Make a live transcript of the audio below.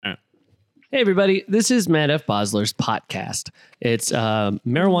Hey, everybody. This is Matt F. Bosler's podcast. It's a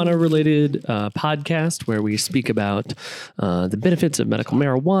marijuana-related podcast where we speak about the benefits of medical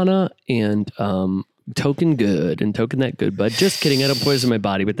marijuana and token good and token that good. But just kidding. I don't poison my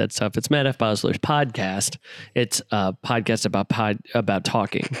body with that stuff. It's Matt F. Bosler's podcast. It's a podcast about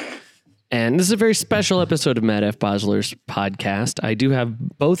talking. And this is a very special episode of Matt F. Bosler's podcast. I do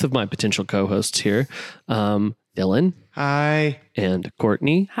have both of my potential co-hosts here. Dylan. Hi. And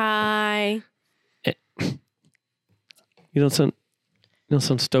Courtney. Hi. You don't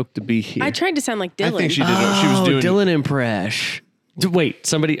sound stoked to be here. I tried to sound like Dylan. I think she did. She was doing Dylan Impresh. Wait,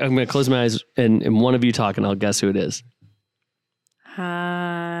 somebody. I'm going to close my eyes and one of you talk, and I'll guess who it is.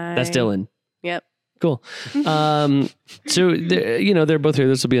 Hi. That's Dylan. Yep. Cool. So they're both here.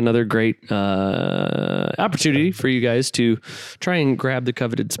 This will be another great opportunity for you guys to try and grab the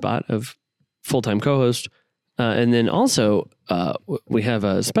coveted spot of full-time co-host. And then also, we have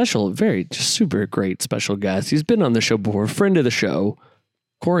a special, very just super great special guest. He's been on the show before, friend of the show,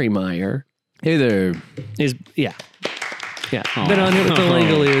 Corey Meyer. Hey there. Yeah. Been on here with the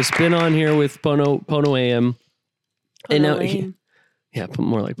Langoliers. Been on here with Pono AM. And now,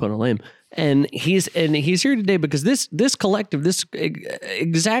 more like Pono Lame. And he's here today because this collective, this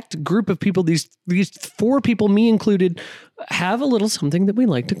exact group of people, these four people, me included, have a little something that we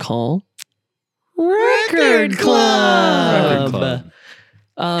like to call Record Club.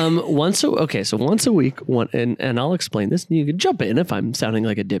 Once a week, and I'll explain this, and you can jump in if I'm sounding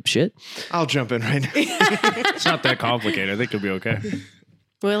like a dipshit. I'll jump in right now. It's not that complicated. I think it'll be okay.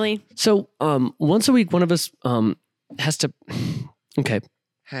 Willie. So, once a week, one of us has to. Okay.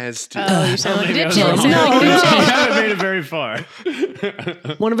 Has to. Oh, you sound like a Maybe I was dipshit. wrong. You sound like a You dipshit. haven't made it very far.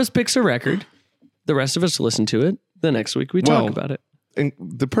 One of us picks a record. The rest of us listen to it. The next week we talk about it. And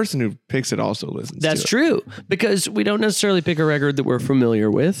the person who picks it also listens. That's to true, because we don't necessarily pick a record that we're familiar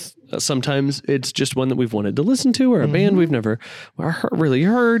with. Sometimes it's just one that we've wanted to listen to, or a band we've never really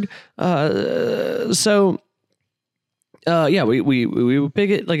heard. We pick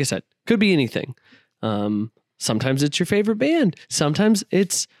it. Like I said, could be anything. Sometimes it's your favorite band. Sometimes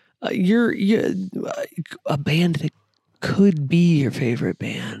it's a band that could be your favorite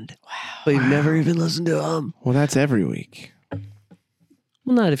band. Wow. But you've never even listened to them. Well, that's every week.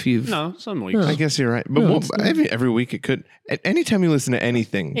 Well, not if you've... No, some weeks. I guess you're right. But every week it could. Anytime you listen to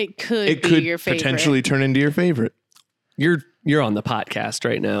anything, It could be your favorite. potentially turn into your favorite. You're on the podcast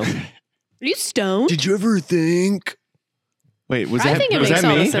right now. Are you stoned? Did you ever think... Wait, was I that think it was makes that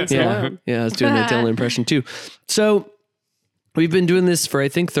all me? the sense in the world. Yeah, I was doing that Dylan impression too. So we've been doing this for, I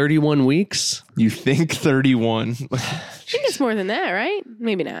think, 31 weeks. You think 31? I think it's more than that, right?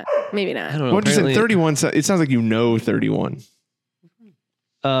 Maybe not. Maybe I not. don't know. What did you say? apparently- 31? It sounds like you know 31.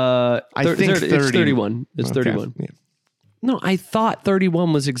 I think 30. It's 31. It's Okay. 31. Yeah. No, I thought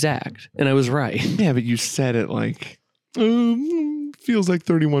 31 was exact, and I was right. Yeah, but you said it like, feels like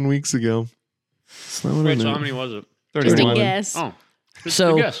 31 weeks ago. Wait, so how many was it? Just a 31. guess. Oh. Just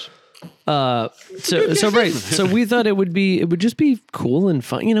So- a guess. So we thought it would just be cool and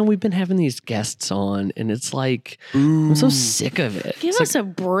fun. You know, we've been having these guests on, and it's like I'm so sick of it. Give It's us a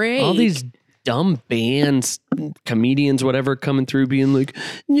break. all these dumb bands, comedians, whatever, coming through being like,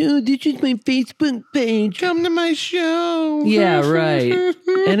 no, this is my Facebook page. Come to my show. Yeah, right.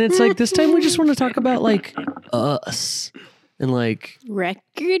 And it's like, this time we just want to talk about like us and like,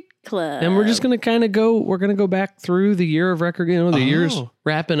 Record Club. and we're just going to we're going to go back through the year of record, the year's Oh.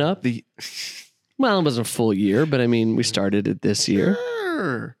 wrapping up. Well, it wasn't a full year, but I mean, we started it this year.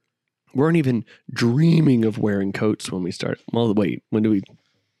 Sure. We weren't even dreaming of wearing coats when we started. Well, wait, when do we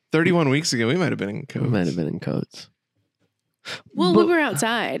 31 weeks ago, we might have been in We coats. might have been in coats. Well, But- we were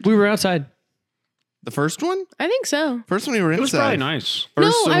outside. We were outside. The first one? I think so. First one we were It inside. was probably nice. No,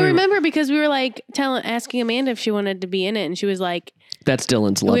 First one I we were- remember because we were like asking Amanda if she wanted to be in it, and she was like, That's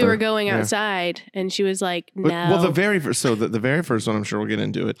Dylan's lover. we were going Yeah. outside, and she was like, no. Well, the very first one, I'm sure we'll get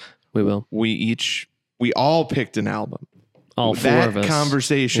into it. We will. We all picked an album. All four that of us.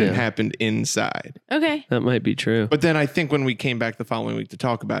 conversation Yeah. happened inside. Okay. That might be true. But then I think when we came back the following week to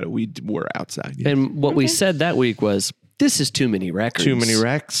talk about it, we were outside. Yeah. And what we Okay. said that week was, this is too many records. Too many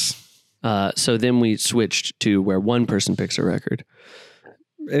recs. So then we switched to where one person picks a record.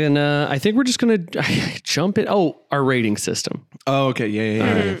 And I think we're just going to jump in. Oh, our rating system. Oh, okay.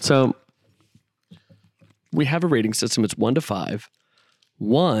 Yeah. So we have a rating system. It's 1 to 5.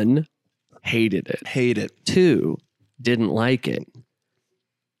 1, hated it. Hate it. 2, didn't like it.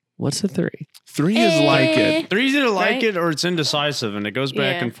 What's the 3? 3 is like it. They're easy to like Right? it or it's indecisive and it goes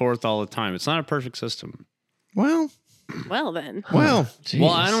back Yeah. and forth all the time. It's not a perfect system. Well, Well then, Well, Well,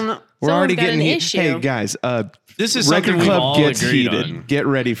 I don't know. we're Someone's already got getting an heat. issue. Hey guys, This is Record something we've Club all gets agreed heated. on. Get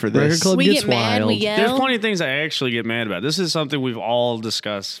ready for this. Record Club we gets get mad, we wild. yell. There's plenty of things I actually get mad about. This is something we've all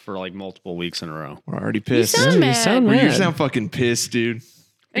discussed for like multiple weeks in a row. We're already You pissed. sound You mad. sound You mad. sound fucking pissed, dude.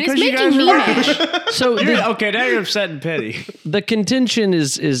 And Because it's you making guys me are- mad. So Okay, now you're upset and petty. the contention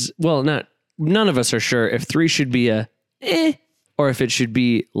is well, not none of us are sure if 3 should be a or if it should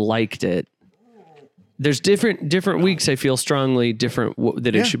be liked it. There's different weeks. I feel strongly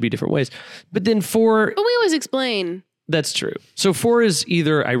that Yeah. it should be different ways. But then 4, But we always explain. that's true. So 4 is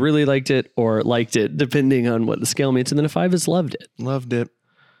either I really liked it or liked it, depending on what the scale means. And then a 5 is loved it. Loved it.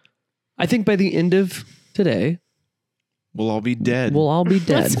 I think by the end of today, We'll all be dead. we'll all be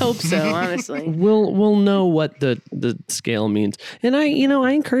dead. Let's hope so. Honestly, We'll know what the scale means. And I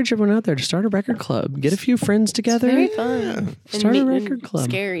encourage everyone out there to start a record club. Get a few friends together. very fun. Start a And record club.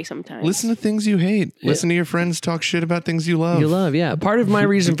 Scary sometimes. Listen to things you hate. Listen to your friends talk shit about things you love. You love, yeah. Part of my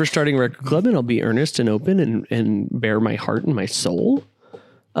reason for starting a record club, and I'll be earnest and open and bare my heart and my soul.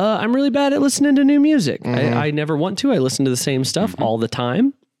 I'm really bad at listening to new music. I never want to. I listen to the same stuff all the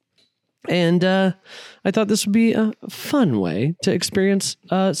time. And I thought this would be a fun way to experience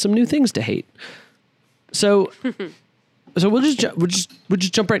some new things to hate. So we'll just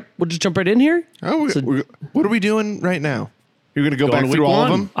jump right in here. Oh, what are we doing right now? You're going to go Going back to through week all of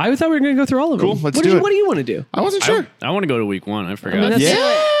one. them? I thought we were going to go through all of Cool, them. let's what do it. What do you want to do? I wasn't sure. I want to go to week 1. I forgot. mean, that's- Let's do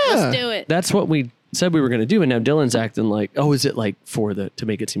Yeah. it. Let's do it. That's what we said we were going to do, and now Dylan's acting like, oh, is it like to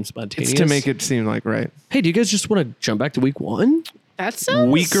make it seem spontaneous? It's to make it seem like right. Hey, do you guys just want to jump back to week 1? That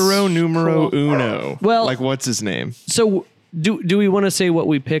sounds Weekero numero cool. uno. Well- like what's his name? So do we want to say what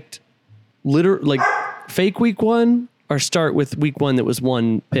we picked, like fake week 1, or start with week 1 that was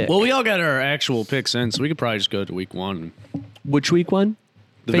one pick? Well, we all got our actual picks in, so we could probably just go to week 1. Which week 1?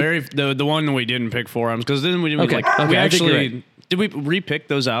 The one that we didn't pick 4 albums because then we didn't Okay, like okay, we I think you're actually right. did we re-pick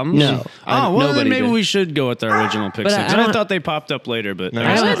those albums? No. Oh well, Nobody then maybe did. we should go with our original picks. But I I don't- thought they popped up later, but No.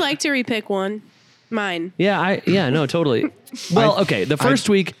 I would like to repick one. Mine. Yeah, no, totally. Well, okay. The first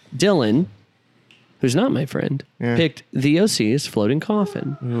week, Dylan, who's not my friend, Yeah. picked The OC's Floating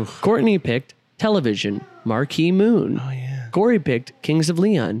Coffin. Courtney picked Television, Marquee Moon. Oh, yeah. Corey picked Kings of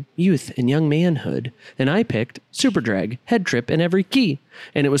Leon, Youth and Young Manhood. And I picked Superdrag, Head Trip, and Every Key.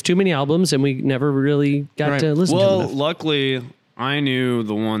 And it was too many albums, and we never really got Right. to listen to well, them. luckily I knew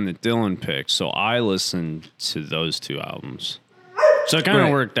the one that Dylan picked, so I listened to those 2 albums. So it kind of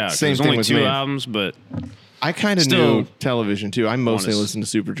Right. worked out. 'cause Same It was thing only with 2 me. albums, but I kind of Still- knew Television too. I mostly Honest. listened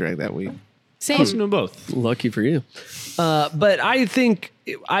to Superdrag that week. Same. listen to both. Lucky for you. But I think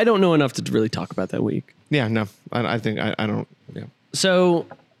I don't know enough to really talk about that week. Yeah, no, I think I don't. Yeah, So,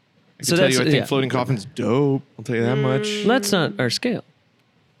 I can tell you, I think Floating Coffin's dope. I'll tell you that much. that's not our scale.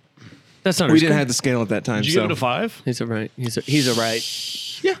 That's not our We scale. didn't have the scale at that time. Did you so. give it a 5? He's a right. He's a right.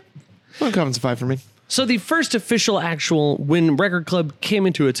 Yeah, Floating Coffin's a 5 for me. So the first official actual when Record Club came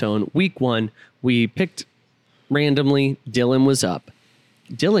into its own, week 1, we picked randomly. Dylan was up.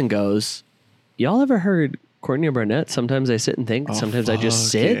 Dylan goes, y'all ever heard Courtney Barnett? Sometimes I sit and think. Sometimes I just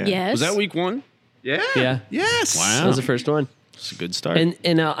fuck sit. yeah. Yes. Was that week 1? Yeah. Yeah. Yes. That was the first one. It's a good start. And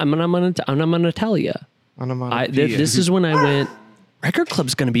I'm gonna tell you. This is when I went, Record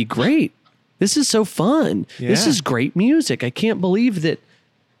Club's going to be great. This is so fun. This Yeah. is great music. I can't believe that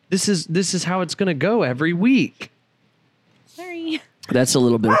this is how it's going to go every week. Sorry. That's a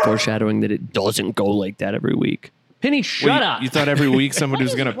little bit of foreshadowing that it doesn't go like that every week. Penny, shut Wait, up. You thought every week somebody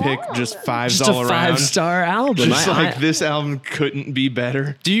was gonna pick just 5s Just all a around? 5-star album. Just I, like this album couldn't be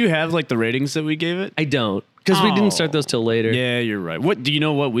better. Do you have like the ratings that we gave it? I don't, because we Oh. didn't start those till later. Yeah, you're right. What do you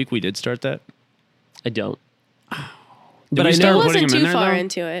know? What week we did start that? I don't. Did But we I start know. It putting wasn't them in too there, far though?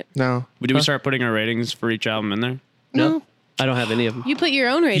 into it. No, Did we start putting our ratings for each album in there? No, I don't have any of them. You put your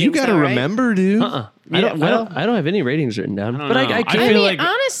own ratings. you got to though, right? remember, dude. I Yeah, don't have any ratings written down. don't But know. I I can. I feel mean, like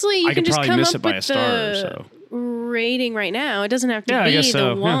honestly, you I can could just probably come miss up it by with a star or the so. rating right now. It doesn't have to Yeah, I be guess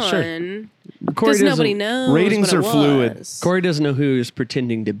so. the Yeah, sure. one. Corey Because nobody doesn't- knows. Ratings what are it fluid. was. Corey doesn't know who is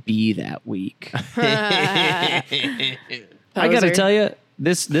pretending to be that week. I got to Poser. tell you,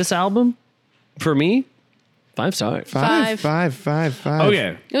 this album, for me, 5 stars. Five.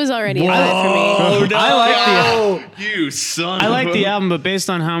 Okay. It was already on it for me. I like the You son. I like the album, but based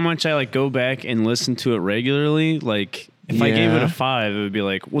on how much I like go back and listen to it regularly, like if I gave it Yeah. a 5, it would be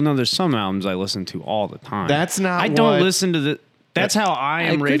like, well, no, there's some albums I listen to all the time. That's not I don't what- listen to the. That's how I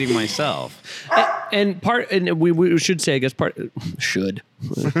am rating myself. And we should say, I guess should.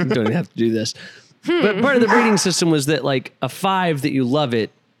 Don't even have to do this. But part of the rating system was that like a 5 that you love it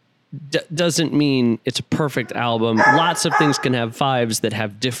doesn't mean it's a perfect album. Lots of things can have 5s that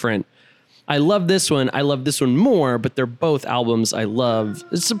have different. I love this one. I love this one more, but they're both albums I love.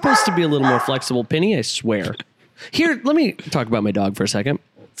 It's supposed to be a little more flexible. Penny, I swear. Here, let me talk about my dog for a second.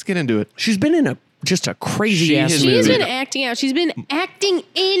 Let's get into it. She's been in just a crazy ass She has mood. been acting out. She's been acting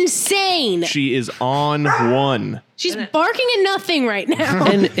insane. She is on one. She's barking at nothing right now.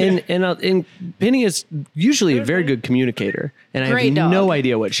 And Penny is usually a very good communicator, and I Great have no dog.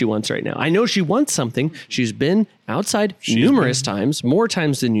 idea what she wants right now. I know she wants something. She's been outside numerous times, more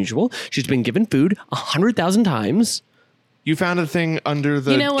times than usual. She's been given food 100,000 times. You found a thing under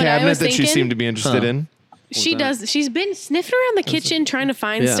the You know what I cabinet was that she thinking? seemed to be interested in. She does. She's been sniffing around the kitchen trying to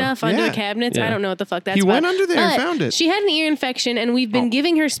find Yeah. stuff under Yeah. the cabinets. Yeah. I don't know what the fuck that's He about. went under there and But found it. She had an ear infection, and we've been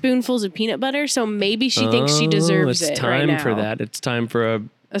giving her spoonfuls of peanut butter, so maybe she thinks she deserves it's it time right now. for that. It's time for a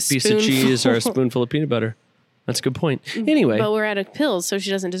piece of spoonful. cheese or a spoonful of peanut butter. That's a good point. Anyway, But we're out of pills, so she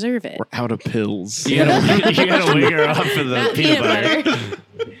doesn't deserve it. We're out of pills. You gotta wake her up for the Not peanut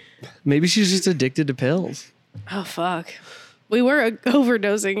butter. maybe she's just addicted to pills. Oh fuck. We were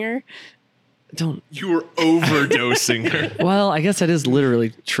overdosing her. Don't. You were overdosing her. Well, I guess that is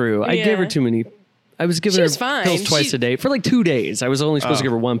literally true. I gave her Yeah. too many. I was giving She her was fine. pills twice She- a day for like 2 days. I was only supposed to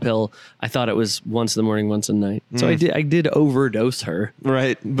give her one pill. I thought it was once in the morning, once at night. So I did overdose her.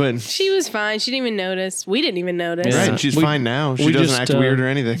 Right, but She was fine. She didn't even notice. We didn't even notice. Yeah. right, she's We- fine now. She we doesn't just, act weird or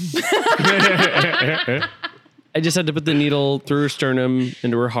anything. I just had to put the needle through her sternum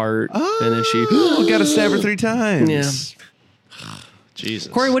into her heart, and then she. Oh, got to stab her 3 times. Yeah.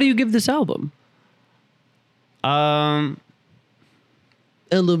 Jesus. Corey, what do you give this album?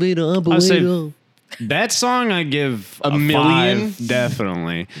 Elevator, I say that song I give A million? 5,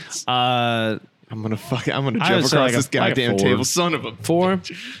 definitely. I'm gonna I would jump say across like a- this goddamn like a 4. table, son of a. 4.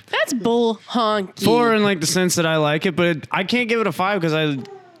 That's bull honky. 4 in like the sense that I like it, but I can't give it a 5 because I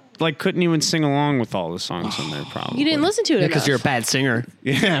like couldn't even sing along with all the songs in there. Probably You didn't listen to it Because enough. you're a bad singer.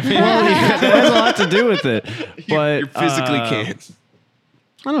 Yeah, That has a lot to do with it. But you physically can't.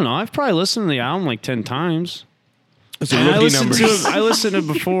 I don't know. I've probably listened to the album like 10 times. Those are And I rookie listened numbers. to it. I listened to it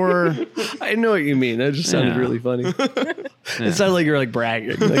before. I know what you mean. That just sounded Yeah. really funny. It sounded like you're like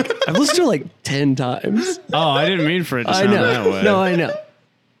bragging. Like I've listened to it like 10 times. Oh, I didn't mean for it to I sound know. that way. No, I know.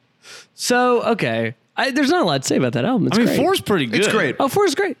 So okay, there's not a lot to say about that album. It's I mean, great. 4's pretty good. It's great. Oh, 4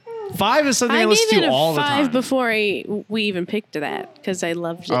 is great. 5 is something I, I listen gave to it a all the 5 time. before we even picked that because I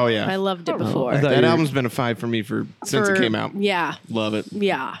loved it. Oh, yeah. I loved it before. I thought- That album's been a 5 for me since it came out. Yeah, Love it.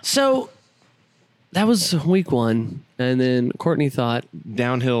 yeah. So that was week 1, and then Courtney thought,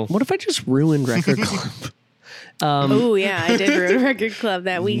 Downhill. "What if I just ruined Record Club?" Oh yeah, I did ruin Record Club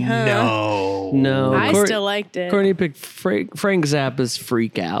that week, huh? No. No, I still liked it. Courtney picked Frank Zappa's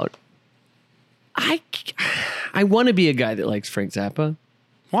 "Freak Out." I want to be a guy that likes Frank Zappa.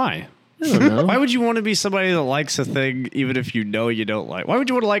 Why? I don't know. Why would you want to be somebody that likes a thing even if you know you don't like? Why would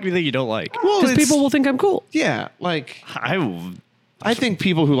you want to like anything you don't like? Well, Because it's- people will think I'm cool. Yeah, like I I think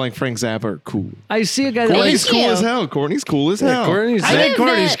people who like Frank Zappa are cool. I see a guy that Courtney's likes you. cool as hell. Courtney's cool as hell. Courtney's. I think give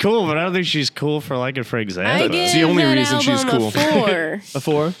Courtney's that- cool, but I don't think she's cool for liking Frank Zappa. I give It's the only that reason she's album cool. a 4, a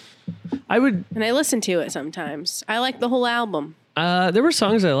 4. I would. and I listen to it sometimes. I like the whole album. There were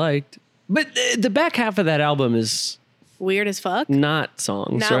songs I liked, but the back half of that album is Weird as fuck. not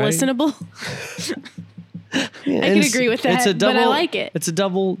songs. Not right? listenable. Yeah, I and can agree with that, It's a double, but I like it. It's a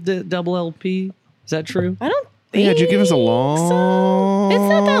double LP. Is that true? I don't think Yeah, did you give us a long? so. It's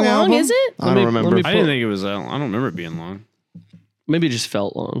not that long, album? is it? I don't me- remember. let me I didn't think it was that long. I don't remember it being long. Maybe it just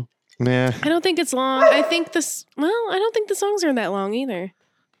felt long. Nah. I don't think it's long. I think this. Well, I don't think the songs are that long either.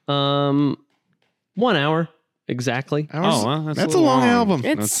 1 hour exactly. Ours- Oh, well, that's that's a a long long. album.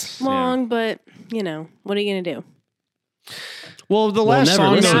 It's yeah. long, but you know what are you gonna do? Well, the last never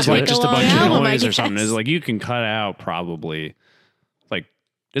song listen is to like it. just a Not bunch like a of long noise album, or I something. guess. It's like you can cut out probably. Like,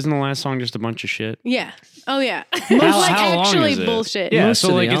 isn't the last song just a bunch of shit? Yeah. Oh yeah. like how long actually is it? bullshit. Yeah, Most so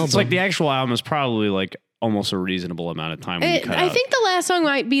of the like it's album. like the actual album is probably like almost a reasonable amount of time when you cut I out. think the last song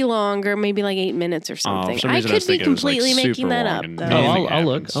might be longer, maybe like 8 minutes or something. some I reason I could was be thinking it was, like, completely making super that long up and though. Oh, Anything I'll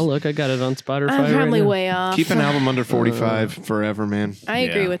look. happens. I'll look. I got it on Spotify. I'm probably right way off. Keep an album under 45 forever, man. I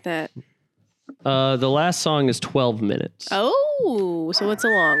agree Yeah. with that. now. The last song is 12 minutes. Oh, so it's a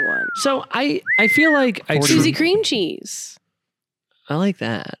long one. So I feel like I Susie Cream Cheese. I like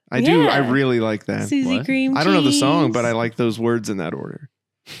that. I do. I Yeah. really like that. Susie What? Cream Cheese. I don't know the song, but I like those words in that order.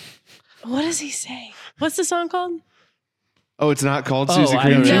 What does he say? What's the song called? Oh, it's not called Oh, Susie I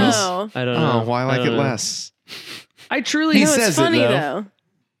Cream don't Cheese. know. No. I don't know. Oh, why I like it don't know. less? I truly. He No, says it's it, funny though.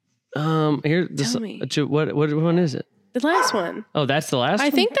 though. This. Tell me. What one is it? The last one. Oh, that's the last. I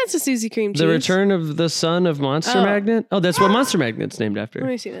one? think that's a Susie Cream Cheese. The Return of the Son of Monster Oh. Magnet. Oh, that's what Monster Magnet's named Let after.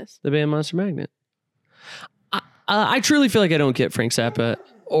 me see this. The band Monster Magnet. I truly feel like I don't get Frank Zappa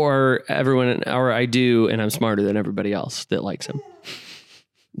or I do, and I'm smarter than everybody else that likes him.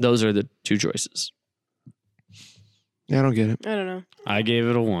 Those are the two choices. Yeah, I don't get it. I don't know. I gave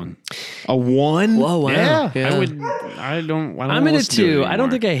it a 1. A 1? Whoa, wow. Yeah, Yeah. I don't I'm in a listen to it 2. I don't anymore.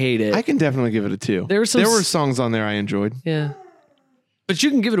 think I hate it. I can definitely give it a 2. There were songs on there I enjoyed. yeah. But you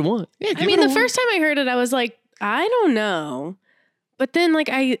can give it a 1. Yeah, I mean, the first time I heard it, I was like, I don't know. But then, like,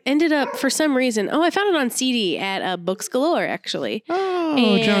 I ended up, for some reason, I found it on CD at Books Galore, actually. Oh,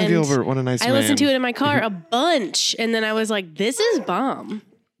 John And Gilbert, what a nice man. I listened to it in my car a bunch, and then I was like, this is bomb.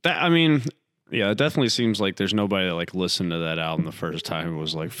 I mean, yeah, it definitely seems like there's nobody that like listened to that album the first time and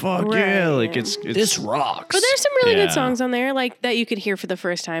was like, "Fuck yeah!" Right. Like it's This rocks. But there's some really Yeah. good songs on there, like, that you could hear for the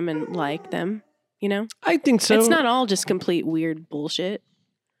first time and like them, you know? I think so. It's not all just complete weird bullshit.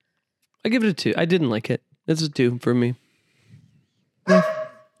 I give it a 2. I didn't like it. It's a 2 for me.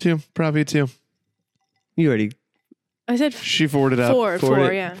 2, probably a 2. You already I said She forwarded up.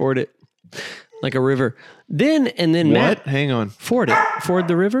 four, yeah. Ford it like a river. Then What? Matt, Hang on. ford it. Ford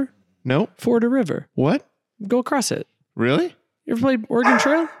the river. Nope. Ford a river. What? Go across it. Really? You ever played Oregon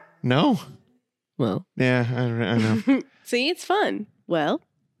Trail? No. Well, Yeah, I know. See, it's fun. Well,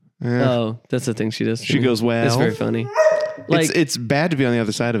 Yeah. oh, that's the thing she does. to She me. goes, well. It's very funny. Like, it's bad to be on the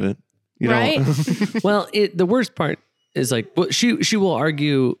other side of it. You Right? don't. well, the worst part is like, well, she will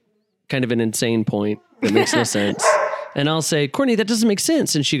argue kind of an insane point that makes no sense, and I'll say, Courtney, that doesn't make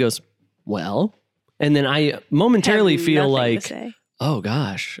sense, and she goes, well, and then I momentarily have feel nothing to like, say. oh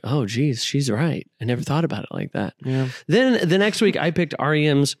gosh, oh geez, she's right. I never thought about it like that. Yeah. Then the next week I picked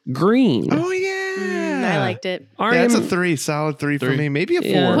REM's Green. Oh, yeah. I liked it. REM, Yeah, it's a 3. Solid 3 for 3. me. Maybe a 4.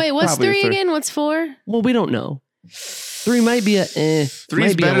 Yeah. Wait, what's Probably a 3 3. again? What's 4? well, we don't know. 3 might be a 3's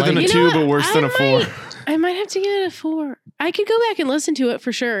might be better than a light. You 2, know what? but worse than a 4. I might have to give it a 4. I could go back and listen to it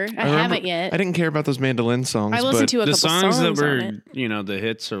for sure. I haven't yet. I didn't care about those mandolin songs. I listened but to a the couple songs that on were it. the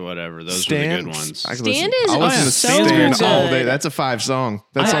hits or whatever. Those Stand, were the good ones. I could Stand listen, is I'll listen to so Stand good. all day. That's a 5 song.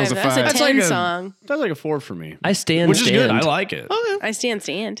 That song's a 5. That's a That's 10 like a- song. That's like a 4 for me, I stand which is stand. good. I like it. I stand.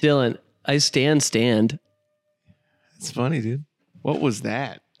 Dylan, I stand. It's funny, dude. What was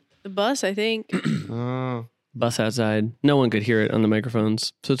that? The bus, I think. Oh. Bus outside. No one could hear it on the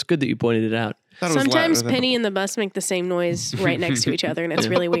microphones, so it's good that you pointed it out. Thought it was Sometimes loud. Penny and the bus make the same noise right next to each other, and it's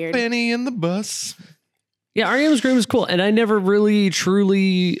really weird. Penny in the bus. Yeah, REM's Green was cool, and I never really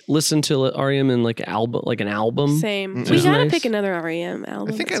truly listened to REM in like an album. Same. Mm-mm. We Which is gotta nice. pick another REM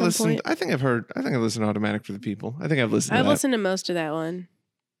album. I think at I some listened. point. I think I listened to Automatic for the People. I think I've listened to I've that. listened to most of that one.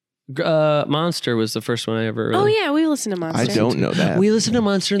 Monster was the first one I ever. Really Oh yeah, we listened to Monster. I don't know that. We listened to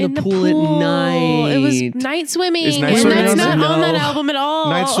Monster in, In the pool at night. It was night swimming, Is Night and Swimming that's on not there? on that No. album at all.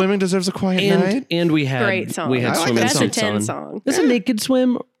 Night Swimming deserves a quiet night. and we had Great song. we had I like swimming that That's a suits 10 on. song. Is it Naked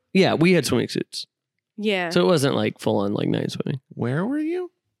Swim? Yeah, we had swimming suits, Yeah. so it wasn't like full on like night swimming Where were you?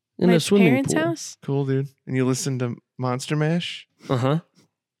 in My a swimming parents' pool. house. Cool, dude. And you listened to Monster Mash? Uh-huh.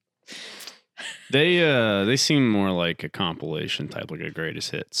 They seem more like a compilation type, like a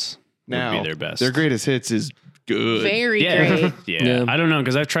greatest hits. Now, would be their best. Their greatest hits is good. Very yeah, great. yeah. Yeah. I don't know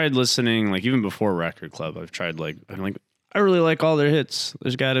because I've tried listening like even before Record Club. I've tried I really like all their hits.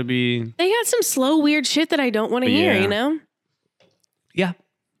 There's got to be They got some slow, weird shit that I don't want to hear. Yeah. You know? Yeah,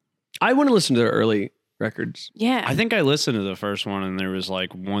 I want to listen to their early records. Yeah. I think I listened to the first one and there was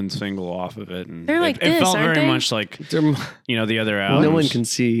like one single off of it, and They're like it this, felt aren't very they? much like They're- the other albums. no one can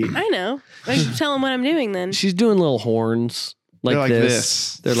see. I know. I should tell them what I'm doing then. She's doing little horns like, They're like this.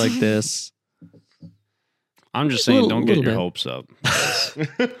 this. They're like this. I'm just saying, Little- don't get little your bit. hopes up.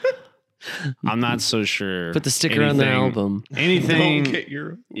 I'm not so sure. Put the sticker on the album. Anything, Don't get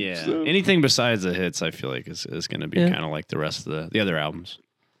your yeah, hopes up. anything besides the hits, I feel like is going to be Yeah. kind of like the rest of the other albums.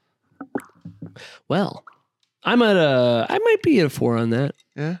 Well, I might be at a 4 on that.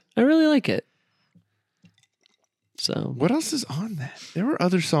 Yeah. I really like it. So, What else is on that? There were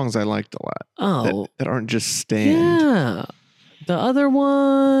other songs I liked a lot oh, that aren't just Stand. yeah. The other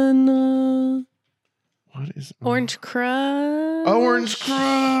one, What is Orange Crush. Orange Crush?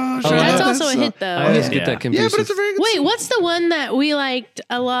 Oh, I That's love also that a song. hit though. I always get Yeah. that confused. Yeah, but it's a very good Wait, song. what's the one that we liked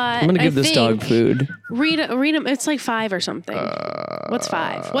a lot? I'm gonna give I this dog think? food. Read them. It's like 5 or something. What's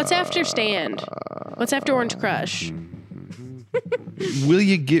 5? What's after Stand? What's after Orange Crush? Will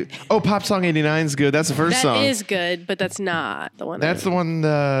you give? Oh, Pop Song 89 is good. That's the first That song. is good, but that's not the one. That's the one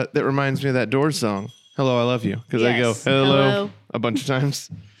that reminds me of that Doors song. Hello, I love you. Because I go Yes. hello, Hello. a bunch of times.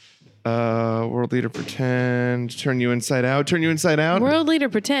 World Leader Pretend. Turn You Inside Out. Turn You Inside Out World Leader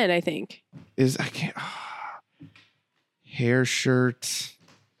Pretend, I think. is I can't. Hair Shirt.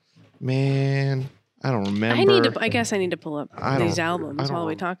 Man, I don't remember. I guess I need to pull up I don't- these albums I don't while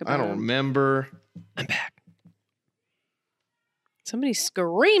we rem- talk about I don't them. remember. I'm back. Somebody's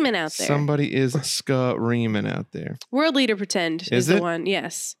screaming out there. Somebody is screaming out there. World Leader Pretend is Is the it? one.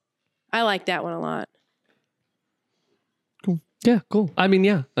 Yes. I like that one a lot. Yeah, cool. I mean,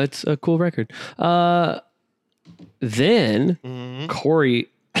 yeah, it's a cool record. Then Corey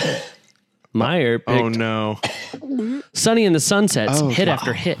Meyer picked Oh no. Sunny in the Sunsets, Oh, hit wow.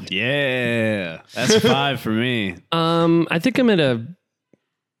 after hit. Yeah, that's 5 for me. I think I'm at a.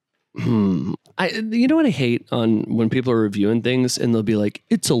 You know what I hate on when people are reviewing things and they'll be like,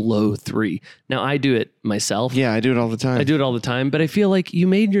 it's a low 3. Now I do it myself. Yeah, I do it all the time. I do it all the time, but I feel like you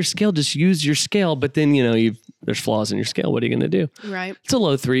made your scale, just use your scale. But then, there's flaws in your scale. What are you going to do? Right. It's a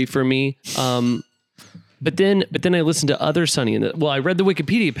low 3 for me. But then I listened to other Sunny I read the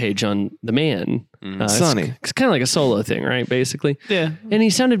Wikipedia page on the man. Sunny. It's kind of like a solo thing, right? Basically. Yeah. And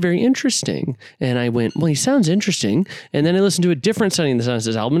he sounded very interesting. And I went, well, he sounds interesting. And then I listened to a different Sunny in the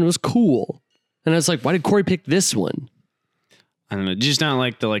Sunsets album and it was cool. And I was like, why did Corey pick this one? I don't know. Do you just not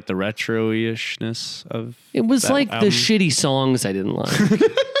like the retro-ishness of It was that like album? the shitty songs I didn't like.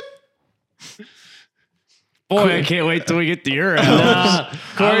 Boy, I can't wait till we get to your albums.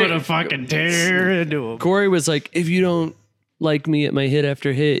 I'm gonna fucking tear into them. Corey was like, if you don't like me at my hit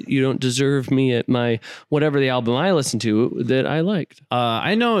after hit, you don't deserve me at my whatever the album I listened to that I liked.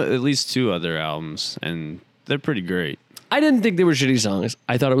 I know at least 2 other albums, and they're pretty great. I didn't think they were shitty songs.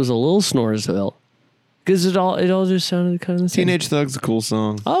 I thought it was a little Snoresville because it all just sounded kind of the same. Teenage Thug's a cool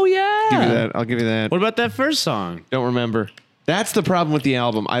song. Oh yeah. Give you that. I'll give you that. What about that first song? Don't remember. That's the problem with the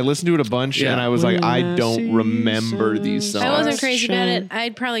album. I listened to it a bunch Yeah. and I was like, I don't remember these songs. I wasn't crazy about it.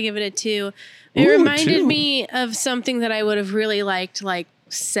 I'd probably give it a 2. It Ooh, reminded 2. me of something that I would have really liked like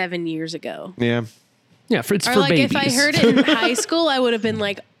 7 years ago. Yeah. Yeah, it's Or for like babies. if I heard it in high school, I would have been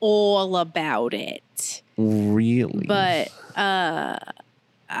like all about it. Really? But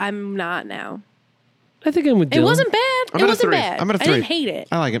I'm not now. I think I'm with Dylan. It wasn't bad. I'm It at a wasn't 3. bad. I'm at a I 3. didn't hate it.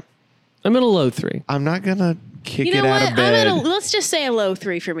 I like it. I'm at a low 3. I'm not gonna kick You know it out what? of bed. Let's just say a low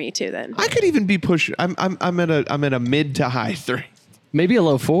 3 for me too. Then I could even be pushing. I'm at a mid to high 3. Maybe a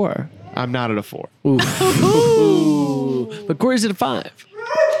low 4. I'm not at a 4. Ooh. But Corey's at a 5. It's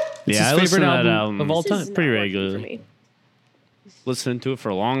Yeah, I his listen favorite to that album album of all This is time. pretty not working for regularly. me. Listening to it for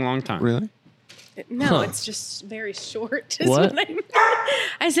a long, long time. Really? No, Huh. it's just very short. Is What? what I meant.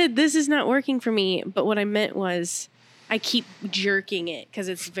 I said this is not working for me, but what I meant was I keep jerking it because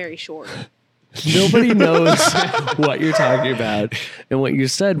it's very short. Nobody knows what you're talking about. And what you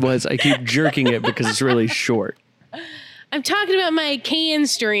said was, I keep jerking it because it's really short. I'm talking about my can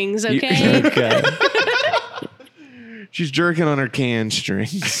strings, okay? Okay. She's jerking on her can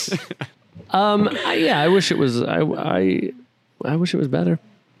strings. I wish it was. I wish it was better.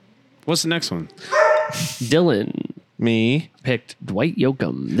 What's the next one? Dylan Me. picked Dwight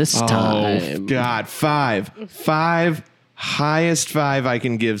Yoakam this Oh time. God, 5. Highest 5 I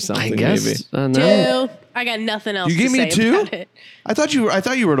can give I something. guess. Maybe. No. 2. I got nothing else You gave to me a say 2? about it. I thought you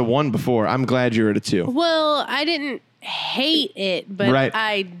were at a 1 before. I'm glad you're at a 2. Well, I didn't hate it, but Right.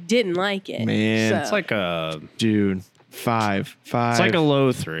 I didn't like it. Man. So. It's like a Dude, 5. it's like a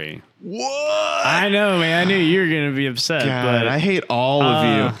low 3. What? I know, man. I knew you were gonna be upset. God, but I hate all of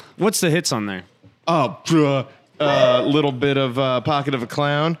you. What's the hits on there? Oh, little bit of Pocket of a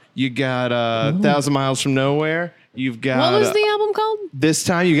Clown. You got 1,000 Miles from Nowhere. You've got What was the album called? This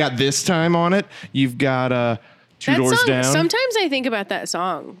Time. You got This Time on it. You've got Two That Doors song, Down. sometimes I think about that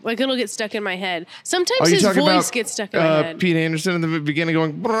song. Like it'll get stuck in my head. Sometimes Are you his talking voice about gets stuck in my head. Pete Anderson in the beginning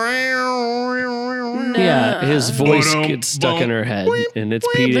going. Yeah, his voice Ba-dum, gets stuck in her head, and it's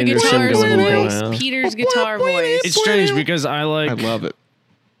Pete The Anderson guitar's going, voice, wow. Peter's guitar voice. It's strange because I I like love it.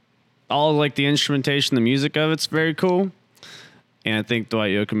 all like the instrumentation, the music of it's very cool. And I think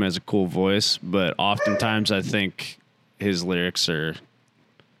Dwight Yoakam has a cool voice, but oftentimes I think his lyrics are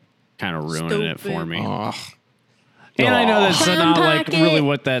kind of ruining it for Stupid. me. Oh, And I know that's Clown not like Pocket. really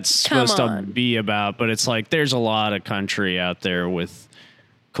what that's Come supposed to on. be about, but it's like there's a lot of country out there with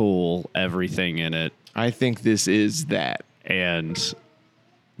cool everything in it, I think this is that. and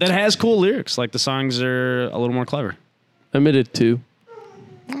that has cool lyrics. Like the songs are a little more clever. I'm at it too.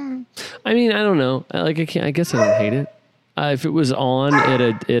 I mean, I don't know. I guess I don't hate it. If it was on at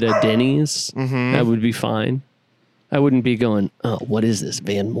a Denny's, that would be fine. I wouldn't be going, oh, what is this,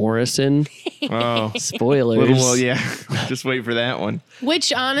 Van Morrison? Oh, Spoilers. well, yeah. Just wait for that one.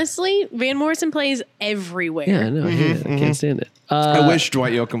 Which honestly, Van Morrison plays everywhere. Yeah, no, I hate it. I can't stand it. I wish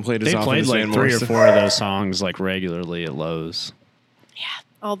Dwight Yoakam played as They often played as like Van 3 or Morrison. 4 of those songs like regularly at Lowe's.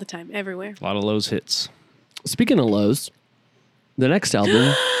 All the time, everywhere. A lot of Lowe's hits. Speaking of Lowe's, the next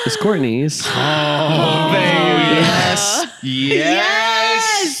album is Courtney's. Yes.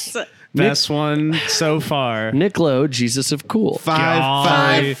 Yes. Best one so far. Nick Lowe, Jesus of Cool.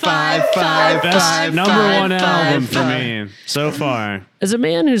 Five. Best number one album for me so far. As a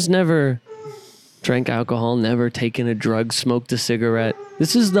man who's never drank alcohol, never taken a drug, smoked a cigarette,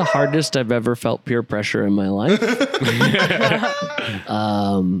 this is the hardest I've ever felt peer pressure in my life.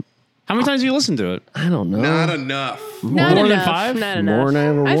 How many times do you listen to it? I don't know. Not enough. Not More than enough. 5? Not enough. More than I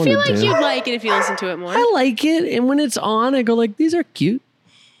ever I wanted feel like to. you'd like it if you listen to it more. I like it, and when it's on, I go like, these are cute.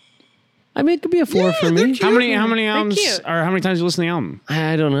 I mean, it could be a 4 for me. How many albums cute. or how many times do you listen to the album?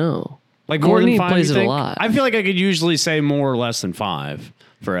 I don't know. Like Courtney more than 5? plays you it a think? lot. I feel like I could usually say more or less than 5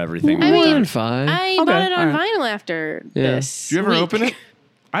 for everything. I More mean, than 5. I Okay, bought it on all right. vinyl after Yeah. this. Do you ever week. open it?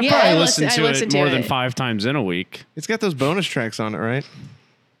 I Yeah, probably I listen listened- to I it listened to more than it. 5 times in a week. It's got those bonus tracks on it, right?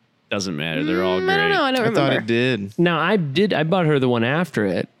 Doesn't matter. They're all I great. don't know. I don't I thought remember. it did. Now, I bought her the one after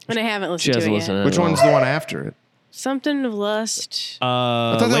it. And I haven't She listened to hasn't it listened yet. to it. Which at all. one's the one after it? Something of Lust.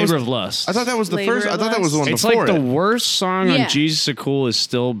 thought that Labor was- of Lust. I thought that was the Labor first. I of thought that was the Lust. one It's before like the it. worst song Yeah. on Jesus Is Cool is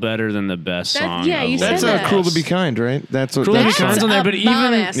still better than the best song. yeah, of you said Labor That's of that. Cruel to Lust. Be Kind, right? That's what. Cruel to Be that's That's Kind's on there, but a even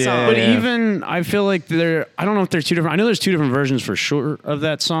bomb-ass Yeah, song. but yeah. even I feel like they're. I don't know if they're two different. I know there's 2 different versions for sure of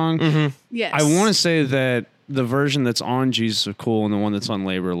that song. Yes. I want to say that the version that's on Jesus Is Cool and the one that's on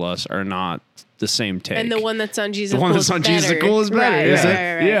Labor of Lust are not the same take. And the one that's on Jesus the one Cool that's is on Jesus Is better. Cool is better. Right, yeah. right,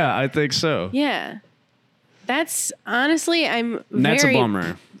 right, right. Yeah, I think so. Yeah. That's honestly, I'm And that's very, a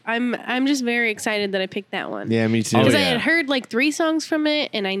bummer. I'm just very excited that I picked that one. Yeah, me too. Because Oh, I yeah. had heard like 3 songs from it,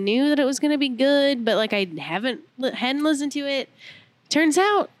 and I knew that it was going to be good, but like I hadn't listened to it. Turns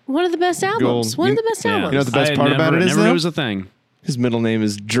out one of the best albums. Gold. One of the best Yeah. albums. You know what the best I part about it is, never though? knew it was a thing. His middle name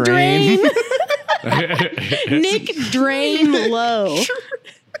is Drain. Nick Drain Low.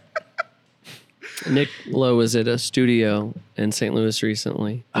 Nick Lowe was at a studio in St. Louis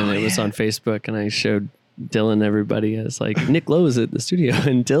recently, and it was on Facebook, and I showed Dylan and everybody. I was like, Nick Lowe was at the studio,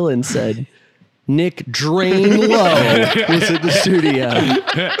 and Dylan said, Nick Drain Lowe was at the studio.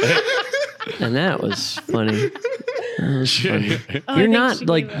 And that was funny. That was funny. Oh, I You're think not she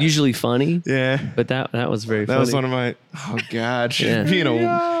like gave up. usually funny, Yeah. but that was very That funny. was one of my. Oh God, she's Yeah. being a.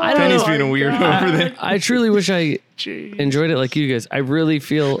 I don't Penny's know. being a weirdo over there. I truly wish I enjoyed it like you guys. I really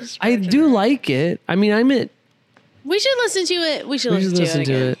feel I do like it. I mean, I'm at. We should listen to it. We should We should listen listen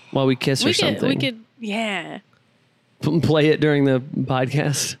to it to again. it while we kiss We or could, something. we could, yeah. Play it during the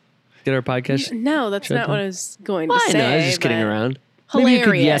podcast. Get our podcast. No, that's Should not I? what I was going to I say. know. I was just kidding but around. Maybe you could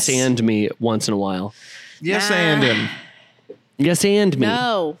Hilarious. yes and me once in a while. Yes, Nah. and him. Yes and me.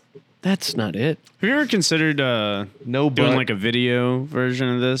 No. That's not it. Have you ever considered No, doing but like a video version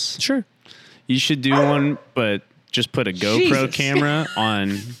of this? Sure. You should do one, but just put a GoPro Jesus. camera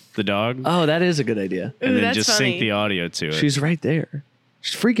on the dog Oh, that is a good idea. and Ooh, then that's just funny. sync the audio to it. She's right there.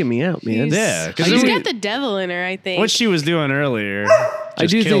 She's freaking me out, man. Yeah, 'cause She's then got the devil in her, I think. what she was doing earlier. I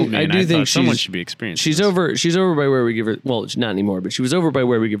do killed think. me, I and do think thought someone she's. should be experiencing. She's this. over. She's over by where we give her. Well, she's not anymore, but she was over by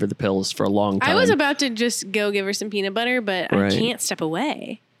where we give her the pills for a long time. I was about to just go give her some peanut butter, but Right. I can't step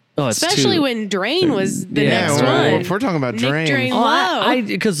away. Oh, it's Especially too, when Drain was the Yeah, next well, one. if we're talking about Nick Drain. Drain Oh, Low.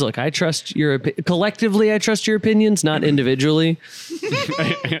 because look, I trust your collectively. I trust your opinions, not individually.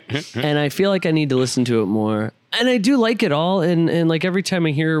 And I feel like I need to listen to it more. And I do like it all. And like every time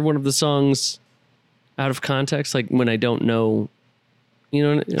I hear one of the songs out of context, like when I don't know, you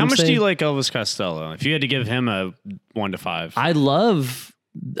know, what How I'm much do saying? you like Elvis Costello? If you had to give him a 1 to 5, I love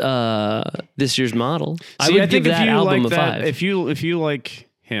this year's model. I See, would think give if that you album like a that, 5. if you like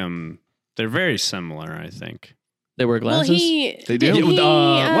him, they're very similar. I think. They wear well, glasses. he do? did he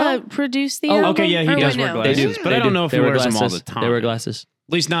Well- produce the Oh, album? okay, yeah, he Or does what wear now? They glasses. do. But They I don't do. know if They he wear wears them all glasses. the time. They wear glasses.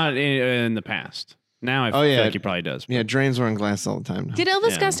 At least not in the past. Now I Oh, feel yeah. like he probably does. Yeah, Drain's wearing glasses all the time now. Did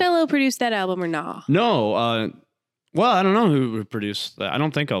Elvis Yeah. Costello produce that album or not? No, well, I don't know who produced that. I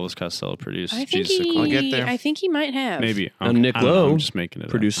don't think Elvis Costello produced. I think Jesus Is Cool. I'll get there. I think he might have. Maybe. Nick I don't know, Lowe I'm just making it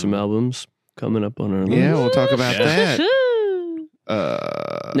Produced up. some albums coming up on our list. Yeah, we'll talk about Yeah.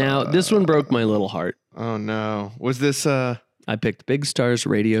 that. Now, this one broke my little heart. Oh no, was this? I picked Big Stars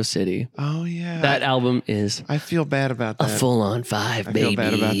Radio City. Oh yeah, That album is I feel bad about a that. full-on 5, I baby. feel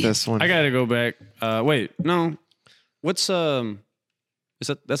bad about this one. I gotta go back. Wait, no. What's Is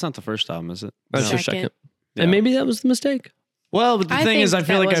that's not the first album, is it? That's No. your second. Yeah. And maybe that was the mistake. Well, but the I thing is, I think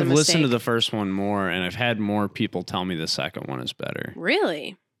feel that like was a I've listened to mistake. the first one more, and I've had more people tell me the second one is better.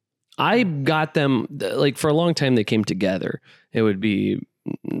 Really? I got them, like, for a long time, they came together. It would be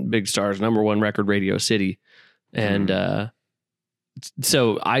Big Stars, #1 record, Radio City. And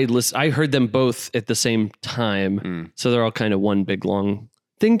so I heard them both at the same time. Mm. So they're all kind of one big, long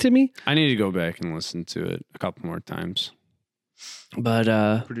thing to me. I need to go back and listen to it a couple more times.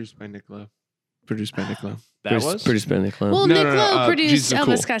 But Produced by Nick Lowe. produced by Nick Lowe. Produced by Nick Lowe. Well, No, Nick no, no, Lowe Jesus produced is Elvis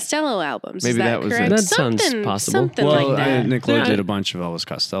Cool. Costello albums. Maybe Is that that was it. correct? That sounds Something- possible. Something Well, like that. Nick Lowe Yeah. did a bunch of Elvis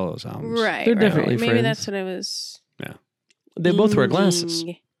Costello's albums. Right. They're right, definitely right. Maybe friends. that's what I was. They both wear glasses.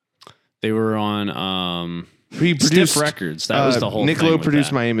 thinking. They were on He produced Stiff Records. That was the whole Nick thing Lowe with produced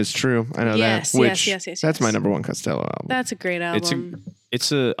that. My Aim Is True. I know Yes, that. Which, yes, yes, That's yes. my number one Costello album. That's a great album.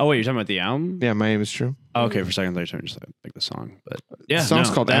 It's a. Oh wait, you're talking about the album? Yeah, My Aim Is True. Oh, okay, for a second, I thought you were just like the song, but yeah, The song's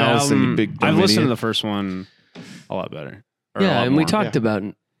called Allison, you big dumb I've listened to idiot. the first one a lot better. Or a Yeah, lot and we more. talked about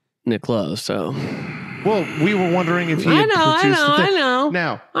Nick Lowe, so Well, we were wondering if he I had know, produced the thing. know.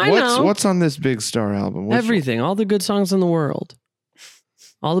 Now, I what's know. what's on this Big Star album? Which Everything, all the good songs in the world.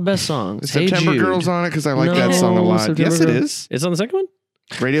 All the best songs. Is Hey September Jude. Girls on it? Because I like that No, song a lot. September Yes, it Girls. is. It's on the second one?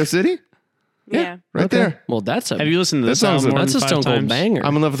 Radio City? Yeah. Right Okay. there. Well, that's a Have you listened to That this song's album? a- more that's a than Stone 5 Cold times? banger.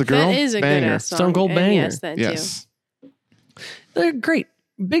 I'm in love with a girl. That is a Banger. good ass song. Stone Cold And banger. Yes, that too. Yes. They're great.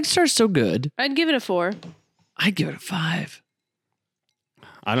 Big Star's so good. I'd give it a 4. I'd give it a 5.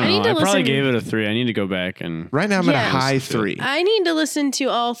 I don't I need know. to I probably listen- gave it a 3. I need to go back and. Right now I'm at a Yes. high 3. I need to listen to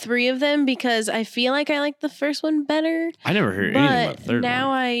all 3 of them because I feel like I like the first one better. I never heard anything about the But third now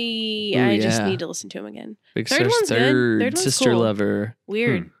one. I just yeah. need to listen to them again. Big Third Star's one's good. third, Third one's Sister cool. Lover.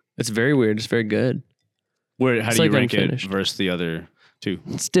 Weird. It's very weird. It's very good. How It's do you like rank unfinished. it versus the other two?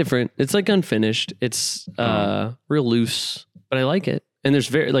 It's different. It's like unfinished. It's real loose, but I like it. And there's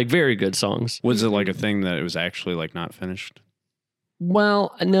very good songs. Was it like a thing that it was actually like not finished?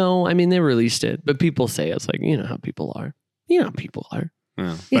 Well, no, I mean they released it, but people say it's like, you know how people are. You know how people are.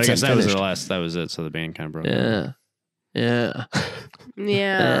 Yeah. But I It's guess that was unfinished. that was it. So the band kind of broke. up. Yeah. Yeah.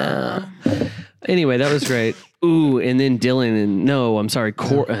 Yeah. Anyway, that was great. Ooh, and then Dylan and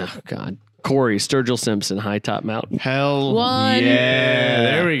Corey Sturgill Simpson, High Top Mountain. Hell One. yeah.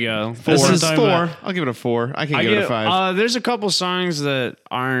 There we go. This is Talking 4. about- I'll give it a 4. I can I give it a get, 5. there's a couple songs that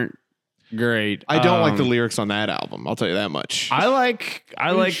aren't great. I don't like the Um, lyrics on that album. I'll tell you that much. I like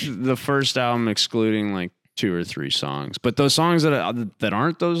the first album excluding like 2 or 3 songs, but those songs that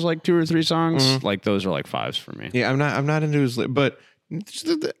aren't those like 2 or 3 songs, like those are like 5s for me. Yeah, I'm not into his but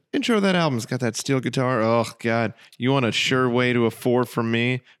the intro of that album's got that steel guitar. Oh God, you want a sure way to a 4 from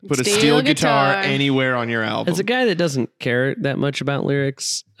me? Put a Steel steel guitar guitar. anywhere on your album. As a guy that doesn't care that much about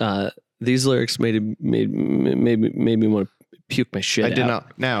lyrics, these lyrics made me want to puke my shit I did out.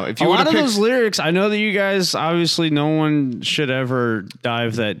 not. Now, if A you lot want of to pick, those lyrics, I know that you guys, obviously no one should ever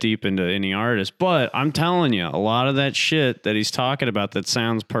dive that deep into any artist, but I'm telling you, a lot of that shit that he's talking about that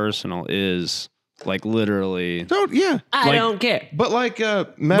sounds personal is like literally. don't I don't care. But like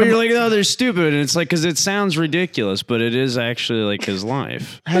But you're like, no, they're stupid. And it's like, because it sounds ridiculous, but it is actually like his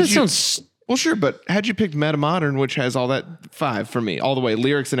life. had That you, sounds well, sure, but had you picked Meta Modern, which has all that 5 for me, all the way,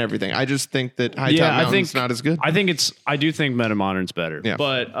 lyrics and everything, I just think that High Top Mountain's not as good. I do think Metamodern's better. Yeah.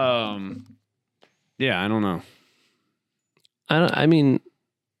 But, yeah, I don't know. I mean,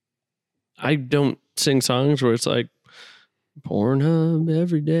 I don't sing songs where it's like Pornhub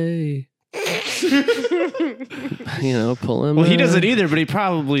every day. Pulling. Well, he doesn't either, but he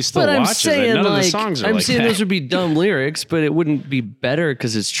probably still But I'm watches saying, it. None like, of the songs are I'm like saying that. those would be dumb lyrics, but it wouldn't be better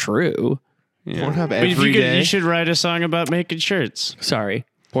because it's true. Yeah. Pornhub But if every you, day. you should write a song about making shirts. Sorry,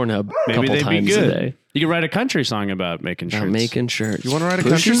 Pornhub. Maybe couple they'd be times good. a day. You could write a country song about making shirts. About making shirts. You wanna write a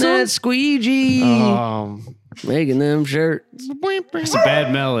Pushing country song? that squeegee, making them shirts. It's a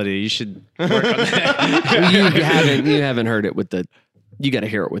bad melody. You should work on that. you haven't heard it with the. You got to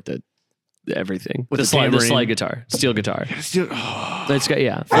hear it with the everything with the tambourine. slide guitar, steel guitar. Still, It's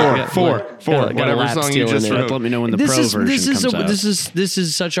got Four. got a Whatever lap song steel you just in it. wrote. Let me know when the This pro is version comes out. this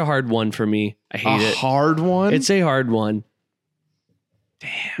is such a hard one for me. I hate a it. hard one. It's a hard one.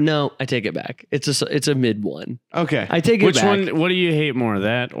 Damn. No, I take it back. It's a mid one. okay. I take it Which back. one? What do you hate more,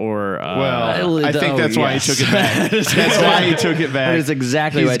 that or? Well, I think that's why he yes. took it back. That's why he took it back. That is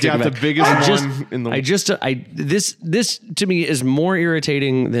exactly why I He's took got it the back. biggest I just- one in the. This to me is more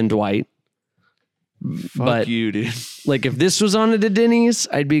irritating than Dwight. Fuck but you, dude. like if this was on at a Denny's,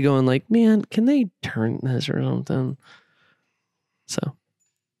 I'd be going like, man, can they turn this or something? So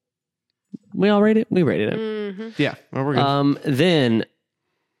we all rate it. We rated it. Mm-hmm. Yeah, well, we're good. Then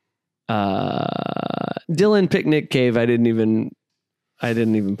Dylan picked Nick Cave. I didn't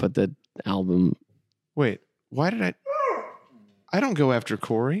even put the album. Wait, why did I? I don't go after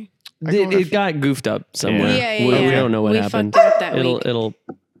Corey. I go It after- got goofed up somewhere. Yeah. We don't know what we happened. fucked it up that week. It'll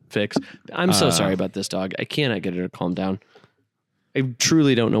fix. I'm so sorry about this dog. I cannot get her to calm down. I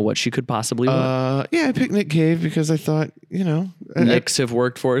truly don't know what she could possibly want. yeah, I picked Nick Cave because I thought, Nicks have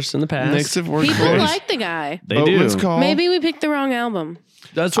worked for us in the past. Nicks have worked People for us. like the guy. They Boatman's do. Call. Maybe we picked the wrong album.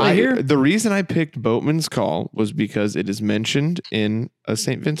 That's what I hear. The reason I picked Boatman's Call was because it is mentioned in a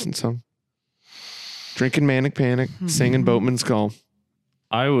St. Vincent song. Drinking Manic Panic, singing Boatman's Call.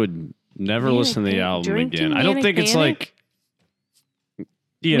 I would never Manic listen to the Panic- album Drinking again. I don't Manic think it's Panic? like,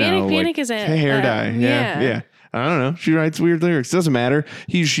 Manic Panic like, is a Hair dye. Yeah. I don't know. She writes weird lyrics. Doesn't matter.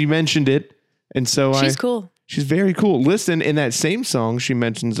 She mentioned it. And so She's cool. She's very cool. Listen, in that same song, she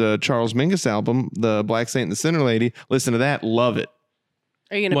mentions a Charles Mingus album, The Black Saint and the Sinner Lady. Listen to that. Love it.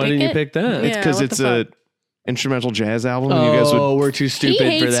 Are you gonna Why pick didn't it? you pick that? It's because what it's the a fuck? instrumental jazz album. And you guys would, we're too stupid for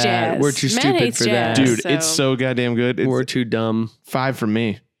hates that. jazz. We're too Matt stupid hates for that. jazz. dude, it's so goddamn good. It's We're too dumb. 5 from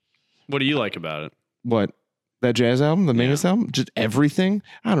me. what do you like about it? What? That jazz album? The Mingus album? Just everything?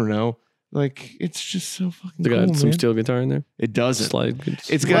 I don't know. Like, it's just so fucking They cool, got some man. steel guitar in there. It doesn't. Slide.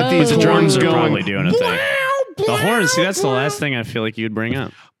 It's got Whoa. these The The drums horns are going. probably doing a thing. The horns, see, that's the last thing I feel like you'd bring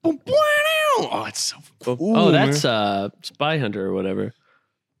up. Oh, it's so cool. Oh, that's Spy Hunter or whatever.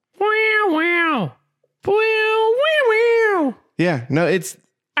 Wow. Yeah, no, it's.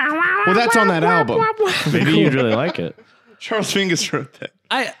 Well, that's on that album. Maybe you'd really like it. Charles Mingus wrote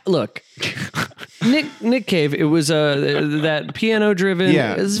that. Look, Nick Cave. It was that piano driven.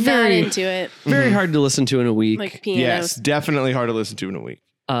 Yeah. It's Not very into it. very hard to listen to in a week. Like pianos. Yes, definitely hard to listen to in a week.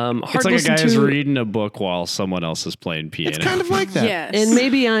 Hard It's to like a listen guy who's to. reading a book while someone else is playing piano. It's kind of like that. Yes. And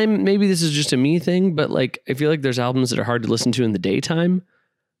maybe this is just a me thing, but like I feel like there's albums that are hard to listen to in the daytime,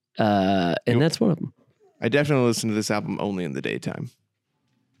 and that's one of them. I definitely listen to this album only in the daytime.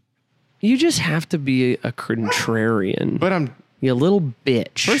 You just have to be a contrarian, But I'm you little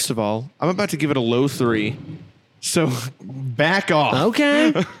bitch. first of all, I'm about to give it a low 3. So back off.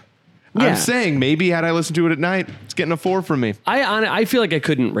 Okay. Yeah. I'm saying maybe had I listened to it at night, it's getting a 4 from me. I feel like I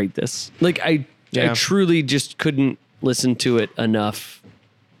couldn't rate this. Like I truly just couldn't listen to it enough.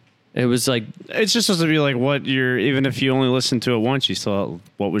 It was like It's just supposed to be like what you're, even if you only listen to it once, you still,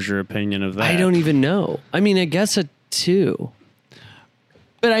 what was your opinion of that? I don't even know. I mean, I guess a 2.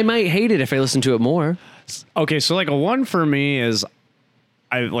 But I might hate it if I listen to it more. Okay, so like a 1 for me is,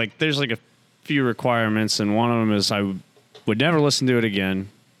 there's like a few requirements, and one of them is I would never listen to it again.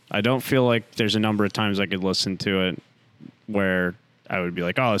 I don't feel like there's a number of times I could listen to it where I would be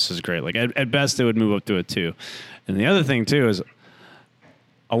like, oh, this is great. Like at best, it would move up to a 2. And the other thing too is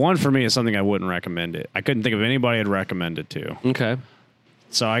a 1 for me is something I wouldn't recommend it. I couldn't think of anybody I'd recommend it to. Okay.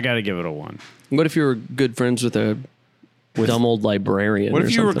 So I got to give it a 1. What if you were good friends with a dumb old librarian? What or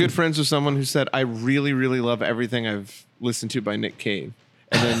if you were something? good friends with someone who said, I really, really love everything I've listened to by Nick Cave?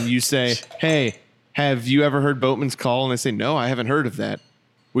 And then you say, hey, have you ever heard Boatman's Call? And they say, no, I haven't heard of that.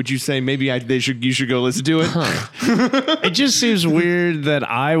 Would you say maybe you should go listen to it? It just seems weird that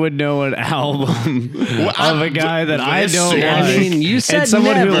I would know an album of a guy that I don't Listen, like. I mean, you said and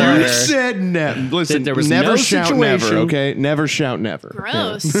someone never. who You likes. said never. Listen, there was never no shout never, situation. okay? Never shout never.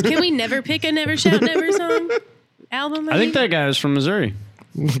 Gross. Can we never pick a Never Shout Never song album? I think that guy was from Missouri.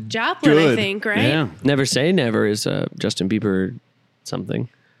 Joplin, I Good. think, right? Yeah. Never Say Never is Justin Bieber something.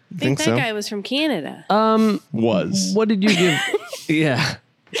 I think that so. guy was from Canada. Was. What did you give? Yeah.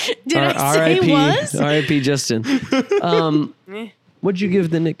 Did I say was? R.I.P. Justin. What'd you give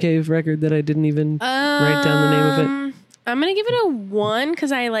the Nick Cave record that I didn't even write down the name of it? I'm gonna give it a 1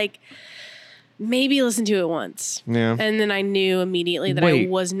 because I maybe listened to it once, Yeah. and then I knew immediately that I Wait,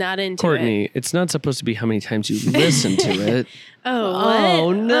 was not into it. Courtney, it's not supposed to be how many times you listen to it. Oh, what?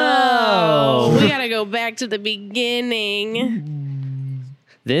 Oh, no. Oh, we gotta go back to the beginning.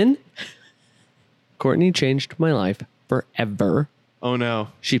 Then, Courtney changed my life forever. Oh, no.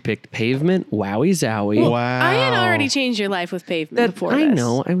 She picked Pavement, Wowie Zowie. Wow. I had already changed your life with Pavement before I this.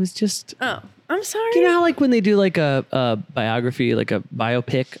 know. I was just. Oh, I'm sorry. You know how when they do a biography, like a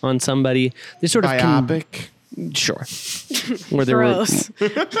biopic on somebody, they sort of Biopic. sure, where they were, Gross.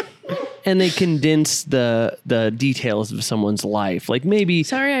 and they condense the details of someone's life. Like maybe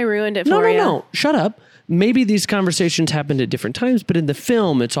Sorry, I ruined it no, for you. no, shut up. Maybe these conversations happened at different times, but in the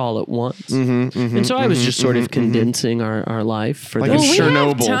film, it's all at once. And so I was just sort of condensing our life for Like this. a Well, we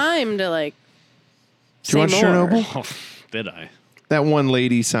have Chernobyl. time to Do you say want more. Chernobyl? Oh, did I? That one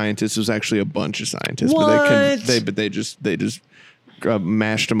lady scientist was actually a bunch of scientists, What? but they just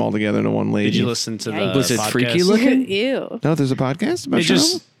mashed them all together into one lady. Did you listen to the Yikes. Was it podcast? freaky looking? Ew. No, there's a podcast about It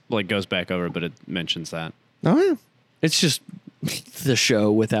just Chernobyl? goes back over, but it mentions that. Oh yeah. It's just the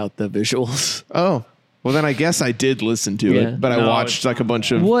show without the visuals. Oh, well then I guess I did listen to Yeah. it, but I No, watched like a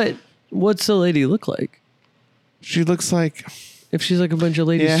bunch of. What's the lady look like? She looks like. If she's like a bunch of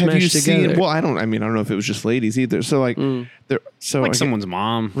ladies Yeah, have you smashed together. seen? Well, I don't know if it was just ladies either. So like, they're so Like okay, someone's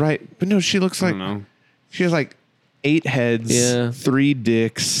mom. right, but no, she looks I like don't know. she has like 8 heads, Yeah. 3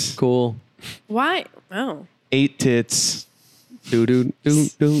 dicks, Cool. Why? Oh. 8 tits. Do do do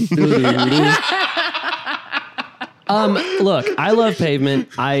do do do do. Look, I love Pavement.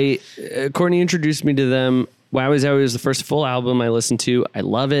 Courtney introduced me to them. Wow, was the first full album I listened to. I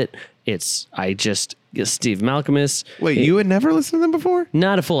love it. Steve Malkmus. Wait, you had never listened to them before?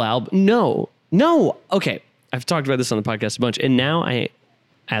 Not a full album. No. Okay. I've talked about this on the podcast a bunch, and now I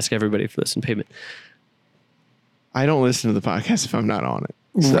ask everybody if they listen to Pavement. I don't listen to the podcast if I'm not on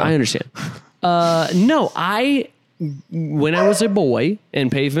it. So. I understand. No, when I was a boy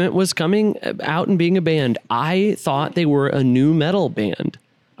and Pavement was coming out and being a band, I thought they were a new metal band.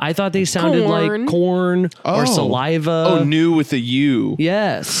 I thought they sounded like Korn or Saliva. Oh, new with a U.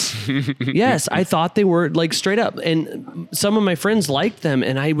 Yes. Yes, I thought they were like straight up. And some of my friends liked them,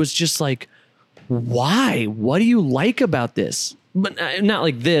 and I was just like, why? What do you like about this? But not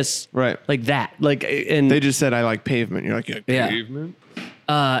like this. Right. Like that. Like, and They just said, I like Pavement. You're like, Yeah. Pavement?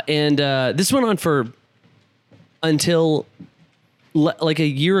 And this went on for until like a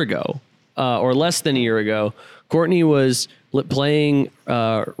year ago, or less than a year ago. Courtney was playing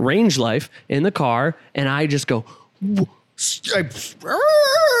Range Life in the car, and I just go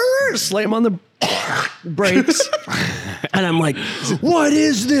slam on the brakes, and I'm like, "What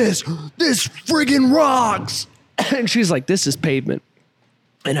is this? This friggin' rocks!" And she's like, "This is Pavement,"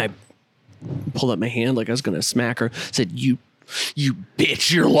 and I pulled up my hand like I was gonna smack her. Said, "You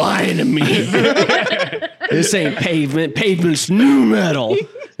bitch, you're lying to me. This ain't Pavement. Pavement's new metal."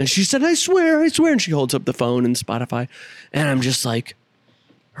 And she said, I swear. And she holds up the phone and Spotify. And I'm just like,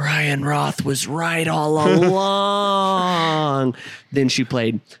 Ryan Roth was right all along. Then she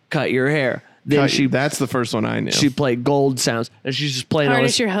played Cut Your Hair. Then That's the first one I knew. she played Gold Sounds. And she's just playing all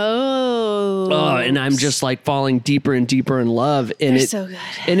Harness this. your hose. Oh, and I'm just like falling deeper and deeper in love. And They're so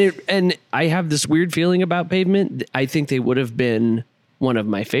good. And I have this weird feeling about Pavement. I think they would have been one of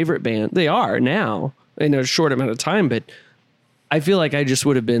my favorite bands. They are now in a short amount of time, but I feel like I just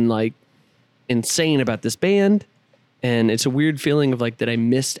would have been like insane about this band. And it's a weird feeling of like that I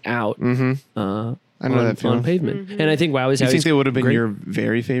missed out I know that feeling. on Pavement. And I think Wow is You How think He's they would have been great. your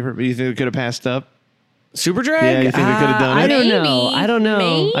very favorite, but you think it could have passed up? Superdrag? Yeah, you think they could have done it? I don't know. Maybe. I don't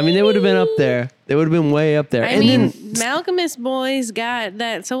know. I mean, they would have been up there. They would have been way up there. I mean, Malcolmus Boys got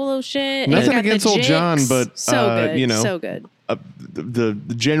that solo shit. Nothing It's got against the old John, Jicks. but, so good, you know, so good. The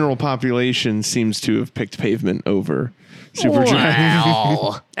general population seems to have picked Pavement over Superdrag.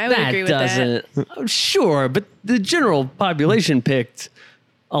 Wow. I would agree with that. Oh, sure, but the general population picked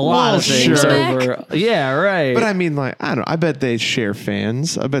a lot of things sure. over. Yeah, right. But I mean, like, I don't know. I bet they share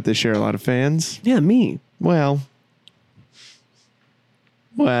fans. I bet they share a lot of fans. yeah, me. Well,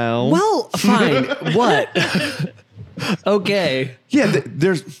 Well, fine. What? Okay. yeah.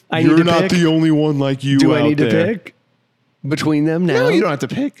 There's. I need You're to not pick? the only one like you. Do I out need to there. pick between them now? No, you don't have to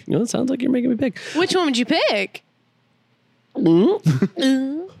pick. You know, it sounds like you're making me pick. Which one would you pick?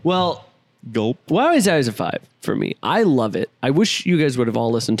 Well, Gulp. Wow is Always a 5 for me. I love it. I wish you guys would have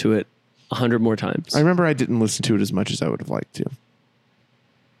all listened to it 100 more times. I remember I didn't listen to it as much as I would have liked to.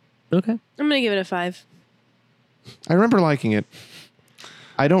 Okay. I'm gonna give it a 5. I remember liking it.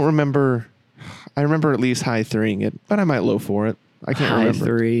 I don't remember. I remember at least high 3ing it, but I might low 4 it. I can't High remember.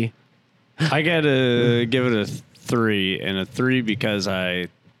 3. I gotta give it a 3, and a 3 because I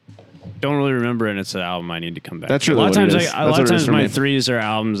don't really remember, and it's an album I need to come back. That's to. really a lot what of it times. is. A That's lot what of it is times, for my me. 3s are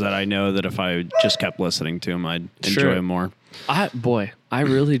albums that I know that if I just kept listening to them, I'd Sure. enjoy them more. I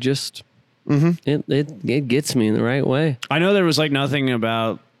really just it gets me in the right way. I know there was like nothing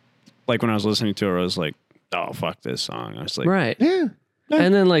about like when I was listening to it, I was like, oh fuck this song. I was like, Right. Yeah.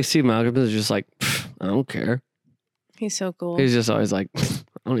 And then like Steve Malcolm is just like, I don't care. He's so cool. He's just always like, I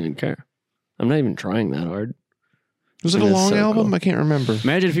don't even care. I'm not even trying that hard. Was it a That's long so album? cool. I can't remember.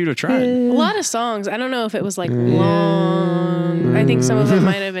 imagine if you'd have tried. A lot of songs. I don't know if it was like long. I think some of them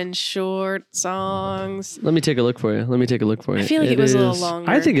might have been short songs. Let me take a look for you. I feel like it was a little is- longer.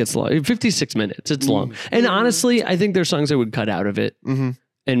 I think it's long. 56 minutes. It's long. And honestly, I think there's songs I would cut out of it Mm-hmm.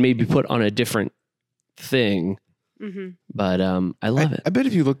 and maybe put on a different thing. But I love it. I bet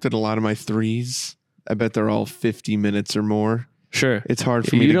if you looked at a lot of my 3s, I bet they're all 50 minutes or more. Sure. It's hard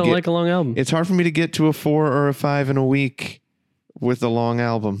for me You to don't get. like a long album. It's hard for me to get to a 4 or a 5 in a week with a long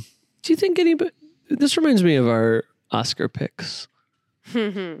album. Do you think anybody? This reminds me of our Oscar picks.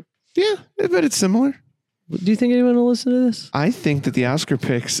 Yeah, I bet it's similar. Do you think anyone will listen to this? I think that the Oscar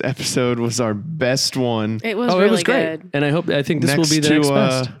picks episode was our best one. It was really it was great. good. And I think this will Next be the to, next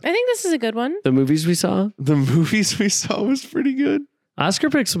best. I think this is a good one. The movies we saw. The movies we saw was pretty good. Oscar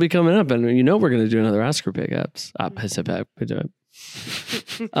picks will be coming up, and you know we're going to do another Oscar pick ups.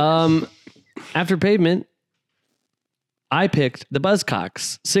 After Pavement, I picked the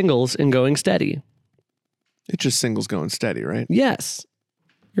Buzzcocks singles and Going Steady. It's just singles going steady, right? Yes,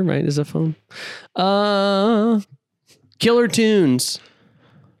 you're right. Is a phone? Killer Tunes.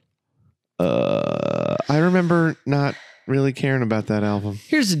 I remember not really caring about that album,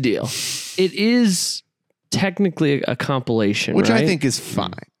 Here's the deal. It is technically a compilation, which right? I think is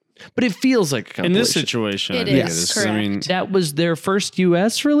fine. but it feels like a compilation. In this situation, It I think is, I mean, correct. That was their first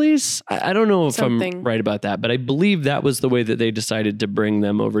US release. I don't know if I'm Something. right about that, but I believe that was the way that they decided to bring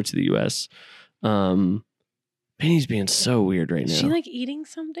them over to the US. Penny's being so weird right Is she now. like eating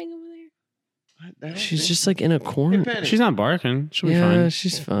something over there? She's just like in a corner. she's not barking. She'll be Yeah, fine.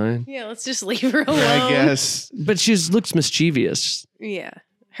 she's fine. Yeah, let's just leave her alone. I guess. But she looks mischievous. Yeah.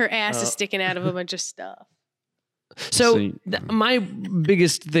 Her ass is sticking out of a bunch of stuff. So See. my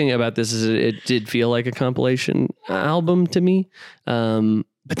biggest thing about this is it did feel like a compilation album to me.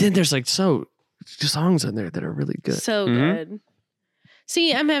 But then there's like songs on there that are really good. So good.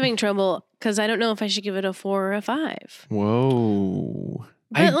 See, I'm having trouble because I don't know if I should give it a 4 or a 5. Whoa.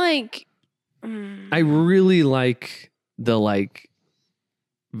 But I really like the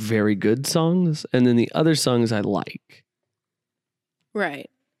very good songs, and then the other songs I like. right.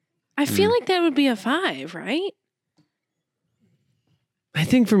 I feel like that would be a 5, right? I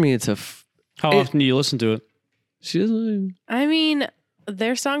think for me it's How often do you listen to it? she doesn't. I mean,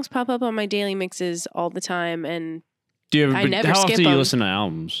 their songs pop up on my daily mixes all the time, and Do you ever? I never how skip often do you them. listen to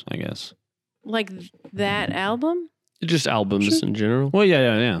albums? I guess. like that album, Just albums in general. Well,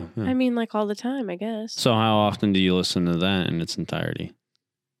 yeah. I mean, like all the time, I guess. So how often do you listen to that in its entirety?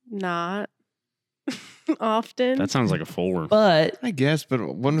 Not often. That sounds like a 4. But I guess, but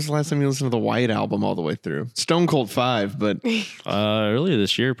when was the last time you listened to the White Album all the way through? Stone Cold 5, but Earlier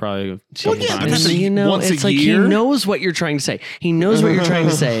this year, probably. Well, yeah, but that's once it's a like year? he knows what you're trying to say. He knows what you're trying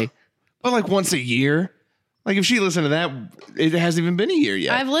to say. but like once a year. Like if she listened to that, it hasn't even been a year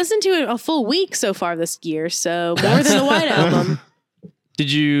yet. I've listened to it a full week so far this year, so more than the White Album.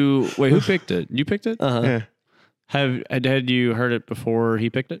 Did you wait? Who picked it? You picked it. Yeah. Had you heard it before he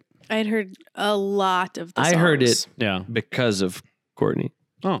picked it? I'd heard a lot of the I songs. heard it Yeah. because of Courtney.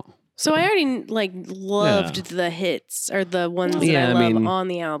 Oh. So I already loved the hits or the ones that Yeah, I I love mean- on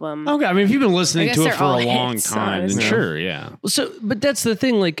the album. Okay. I mean, if you've been I listening guess to it they're for all a long hits, time, then honestly. sure, yeah. So, but that's the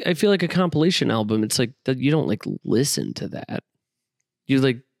thing. Like, I feel like a compilation album. It's like that you don't like listen to that. You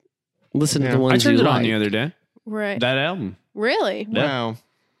like listen to Yeah. the I ones turned you it on like. the other day. Right. That album. Really? Wow.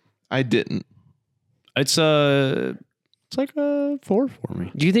 I didn't. It's like a 4 for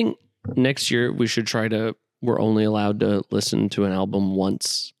me. Do you think next year we should try to? We're only allowed to listen to an album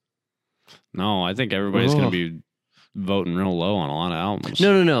once. No, I think everybody's going to be voting real low on a lot of albums.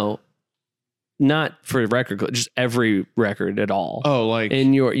 No. Not for record, just every record at all. Oh, like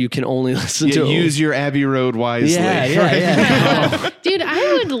And you can only listen to use your Abbey Road wisely. Yeah. Dude,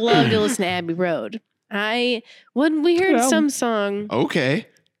 I would love to listen to Abbey Road. When we heard some song, Okay.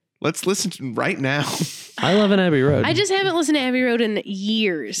 Let's listen to right now. I love an Abbey Road. I just haven't listened to Abbey Road in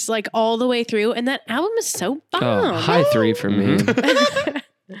years, like all the way through, and that album is so bomb. high 3 for me.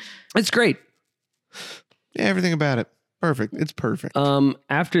 It's great. Yeah, everything about it. Perfect. It's perfect.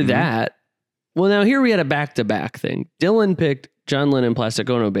 After that, well, now here we had a back-to-back thing. Dylan picked John Lennon Plastic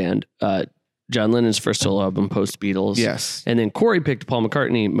Ono Band, John Lennon's first solo album post Beatles. Yes. And then Corey picked Paul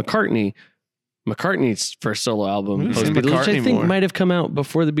McCartney's first solo album Who's post in Beatles, which I McCartney think more? might have come out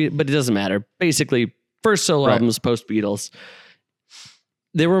before the Beatles, but it doesn't matter. Basically, first solo Right. albums post Beatles.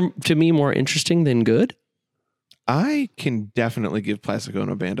 They were to me more interesting than good. I can definitely give Plastic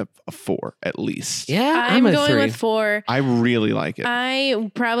Ono Band a 4 at least. Yeah, I'm a going 3. with 4. I really like it.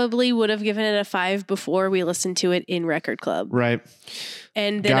 I probably would have given it a 5 before we listened to it in Record Club. Right.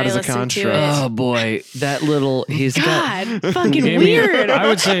 And then God I is a listened to construct. it. Oh boy, that little he's got. God, fucking Gave me- weird. I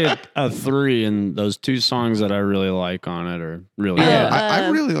would say a 3, and those 2 songs that I really like on it are really Yeah. good. I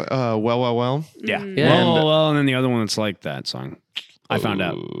really well. Yeah. Yeah. Well, and then the other one that's like that song. I found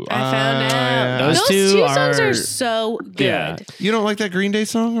out. I found out. yeah. Those Those two two songs are- are so good. Yeah. You don't like that Green Day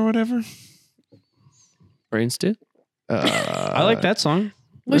song or whatever? Brains do I like that song.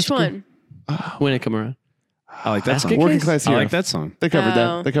 Which one? when it come around. I like that Basket song. Working Case? Class I Hero. like that song. They covered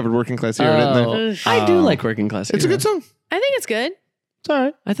Oh. that. They covered Working Class Hero, didn't they? Ugh. I do like Working Class. It's a Hero. good song. I think it's good. It's all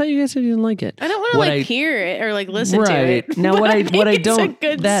right. I thought you guys said you didn't like it. I don't want to What like I- hear it or like listen to Right. it. Now, but what I think it's don't- a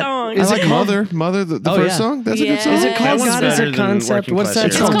good that- song. I Is it like called- Mother, the Oh, first yeah. song. That's a Yeah. good song. Is it That called one's God as better a than Concept? Working What's Class that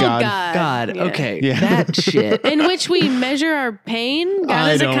It's Hero. song? called God. God. God. Yeah. Okay. Yeah. That shit. In which we measure our pain. God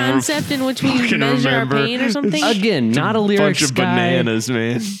I is a don't concept in which we fucking measure remember. our pain or something. Again, not a lyrics Bunch of guy. bananas,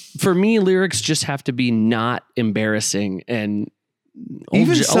 man. For me, lyrics just have to be not embarrassing and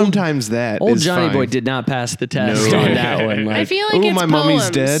Even Jo- sometimes that Old is Johnny fine. Boy did not pass the test No. on that one. I Like, feel like Oh, it's my poems. mummy's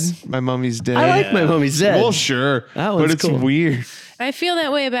dead. My mummy's dead. I like my mommy's dead. Well, sure, That but one's it's cool. weird. I feel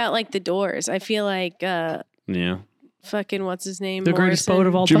that way about like the Doors. I feel like Yeah. fucking what's his name? The greatest poet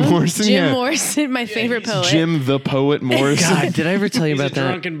of all Jim time. Morrison. Jim yeah. Morrison, my favorite poet. Jim the Poet Morrison. God, did I ever tell you He's a about that?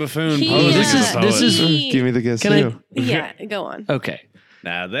 drunken buffoon. He, posing This as is- a this poet. is- Give me the guess Can I- too. Yeah, go on. Okay.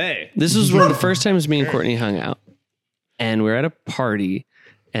 Now they. This was one of the first times me and Courtney hung out, and we're at a party,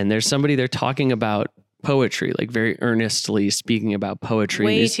 and there's somebody there talking about poetry, like very earnestly speaking about poetry.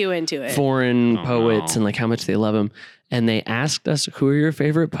 Way These too into it. foreign Oh, poets no. and like how much they love them. And they asked us, "Who are your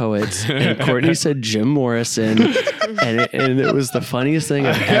favorite poets?" And Courtney said Jim Morrison, and it was the funniest thing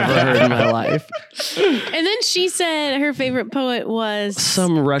I've ever heard in my life. And then she said her favorite poet was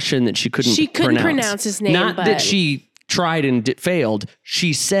Some Russian that she couldn't pronounce his name. Not but that she tried and failed.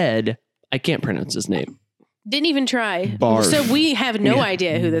 She said, "I can't pronounce his name." didn't even try. Barf. So we have no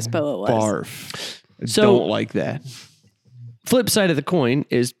idea who this poet was. Barf. So- Don't like that. Flip side of the coin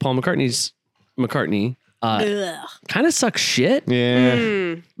is Paul McCartney Ugh. kind of sucks shit.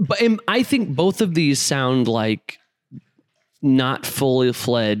 Yeah. But I think both of these sound like not fully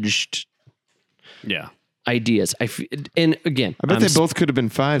fledged Yeah. ideas. And again, I bet I'm they both could have been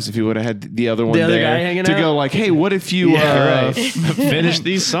fives if you would have had the other one other there guy hanging to out? go like, hey, what if you right. Finish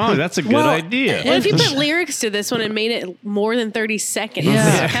these songs. That's a good idea. What if you put lyrics to this one and made it more than 30 seconds?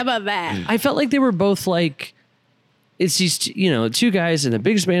 Yeah. How about that? I felt like they were both like, it's these, two guys in the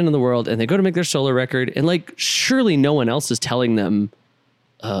biggest band in the world, and they go to make their solo record, and like, surely no one else is telling them,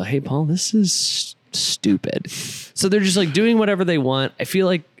 hey, Paul, this is stupid. So they're just like doing whatever they want. I feel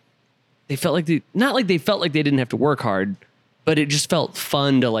like they felt like not like they felt like they didn't have to work hard, but it just felt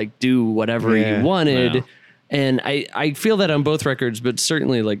fun to like do whatever Yeah. you wanted. Yeah. And I feel that on both records, but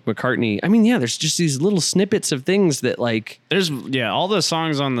certainly like McCartney. I mean, yeah, there's just these little snippets of things that like, There's all the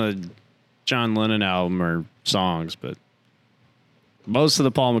songs on the John Lennon album are songs, but most of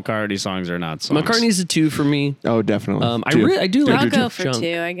the Paul McCartney songs are not songs. McCartney's a 2 for me. Oh, definitely. I do like I'll the go for Junk.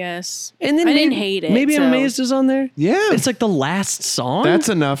 2, I guess. And then I didn't maybe- hate it. Maybe so. I'm Amazed is on there. Yeah. It's like the last song. That's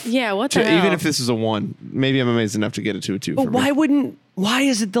enough. Yeah, what to, the hell? even if this is a 1, maybe I'm amazed enough to get it to a 2 but for why me. why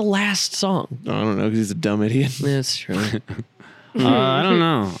is it the last song? I don't know, because he's a dumb idiot. That's true. I don't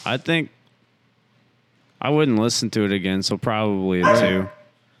know. I think I wouldn't listen to it again, so probably a 2.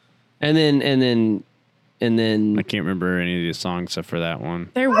 and then I can't remember any of the songs except for that one.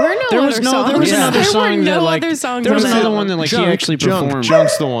 There were no There other was songs. another There song were that no like other songs there was on that. another one that like he actually performed.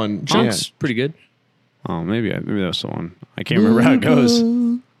 Junk's the one. Junk's pretty good. Oh, maybe that's the one. I can't remember how it goes.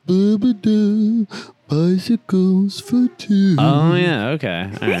 Bicycles for 2. Oh yeah, okay,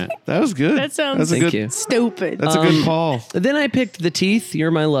 all right. That was good. That sounds That's a Thank good. you. stupid. That's a good Paul. Then I picked The Teeth,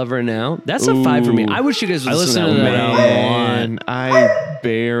 You're My Lover Now. That's a 5 for me. Ooh. I wish you guys would I listen to listened that to that album. album. Man, I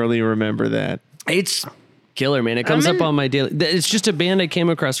barely remember that. It's killer, man. It comes I'm up in- on my daily. It's just a band I came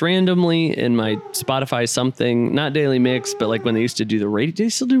across randomly in my Spotify something, not Daily Mix, but like when they used to do the radio. Do they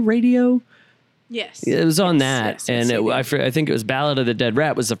still do radio? Yes. It was on that, Yes, yes, and they do. I think it was "Ballad of the Dead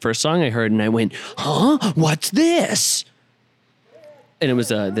Rat" was the first song I heard, and I went, "Huh? What's this?" And it was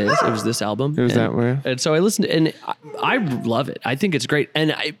this album. It was and, that way. And so I listened, and I love it. I think it's great,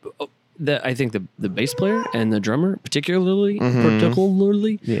 and I think the bass player and the drummer particularly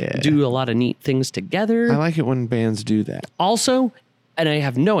Yeah. do a lot of neat things together. I like it when bands do that. Also, and I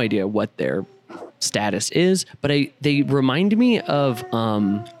have no idea what their status is, but they remind me of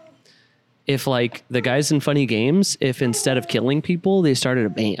if like the guys in Funny Games, if instead of killing people, they started a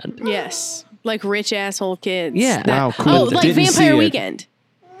band. Yes. Like rich asshole kids. Yeah. Wow, cool. Oh, like Didn't see Vampire it. Weekend.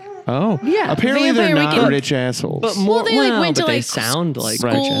 Oh, Yeah. Apparently they're Vampire not Weekend. rich assholes. But more, Well, they like went to but they like sound like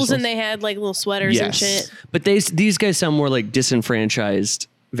Right. schools assholes. and they had like little sweaters and Yes. shit. But these guys sound more like disenfranchised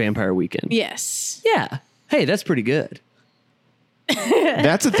Vampire Weekend. Yes. Yeah. Hey, that's pretty good.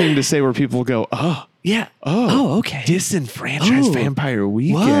 That's a thing to say where people go, oh, Yeah. oh, okay. disenfranchised Oh. Vampire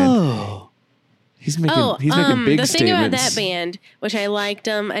Weekend. Whoa. He's making Oh, he's making big the thing statements. about that band, which I liked,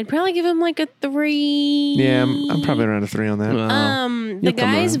 I'd probably give him like a 3. Yeah, I'm probably around a 3 on that. Wow. The You'll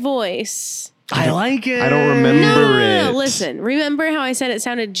come guy's around. voice. I like it. I don't remember No, it. listen. Remember how I said it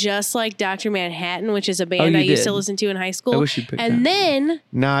sounded just like Dr. Manhattan, which is a band you I used to did. listen to in high school. I wish you picked And that. then,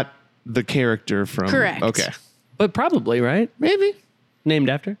 Not the character from. Correct. Okay. But probably, right? Maybe. Named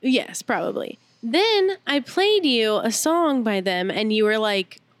after? yes, probably. Then I played you a song by them, and you were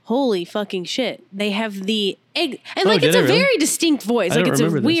like, "Holy fucking shit!" They have the and like did it's I a really? very distinct voice. I Like don't it's a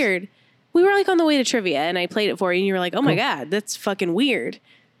remember this. weird. We were like on the way to trivia, and I played it for you, and you were like, "Oh my god, that's fucking weird."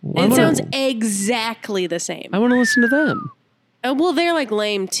 I And it wanna- sounds exactly the same. I want to listen to them. Well, they're like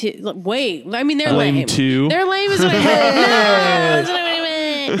lame too. Wait, I mean they're Lame lame. too? They're lame is what I meant. No, that's not what I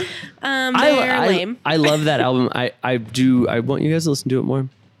meant. They're lame. I love that album. I want you guys to listen to it more.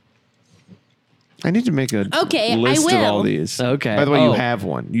 I need to make a Okay, I list of all will. these. Okay. By the way, Oh. you have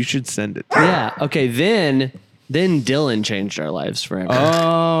one. You should send it. Yeah. Okay. Then Then Dylan changed our lives forever.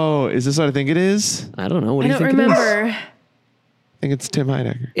 Oh, is this what I think it is? I don't know. What I do you don't think it is? remember. I think it's Tim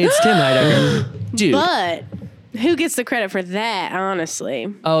Heidecker. It's Tim Heidecker. Dude. But who gets the credit for that, honestly?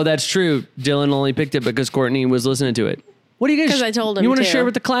 Oh, that's true. Dylan only picked it because Courtney was listening to it. What do you guys? 'Cause I told him You want to to. share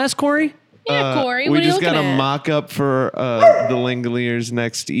with the class, Corey? Yeah, Corey, We what are you just looking got a at? mock-up for the Langoliers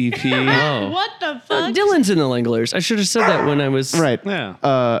next EP. Oh. What the fuck? Dylan's in the Langlers. I should have said that when I was Right.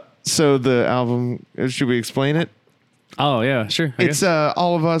 Yeah. So the album, should we explain it? Oh yeah, sure. I It's guess.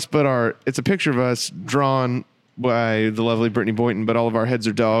 all of us, but it's a picture of us drawn by the lovely Brittany Boynton, but all of our heads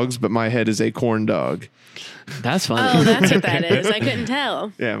are dogs, but my head is a corn dog. That's funny. Oh, that's what that is. I couldn't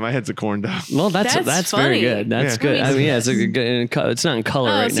tell. Yeah, my head's a corn dog. Well, that's That's very funny. good. That's Yeah. good. I mean, yeah, it's not in color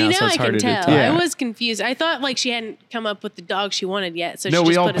Oh, right see, now, now so it's I harder can to tell. tell. Yeah. I was confused. I thought like she hadn't come up with the dog she wanted yet, so No, she we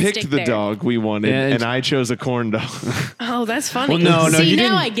just all put a picked stick the there. dog we wanted, Yeah, and I chose a corn dog. Oh, that's funny. well, no, See, you now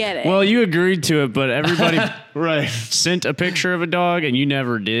didn't. I get it. Well, you agreed to it, but everybody Right. sent a picture of a dog, and you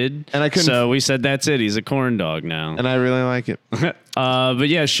never did. And I couldn't- So we said that's it. He's a corn dog now. And I really like it. But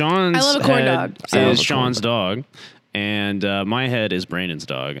yeah, Sean's I love a corn head dog, so- I love is a Sean's dog, and my head is Brandon's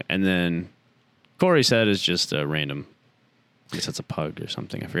dog, and then Corey's head is just a random. I guess it's a pug or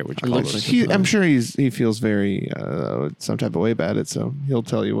something. I forget what you call looks it. like I'm sure he feels very some type of way about it, so he'll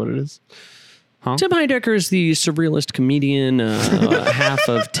tell you what it is. Tim Heidecker is the surrealist comedian, half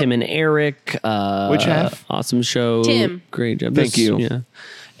of Tim and Eric. Which half? Awesome show. Tim. Great job. Thank you. Yeah.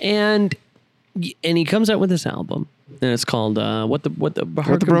 And he comes out with this album, and it's called "What the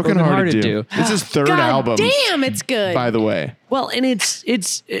Broken Hearted Do. It's his third God album, damn, it's good. by the way. Well, and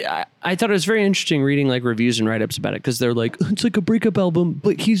I thought it was very interesting reading like reviews and write ups about it because they're like, it's like a breakup album,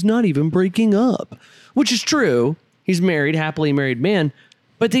 but he's not even breaking up, which is true. He's married, happily married man.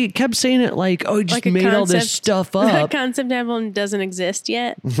 But they kept saying it like, oh, he just like a made all this concept- stuff A up. concept album doesn't exist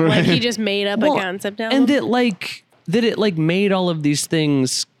yet. Like he just made up Well, a concept album. And that it made all of these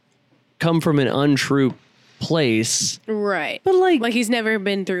things come from an untrue place. right. But like he's never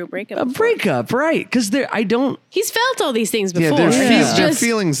been through a breakup. A before. breakup, right? Because I don't. He's felt all these things Yeah, before. there's He's there are just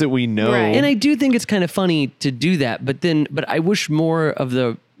feelings that we know. Right. And I do think it's kind of funny to do that, but I wish more of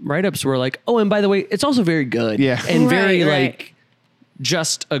the write-ups were like, oh, and by the way, it's also very good. Yeah. And very Right. like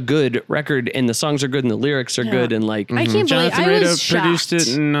just a good record, and the songs are good and the lyrics are good, and like I can't believe Jonathan I was Rado produced shocked.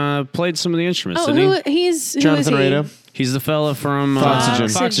 it and played some of the instruments. Oh, didn't he? who Jonathan is he? Rado. He's the fella from Foxygen.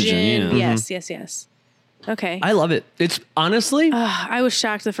 Foxygen, yeah. Yes. Okay. I love it. It's honestly, I was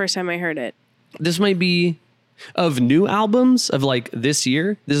shocked the first time I heard it. this might be of new albums of like this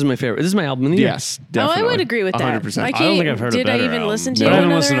year. This is my favorite. This is my album of the year. Yes, definitely. Oh, I would agree with that. 100%. I I can't, don't think I've heard did a better I even album. listen to But I haven't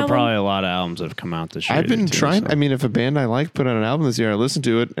another listened to album? probably a lot of albums that have come out this year. I've been too, trying. so. I mean, if a band I like put out an album this year, I listen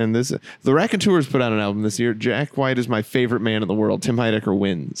to it. And the Raconteurs put out an album this year. Jack White is my favorite man in the world. Tim Heidecker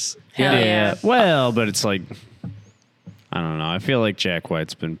wins. Hell Yeah. Well, but it's like I don't know. I feel like Jack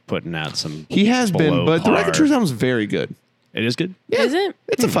White's been putting out some. He has been, below but the par. Raconteurs album's very good. It is good. Is it?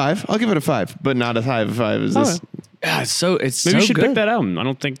 It's a 5. I'll give it a 5, but not as high of a 5 as this. Yeah, it's so Maybe so we should good. pick that album. I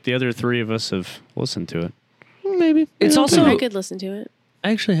don't think the other three of us have listened to it. Maybe. It's also I could listen to it.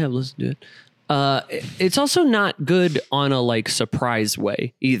 I actually have listened to it. It's also not good on a like surprise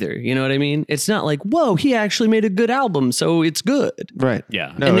way either. You know what I mean? It's not like, whoa, he actually made a good album, so it's good. Right.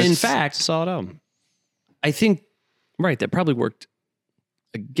 Yeah. No, and it's- in fact, It's a solid album. I think that probably worked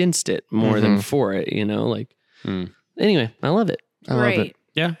against it more than for it. You know, like anyway, I love it. I love Great. it.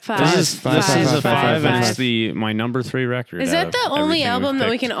 Yeah. Five. This is Five, a five, 5, and five. it's my number 3 record. Is out that of the only everything album we've that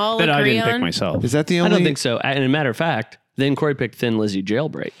we picked can all that I agree didn't pick on? myself? Is that the I only? don't think so. And a matter of fact, then Corey picked Thin Lizzy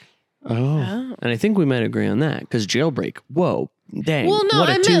Jailbreak, Oh. Oh. and I think we might agree on that because Jailbreak. Whoa, dang! Well, no, what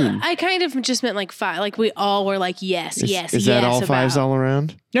a I tune! meant I kind of just meant like 5. Like we all were like yes, Is, yes, is yes. that all 5s about all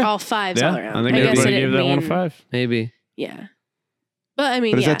around? Yeah. all 5s Yeah. all around. I think guess everybody it gave that one a mean- 5. Maybe. Yeah, but I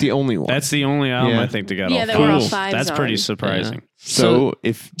mean, But is yeah. that the only one? That's the only album Yeah. I think that got Yeah, all that we're all 5s. fives That's pretty on. surprising. so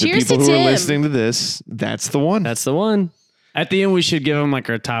if the Cheers people to who are Tim. listening to this, that's the one. That's the one. At the end, we should give them like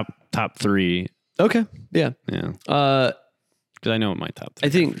our top 3. Okay. Yeah. Yeah. Uh, Because I know what my top 3 I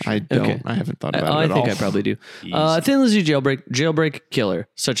think I don't. Okay. I haven't thought about I it at think all. I probably do. Easy. Thin Lizzy Jailbreak Killer.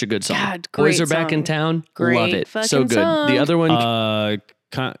 Such a good song. God, Boys great are back in song. town. Great Love it. So fucking good. song. The other one,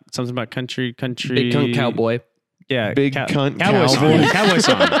 Something about country. Big Cunt Cowboy. Yeah. Big Cunt Cowboy Cowboy. song. Cowboy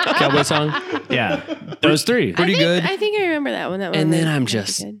song. Cowboy song. Yeah. Those 3. Pretty good. I think I remember that one. That one. And then was I'm pretty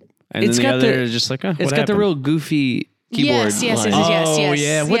just- good. And It's then the got other the- is just like, It's got the real goofy keyboard Yes, yes, line. yes, yes. Oh,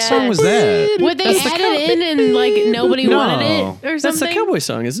 yeah. What yes. song was that? Would they add it in and like nobody No. wanted it or That's the something? Cowboy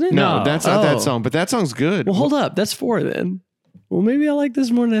song, isn't it? No, that's not Oh. that song, but that song's good. Well, hold up. That's 4 then. well, maybe I like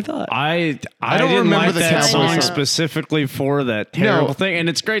this more than I thought. I don't didn't remember like the that Cowboy song song. specifically for that terrible thing, and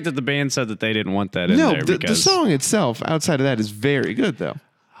it's great that the band said that they didn't want that in No, there the because song itself, outside of that, is very good though.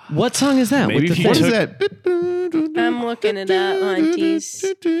 What song is that? Maybe With the if you thing? What is that? I'm looking it up on Tees.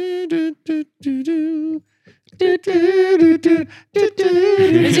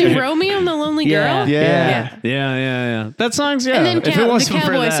 Is it Romeo and the Lonely Yeah. Girl? Yeah. yeah. That song's And then if it the wasn't for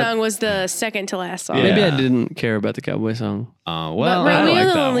Cowboy that- song was the second to last song. Yeah. Maybe I didn't care about the cowboy song. But well, I Romeo like and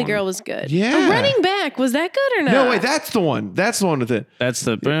the that Lonely one. Girl was good. Yeah. Running Back, was that good or not? No, wait, that's the one. That's the one with it. That's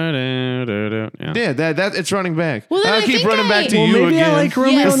the yeah. Yeah, that it's running back. Well, then I'll I keep think running back to Well, you maybe again. I like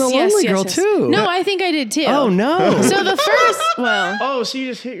Romeo and the Lonely Girl too. No, I think I did too. Oh no! So the first, well, Oh, so you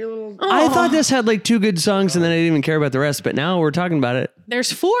just hit your little. I thought this had like 2 good songs, and then I didn't even care about the rest. But now we're talking about it,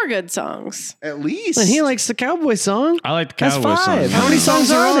 there's 4 good songs. At least. and he likes the cowboy song. I like the That's Cowboy 5. song. How many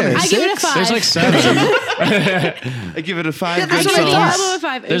songs are there? I give it a 6? 5. There's like 7. I give it a 5 I good give it the songs. album a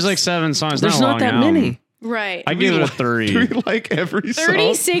 5. There's like 7 songs. There's not, a not long that album. many. right. I give it a We 3. like every song.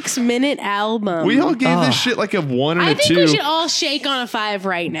 36-minute album. We all gave this shit like a 1 and I a think 2. we should all shake on a 5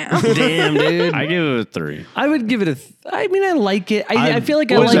 right now. Damn, dude. I give it a 3. I would give it a. I mean, I like it. I feel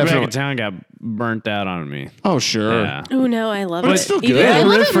like I Boys like Back it. in Town got burnt out on me. Oh, sure. Yeah. Oh no, I love But it. it's still Even- good. I That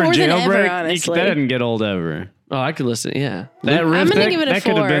love riff it for more than ever, Jailbreak, honestly. that didn't get old ever. Oh, I could listen. Yeah, That riff, gonna that, give it a that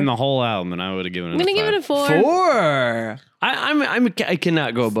could 4. have been the whole album, and I would have given it. I'm gonna a give it a 5. 4. 4. I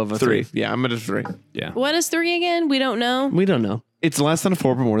cannot go above a 3. Yeah, I'm at a 3. Yeah. What is 3 again? We don't know. We don't know. It's less than a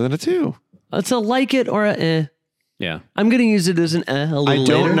 4, but more than a 2. It's a like it or a eh. Yeah. I'm gonna use it as an eh a little I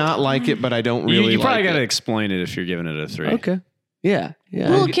don't later. not like it, but I don't You, really you probably like got to it. explain it if you're giving it a 3. Okay. Yeah.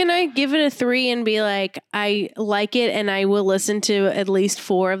 Well, can I give it a 3 and be like, I like it and I will listen to at least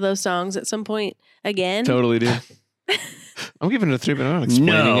 4 of those songs at some point again? Totally do. I'm giving it a 3, but I'm not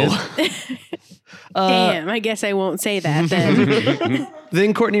explaining No. it. Damn, I guess I won't say that then.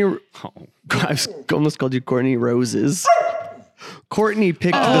 Then Courtney. Oh. I almost called you Courtney Roses. Courtney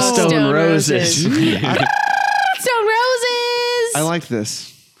picked the Oh. Stone, Stone Roses. Stone Roses! I like this.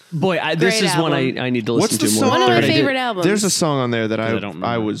 Boy, this Great is one album. I need to listen What's the to song? more. One of my that I did- favorite albums. There's a song on there that I don't remember.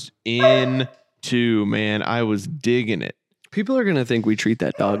 I was into, man. I was digging it. People are gonna think we treat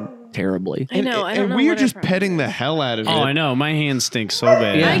that dog terribly. I know. I don't and know. we are what just our petting the hell out of Oh, it. I know. My hands stink so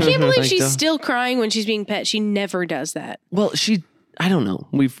bad. Yeah. I can't believe Like she's the- still crying when she's being pet. She never does that. Well, I don't know.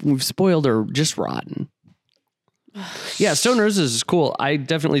 We've spoiled her just rotten. Yeah, Stone Roses is cool. I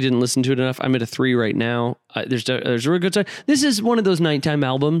definitely didn't listen to it enough. I'm at a 3 right now. There's a real good song. This is one of those nighttime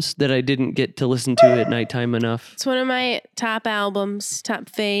albums that I didn't get to listen to at nighttime enough. It's one of my top albums, top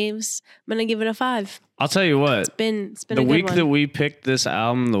faves. I'm gonna give it a 5. I'll tell you what. It's been The a good week one. that we picked this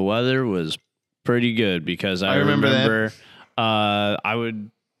album, the weather was pretty good because I remember that. remember I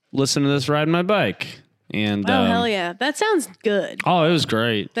would listen to this riding my bike. And Oh hell yeah, that sounds good. Oh, it was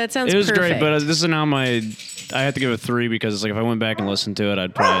great. That sounds It was great, perfect. but this is an album I have to give it a 3 because it's like if I went back and listened to it,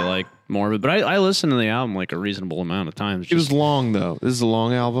 I'd probably like more of it. But I listened to the album like a reasonable amount of times. It was long though. This is a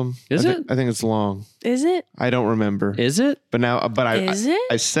long album. Is it? I think it's long. Is it? I don't remember. Is it? But now, Is it?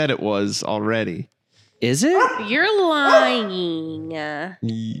 I said it was already. Is it? You're lying. I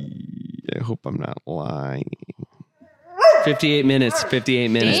hope I'm not lying. 58 minutes. 58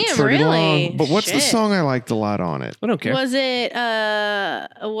 minutes. Damn, Pretty really? long. But what's the Shit. song I liked a lot on it? I don't care. Was it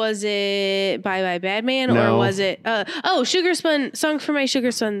Bye Bye Bad Man No. or was it Sugar Spun Song for My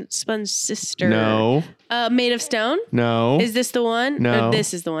Sugar Spun Sister? No. Made of Stone? No. Is this the one? No. Or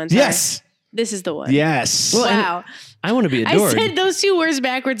this is the one. Sorry. Yes. This is the one. Yes. Well, and Wow. I want to be I adored. said those 2 words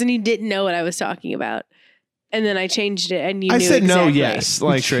backwards and you didn't know what I was talking about. And then I changed it and you I knew said no. exactly. Yes. You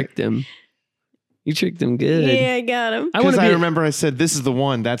Like tricked him. You tricked him good. Yeah, I got him. I want because to I be. remember I said this is the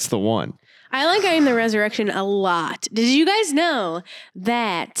one. That's the one. I like I Am the Resurrection a lot. Did you guys know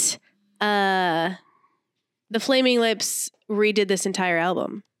that the Flaming Lips redid this entire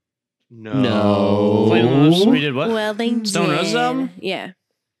album? No. Flaming Lips, we did what? Well, they Stone did. Roses album? Yeah.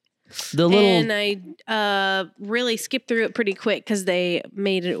 The little. And I really skipped through it pretty quick because they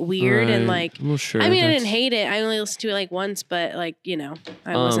made it weird and Right. like. Well, sure. I mean, I that's- didn't hate it. I only listened to it like once, but like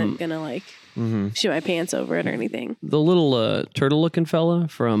I wasn't gonna like shit my pants over it or anything. The little turtle-looking fella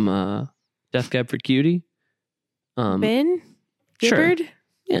from Death Cab for Cutie. Ben sure. Gibbard,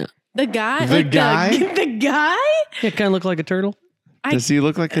 Yeah. the guy, The guy? the guy. Yeah, kind of look like a turtle, Does he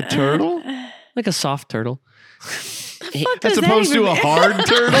look like a turtle? like a soft turtle. Fuck As does that opposed to even a mean? hard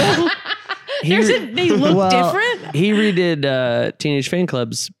turtle? They look different. He redid Teenage Fan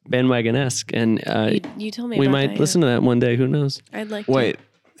Club's Bandwagon-esque, and You told me. we about might that, listen to that one day. Who knows? Yeah. I'd like. Wait,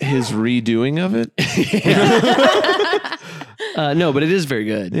 his redoing of it? No, but it is very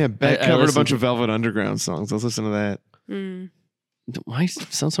good. Yeah, Beck I covered a listened bunch to- of Velvet Underground songs. Let's listen to that. Why you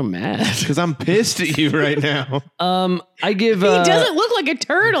sound so mad? Because I'm pissed at you right now. I give. He doesn't look like a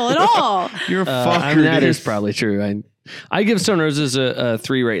turtle at all. You're a fucker. I mean, that dude. is probably true. I give Stone Roses a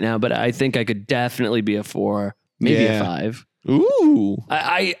 3 right now, but I think I could definitely be a 4, maybe a 5. Ooh.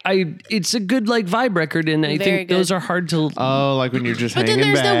 It's a good like vibe record, and I Very think good. those are hard to. Oh, like when you're just But then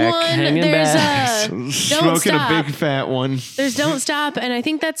hanging there's back. the one. Hanging There's back. Don't Smoking Stop. a big fat one. There's Don't Stop, and I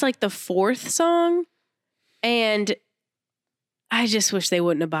think that's like the 4th song. And I just wish they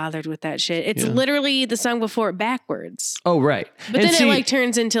wouldn't have bothered with that shit. It's Yeah. literally the song before it backwards. Oh right, But And then see, it like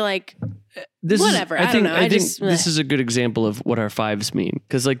turns into like this whatever, Is, I don't think, know, I I think just- this is a good example of what our 5s mean,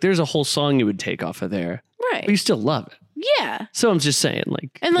 because like there's a whole song you would take off of there, right. but you still love it. Yeah. So I'm just saying,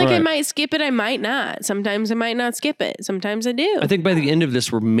 like, And like I Right. might skip it, I might not. Sometimes I might not skip it. Sometimes I do. I think by the end of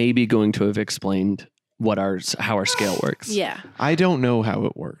this, we're maybe going to have explained how our scale works. yeah. I don't know how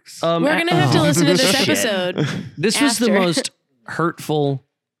it works. We're gonna have to listen to this Shit. episode. This was the after. most hurtful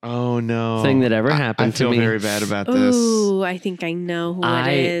Oh no. thing that ever I happened to feel me. very bad about this. Ooh, I think I know who I-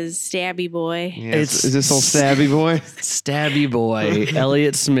 it is. Stabby boy. Yeah, It's- is this old stabby boy? Stabby boy,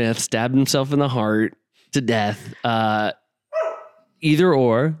 Elliott Smith stabbed himself in the heart to death. Either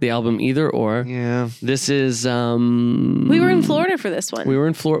or, the album Either Or. Yeah. This is We were in Florida for this one. we were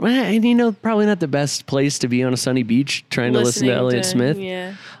in Florida, and probably not the best place to be on a sunny beach trying to listen to Elliott Smith.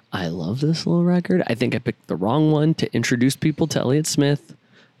 Yeah. I love this little record. I think I picked the wrong one to introduce people to Elliott Smith,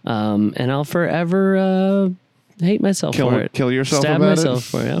 and I'll forever hate myself for it. Kill yourself Stab about myself it?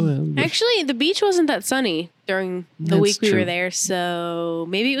 for it. Actually, the beach wasn't that sunny during the That's week we true. were there, so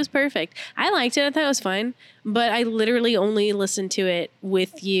maybe it was perfect. I liked it. I thought it was fine, but I literally only listened to it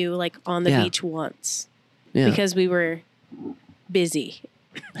with you, like on the Yeah. beach once, Yeah. because we were busy.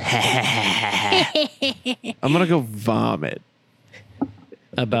 I'm gonna go vomit.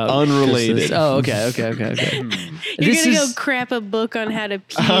 About Unrelated. just this- Oh, okay. You're This gonna go is- crap a book on how to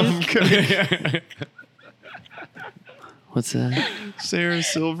puke. What's that? Sarah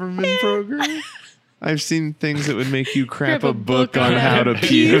Silverman program. I've seen things that would make you crap a book on how to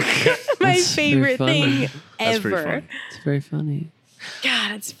puke. My That's favorite very funny. thing That's pretty ever. funny. It's very funny.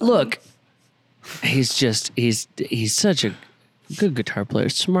 God, it's funny. Look, he's such a good guitar player,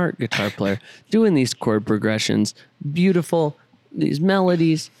 smart guitar player, doing these chord progressions, beautiful, these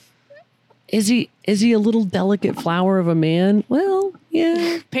melodies. Is he a little delicate flower of a man? Well,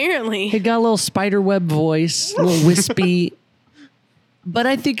 yeah. Apparently. He got a little spider web voice, a little wispy. But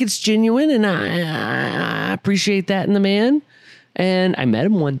I think it's genuine, and I appreciate that in the man. And I met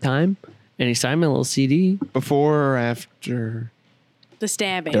him one time, and he signed my little CD. Before or after? The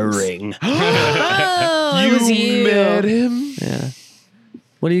stabbings. The Ring. Oh, it was you. met him? Yeah.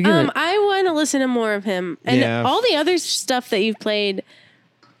 What do you give it? I want to listen to more of him. And Yeah. all the other stuff that you've played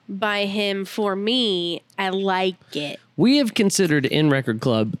by him for me, I like it. We have considered in Record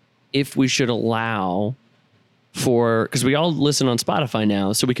Club if we should allow for, because we all listen on Spotify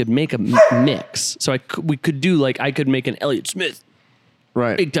now, so we could make a mix. So we could do like, I could make an Elliott Smith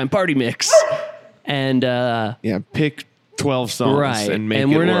Right. big time party mix, and Yeah. Pick 12 songs right, and make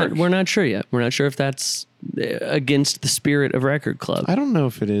and it we're work. not sure yet. We're not sure if that's against the spirit of Record Club. I don't know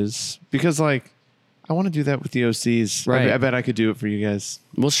if it is because like I want to do that with the OCs. Right. I bet I could do it for you guys.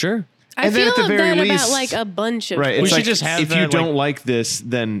 Well, sure. I And then feel at the very that least- about like a bunch of Right. We It's should like, just have if that, you like- don't like this,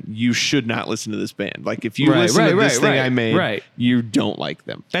 then you should not listen to this band. Like if you Right, listen to right, this right, thing right, I made, right. you don't like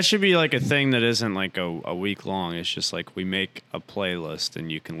them. That should be like a thing that isn't like a week long. It's just like we make a playlist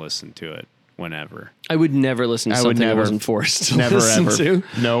and you can listen to it whenever. I would never listen to I would something I never- wasn't forced to Never listen ever. to.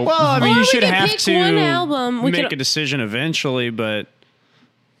 No. Well, I mean, Or you we should could have pick to one album. We make could- a decision eventually, but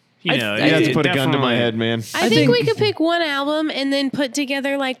you know, I you have to it put a gun to my definitely- head, man. I think we could pick one album and then put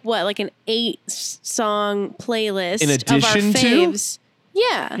together like an 8-song playlist In of our addition to? faves.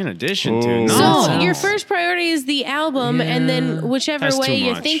 Yeah. In addition Oh. to, So No. your first priority is the album, and Yeah. then whichever That's way too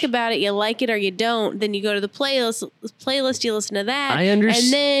you much. think about it, you like it or you don't. Then you go to the playlist. You listen to that, I and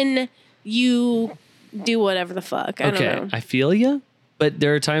understand. then you do whatever the fuck. I Okay, don't know. I feel you, but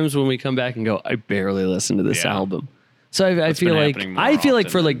there are times when we come back and go, I barely listened to this Yeah. album. So I feel been like happening more for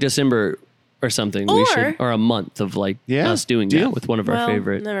often like December or something, we Or- should, or a month of like Yeah, us doing deal. that with one of our Well,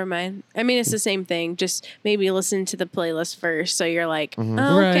 favorite. never mind. I mean, it's the same thing. Just maybe listen to the playlist first, so you're like, oh,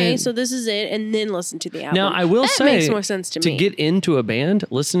 okay, Right. so this is it, and then listen to the album. Now I will that say, makes more sense to me. get into a band,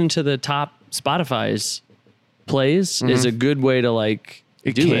 listening to the top Spotify's plays is a good way to like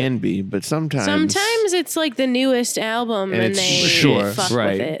It do can be, but sometimes. Sometimes it's like the newest album, And and it's they Sure, fuck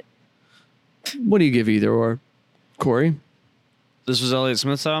right. with it. What do you give either or, Corey? This was Elliott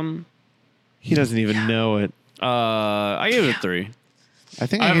Smith's album. He doesn't even know it. I gave it a 3. I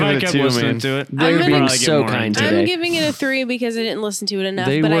think I I might give it kept a 2, listening man. to it. They're gonna- being Probably get so more kind into it. today. I'm giving it a 3 because I didn't listen to it enough,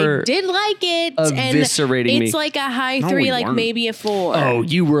 They but were I did like it. eviscerating and me. it's like a high No, 3, we like weren't. maybe a 4. Oh,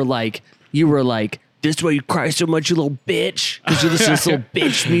 you were like, this is why you cry so much, you little bitch, because you listen to this little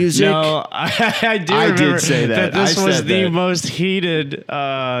bitch music. No, I do I did remember say that. this I was said the that. most heated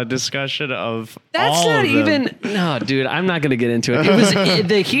discussion of That's all not of them. even. No, dude, I'm not going to get into it. It was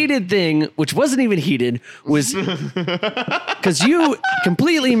the heated thing, which wasn't even heated, was because you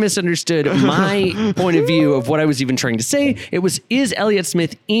completely misunderstood my point of view of what I was even trying to say. It was, is Elliott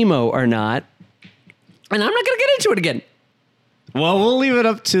Smith emo or not? And I'm not going to get into it again. Well, we'll leave it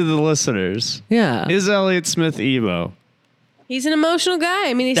up to the listeners. Yeah. Is Elliott Smith emo? He's an emotional guy.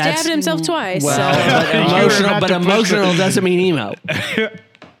 I mean, he stabbed himself twice. Well, so. but emotional doesn't mean emo.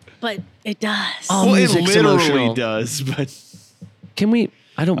 But it does. All Well, it music's literally emotional. does, but Can we?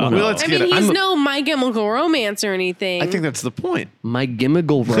 I don't want to. well, let's I get mean, it. he's I'm- no My Chemical Romance or anything. I think that's the point. My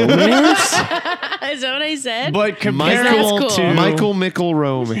Gimmickle Romance? Is that what I said? But That's comparable cool. to Michael Mickle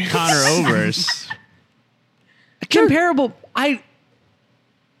Romance. Connor Overs. Comparable. I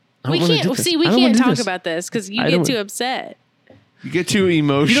we don't wanna can't do this. see. We I don't wanna can't do talk this. about this because you I get don't- too upset. You get too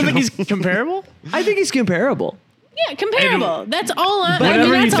emotional. You don't think he's comparable? I think he's comparable. Yeah, comparable. That's all. I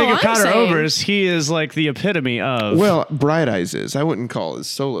Whenever mean, you that's think all of I'm Connor saying. Overs, he is like the epitome of. Well, Bright Eyes is. I wouldn't call his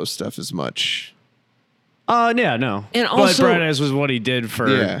solo stuff as much. Yeah, no. And but also- Bright Eyes was what he did for.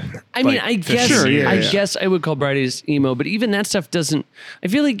 Yeah. I mean, like, I guess 15 years. I guess I would call Bright Eyes emo, but even that stuff doesn't. I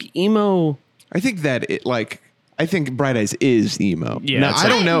feel like emo. I think that it I think Bright Eyes is emo. Yeah, Now, it's I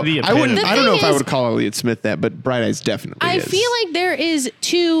don't like know. the I wouldn't. epitome. I don't know The if I thing would is- call Elliott Smith that, but Bright Eyes definitely I is. feel like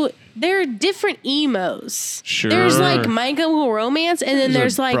there are different emos. Sure. There's like My Chemical Romance, and then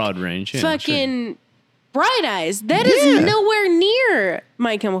there's a like broad range, yeah, fucking Bright Eyes. That is nowhere near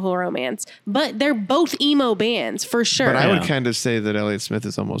My Chemical Romance, but they're both emo bands for sure. But I would Yeah. kind of say that Elliott Smith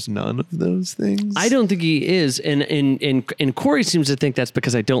is almost none of those things. I don't think he is, and Corey seems to think that's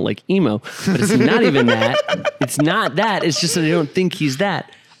because I don't like emo, but it's not even that. It's not that. It's just that I don't think he's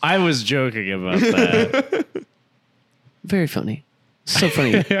that. I was joking about that. Very funny. So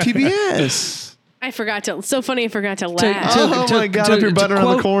funny. TBS. I forgot to. So funny, I forgot to To- laugh. Oh my God, up your butt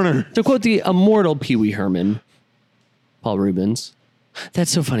around the corner. To quote the immortal Pee Wee Herman, Paul Rubens,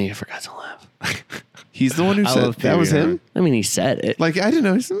 that's so funny I forgot to laugh. He's the one who I said love that was Pee Wee him. Herman. I mean, he said it. Like I didn't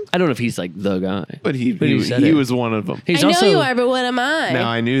know. I don't know if he's like the guy, But he said it. was one of them. He's I know also, you are, but what am I? Now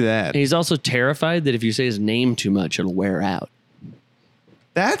I knew that. He's also terrified that if you say his name too much, it'll wear out.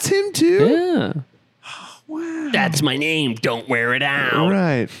 That's him too. Yeah. Wow. That's my name. Don't wear it out.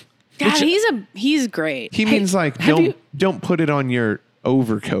 Right. God, he's great. He means like don't put it on your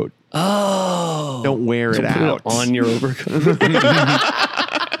overcoat. Oh. Don't wear it Put it out on your overcoat.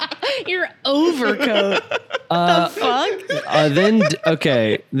 Your overcoat. the fuck?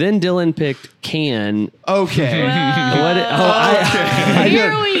 Then Dylan picked Can. Okay. What?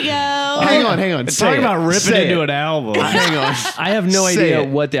 Here we go. Hang on. Talk about ripping Say into it. an album. Hang on. I have no Say idea it.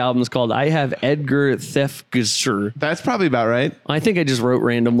 what the album's called. I have Edgar Thefgesser. That's probably about right. I think I just wrote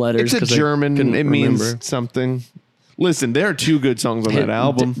random letters. It's a 'cause I German. couldn't It means remember. something. Listen, there are 2 good songs on that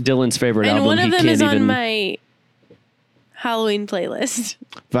album. Dylan's favorite And album. one of He them can't is on even- my Halloween playlist.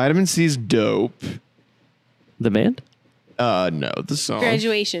 Vitamin C's dope. The band? No, the song.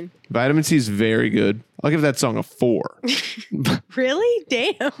 Graduation. Vitamin C's very good. I'll give that song a 4. Really?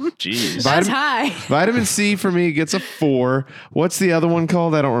 Damn. Jeez. That's high. Vitamin C for me gets a 4. What's the other one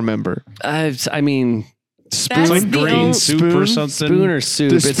called? I don't remember. I mean, Spoon. That's Like the green old- soup or Spoon? something. spoon or soup.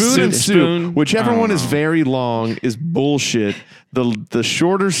 The It's spoon and soup. Spoon? Whichever I don't one is know. very long is bullshit. The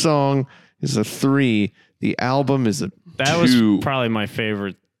shorter song is a 3. The album is a That was 2. probably my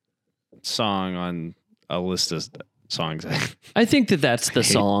favorite song on a list of songs. I think that's the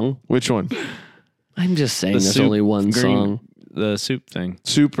song. Which one? I'm just saying there's soup, only one green- song. The soup thing.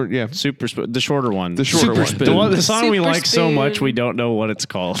 Super. Yeah. Super Spoon. The shorter one. The shorter Super one. Spoon. The song we Super like so much, Spoon. we don't know what it's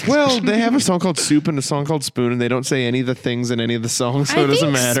called. Well, they have a song called Soup and a song called Spoon, and they don't say any of the things in any of the songs, so I it doesn't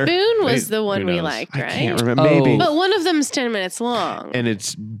think matter. Spoon was Wait, the one who we knows? liked, I right? can't remember. Oh. Maybe. But one of them's 10 minutes long. And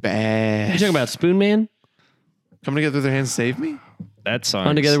it's bad. You talking about Spoon Man? Come together with their hands, save me. That song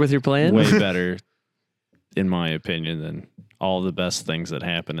On Together with Your Plan? way better, in my opinion, than all the best things that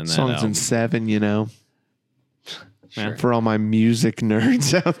happen in that Songs album. in 7, you know. Yeah. For all my music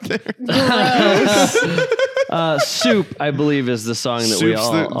nerds out there. Soup, I believe, is the song that we Soup's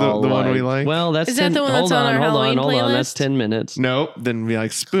all, the all one we like? Well, that's Is that 10, the one that's hold on our hold Halloween hold on. That's playlist? 10 minutes. Nope. Then we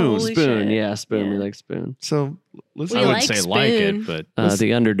like Spoon. Holy Spoon, shit. yeah, Spoon. We Yeah. like Spoon. So listen, We I would like say Spoon. like it, but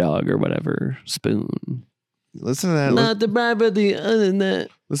The underdog or whatever. Spoon. listen to that. Not the bribe, but the other than that.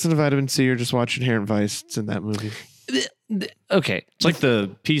 Listen to Vitamin C or just watch Inherent Vice. It's in that movie. Okay. It's like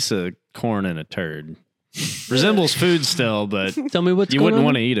the piece of corn in a turd. Resembles food still, but Tell me what's you going wouldn't on.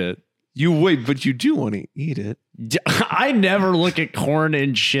 want to eat it. You wait, but you do want to eat it. I never look at corn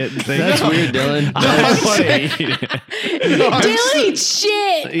and shit and think That's weird, Dylan. I want to eat it. Dylan eats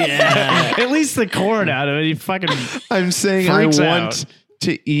shit. Yeah. At least the corn out of it. You fucking I'm saying I Freaks want out.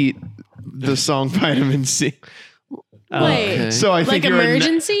 to eat the song Vitamin C. Wait. okay. So I think Like your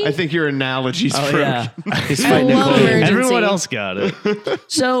emergency? I think your analogies Oh, broke. yeah. He's I fighting a love cold. emergency. everyone else got it.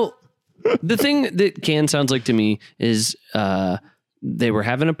 So the thing that Can sounds like to me is they were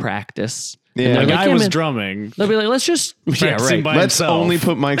having a practice. Yeah. And The they're guy like, yeah, was man. drumming. They'll be like, let's just Practicing by Let's himself. only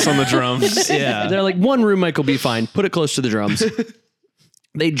put mics on the drums. Yeah. They're like, one room mic will be fine. Put it close to the drums.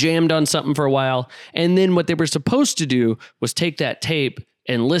 They jammed on something for a while. And then what they were supposed to do was take that tape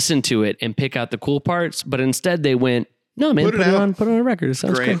and listen to it and pick out the cool parts. But instead they went, no, man, Put put it it out. on, put it on a record. It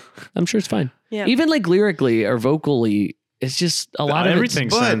sounds Great. cool. I'm sure it's fine. Yeah. Even like lyrically or vocally, it's just a lot of Everything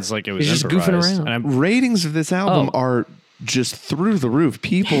but sounds like it was he's just goofing improvised. around. And I'm- Ratings of this album Oh. are just through the roof.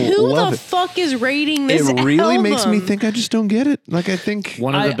 People Who love the it. fuck is rating this It really makes me album? think I just don't get it. Like I think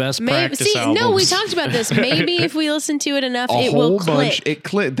one of I- the best Maybe, practice see, albums. no, we talked about this. Maybe if we listen to it enough, a it whole will click. bunch. It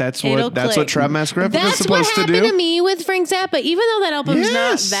clicked. That's It'll what click. Trap Mask Replica is That's what supposed to happened do. to me with Frank Zappa. Even though that album's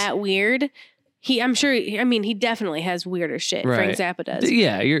Yes. not that weird, I'm sure. I mean, he definitely has weirder shit. Frank Zappa does.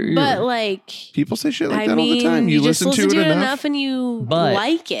 Yeah, you're But like, People say shit like I that mean, all the time. you just listen to it enough. and you But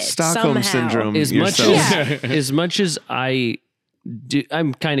like it. Stockholm somehow. syndrome. as much yourself. as, as much as I do,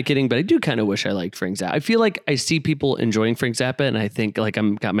 I'm kind of kidding, but I do kind of wish I liked Frank Zappa. I feel like I see people enjoying Frank Zappa, and I think like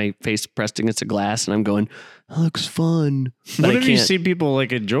I'm got my face pressed against a glass, and I'm going, "That looks fun." But What I if you can't- see people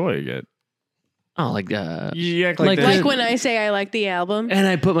like enjoying it? Oh, like You act Like like, Like that. when I say I like the album. and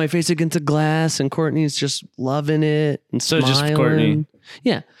I put my face against a glass, and Courtney's just loving it and So just smiling. Courtney.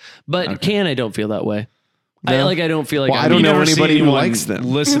 Yeah, but I don't feel that way. No? I don't feel like Well, I'm I don't You know never see anybody who anyone likes them.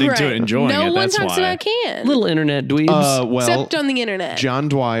 listening to it, enjoying no it. one That's talks why. about Can. little internet dweebs. Well, except on the internet. John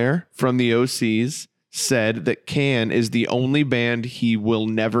Dwyer from the OCs said that Can is the only band he will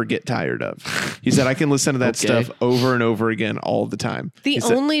never get tired of. He said, I can listen to that Okay. stuff over and over again all the time. the He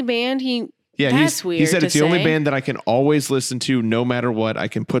said- only band yeah, that's he weird said to it's the only say. band that I can always listen to no matter what. I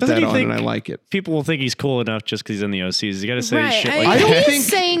can put Doesn't that he on think- and I like it. People will think he's cool enough just because he's in the OCs. You got to say right. shit I, like I that. don't he's think-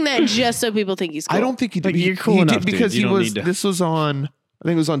 saying that just so people think he's cool. I don't think he did. But you're cool he enough, did dude. because You he don't was. need to- This was on. I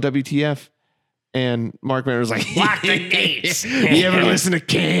think it was on WTF, and Mark Maron was like, "Lock the gates." You ever listen to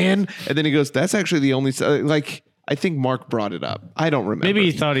Can? And then he goes, "That's actually the only." Like I think Mark brought it up. I don't remember. Maybe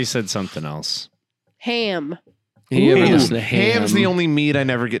he thought he said something else. Ham. You ever Ooh, listen to Ham's Ham? the only meat I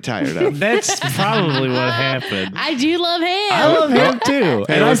never get tired of. That's probably what happened. I do love ham. I love him too.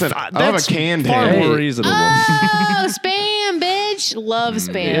 Hey, And listen, I've- I love a that's canned far ham. more Hey. reasonable. Oh, spam, bitch. Love Yeah,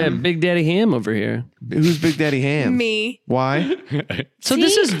 spam. Big Daddy Ham over here. Who's Big Daddy Ham? Me. Why? So See?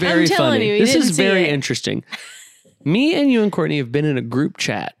 this is very I'm telling funny. you, he This didn't is see very it. interesting. Me and you and Courtney have been in a group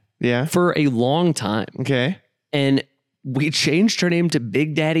chat Yeah. for a long time, Okay. and we changed her name to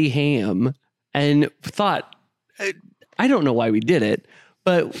Big Daddy Ham, and thought, I don't know why we did it,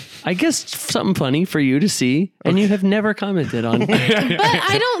 but I guess something funny for you to see, and you have never commented on. But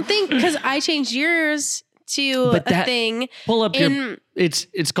I don't think because I changed yours to But a that- thing. Pull up your. In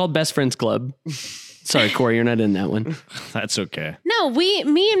It's called Best Friends Club. Sorry, Corey, you're not in that one. That's okay. no, me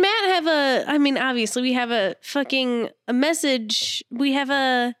and Matt have I mean, obviously we have a message. We have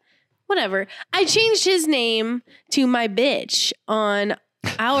a whatever. I changed his name to my bitch on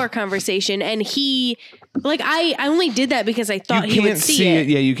our conversation, and he I only did that because I thought You he would can't see it.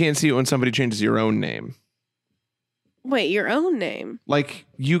 Yeah, you can't see it when somebody changes your own name. Wait, your own name? Like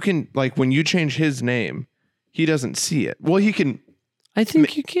you can, like when you change his name, he doesn't see it. Well, he can. I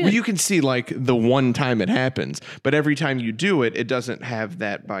think you can. Well, you can see like the one time it happens, but every time you do it, it doesn't have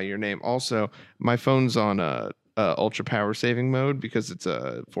that by your name. Also, my phone's on a ultra power saving mode because it's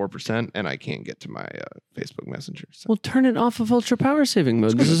a 4%, and I can't get to my Facebook Messenger. So Well, turn it off of ultra power saving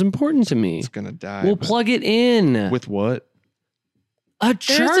mode. This is important to me. it's gonna die. We'll but- plug it in. with what? a There's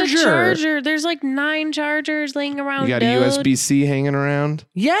charger. a charger. There's like 9 chargers laying around. You got a dude. USB-C hanging around?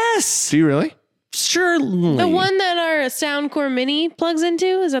 Yes. Do you really? Surely. The one that our Soundcore Mini plugs into?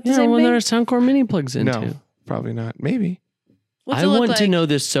 Is that the Yeah, same one thing? that our Soundcore Mini plugs into. No, probably not. Maybe. What's I it look want like? to know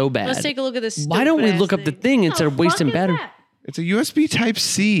this so bad. Let's take a look at this. Why don't we stupid-ass look up the thing instead of wasting battery? It's a USB Type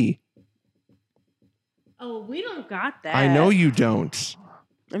C. Oh, we don't got that. I know you don't.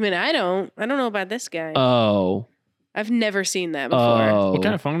 I mean, I don't know about this guy. Oh. I've never seen that before. Oh. What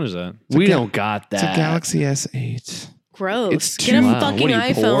kind of phone is that? We Ga- don't got that. It's a Galaxy S8. Gross. It's Get a too- Wow. fucking What are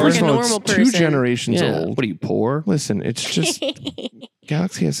you, iPhone poor? like First a of all, normal it's person. 2 generations Yeah. old. What are you, poor? Listen, it's just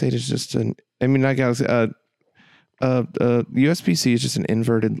Galaxy S8 is just an. I mean, not Galaxy. USB-C is just an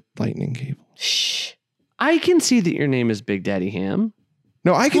inverted lightning cable. Shh. I can see that your name is Big Daddy Ham.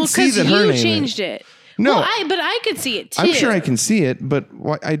 No, I can Well, see because that her you name changed is. it. No, Well, but I could see it too. I'm sure I can see it, but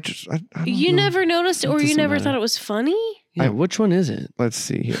why? I don't You know. never noticed, or you doesn't never matter. thought it was funny? Yeah, which one is it? Let's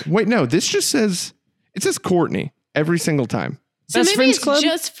see here. Wait, no, this just says Courtney every single time. So Best maybe Friends it's Club?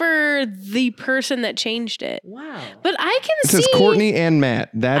 just for the person that changed it. Wow. But I can It see says Courtney and Matt.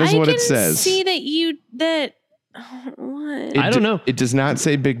 That is what it says. See that what? I don't know. It does not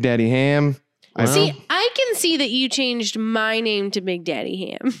say Big Daddy Ham. See, I can see that you changed my name to Big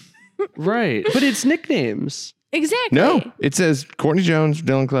Daddy Ham. Right. But it's nicknames. Exactly. No, it says Courtney Jones,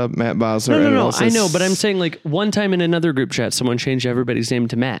 Dylan Club, Matt Bowser. and it No. also I know, but I'm says- saying like one time in another group chat, someone changed everybody's name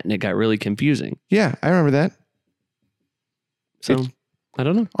to Matt and it got really confusing. Yeah, I remember that. So It's- I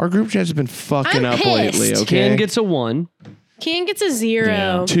don't know. Our group chats have been fucking I'm up pissed. lately. Okay, Ken gets a 1. Can gets a 0.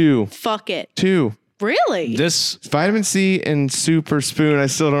 Yeah. two. Fuck it. Really? This Vitamin C and Super Spoon. I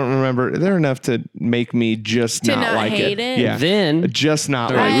still don't remember. They're enough to make me just To not not like hate it? Yeah, Then just not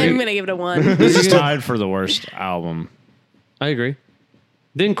Right. like I'm it. gonna give it a 1. this is tied for the worst album. I agree.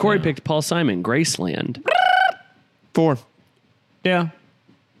 Then Corey picked Paul Simon, Graceland. 4. Yeah,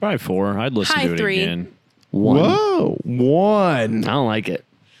 probably 4. I'd listen High to it 3. again. 1. Whoa, 1. I don't like it.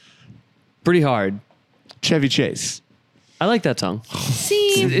 Pretty hard. Chevy Chase. I like that song.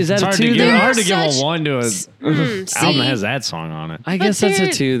 See, Is that It's a hard 2 to give, then? hard to give a such- 1 to a see, album that has that song on it. I guess that's a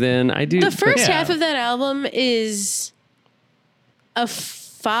there- 2 then. I do. the first Yeah. half of that album is a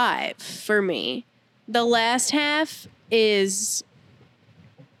 5 for me. The last half is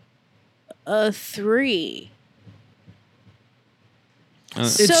a 3.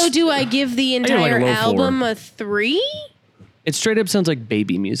 So do I give the give, like, a entire low 4. album a 3? It straight up sounds like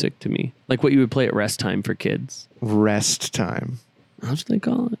baby music to me. Like what you would play at rest time for kids. Rest time. That's what they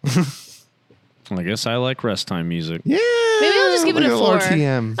call it. I guess I like rest time music. Yeah. Maybe I'll just give it a 4.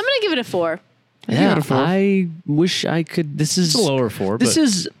 RTM. I'm gonna give it a 4. Yeah, it a 4. I wish I could. This is It's a lower 4. This but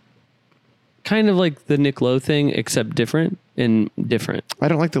is kind of like the Nick Lowe thing, except different and different. I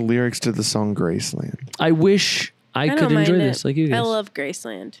don't like the lyrics to the song Graceland. I wish I don't could mind enjoy it. this like you guys. I love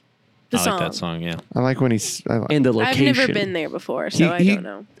Graceland. The I song. like that song. Yeah, I like when he's. and the I've location. never been there before, so I don't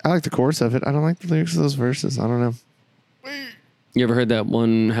know. I like the chorus of it. I don't like the lyrics of those verses. I don't know. You ever heard that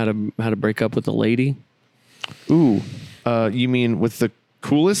one? How to break up with a lady? Ooh, you mean with the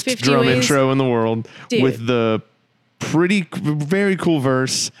coolest 50 drum ways- intro in the world, Dude. with the very cool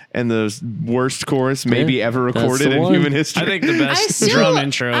verse and the worst chorus maybe ever that's recorded the in one. human history. I think the I best still, drum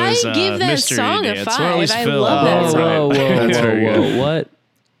intro is I give that Mystery song a Idiots. 5. Or at least I Phil. love that song. That's very good. What?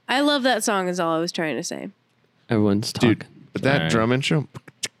 I love that song. Is all I was trying to say. Everyone's talking. Dude, but that Alright. drum intro,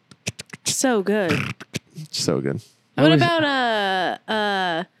 So good. so good. I What was-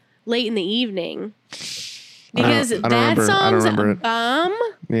 about late in the evening? Because I don't that remember. I don't song's remember it. bomb,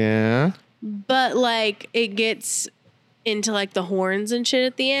 Yeah. but like it gets into like the horns and shit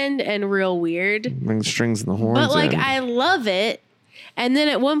at the end and real weird. Bring the strings and the horns. But like in. I love it. And then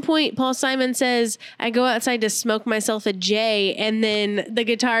at one point, Paul Simon says, "I go outside to smoke myself a J," and then the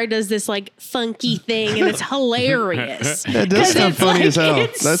guitar does this like funky thing, and it's hilarious. That does 'Cause sound it's, funny like, as hell.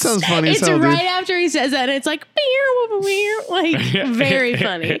 it's- That sounds funny as It's hell, right dude. after he says that, and it's like like very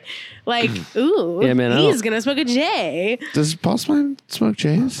funny. Like, ooh, Yeah, man, I he's don't- gonna smoke a J. Does Paul Simon smoke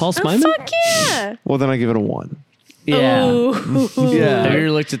J's? Paul Oh, Simon? fuck yeah! Well, then I give it a 1. Yeah. Ooh. Yeah. Have you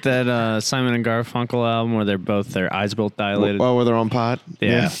ever looked at that Simon and Garfunkel album where they're both their eyes both dilated? Oh, where they're on pot?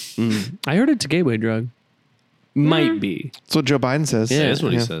 Yeah. I heard it's a gateway drug. Might be. That's what Joe Biden says. Yeah, That's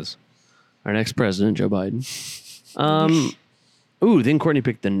what he says. Our next president, Joe Biden. Ooh, then Courtney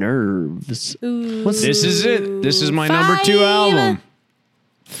picked The Nerves. Ooh. This is it. This is my number 2 album.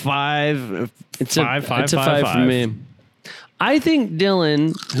 5. It's Five, a, five, it's a five, 5 for five. me. I think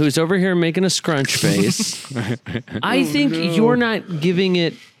Dylan, who's over here making a scrunch face, I think you're not giving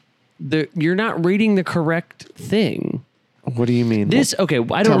it you're not reading the correct thing. What do you mean? This okay, I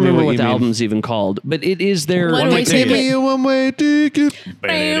Tell don't me remember what what you the mean. album's even called, but it is their One-way Give me ticket. a one-way ticket.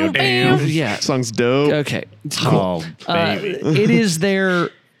 Bam, bam. Yeah. Song's dope. Okay. It's cool. Oh, baby. It is their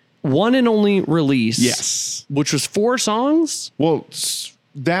one and only release. Yes. Which was 4 songs, Well,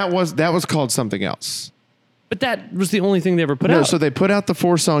 that was called something else. but that was the only thing they ever put No, out. so they put out the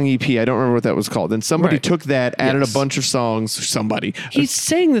 4-song EP. I don't remember what that was called. Then somebody Right. took that, added Yes. a bunch of songs. Somebody. He's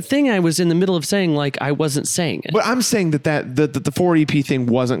saying the thing I was in the middle of saying, like I wasn't saying it. But I'm saying that the 4 EP thing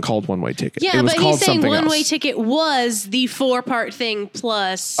wasn't called One Way Ticket. Yeah, it was but called he's saying something One Way else. Ticket was the 4-part thing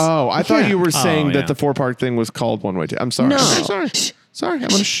plus. Oh, I thought you were saying yeah. that the 4-part thing was called One Way Ticket. I'm sorry. No. I'm sorry. Sorry. I'm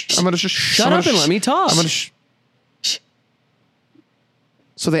gonna Shut up and let me talk. I'm gonna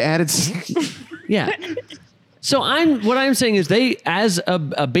So they added. Yeah. So what I'm saying is they, as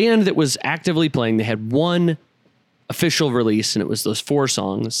a band that was actively playing, they had one official release and it was those 4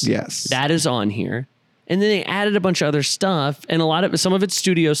 songs. Yes. That is on here. And then they added a bunch of other stuff, and some of it's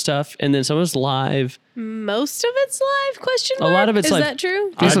studio stuff, and then some of it's live. Most of it's live? Question A mark? lot of it's is live. that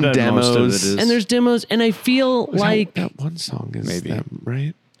true? There's some I bet most of demos. it is. And there's demos, and I feel like that one song is Maybe. them,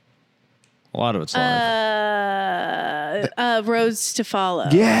 right? a lot of it's live. Roads to Follow.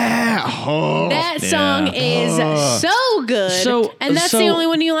 Yeah. Oh. That song is so good. So- and that's the so- only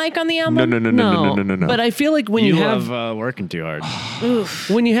one you like on the album? No. But I feel like when you you have love working too hard.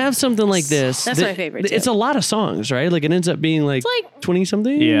 when you have something like this, That's my favorite, too. It's a lot of songs, right? Like it ends up being like like- 20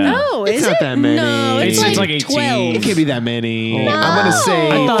 something. Yeah. No, It's is not it? that many. No, it's, It's like, like 18. 12. It can't be that many. No. I'm gonna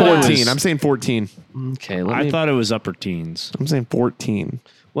say I thought it 14. was- I'm saying 14. Okay. I thought it was upper teens. I'm saying 14.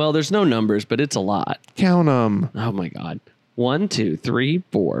 Well, there's no numbers, but it's a lot. Count them. Oh my God. 1, 2, 3,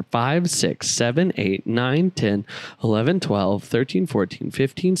 4, 5, 6, 7, 8, 9, 10, 11, 12, 13, 14,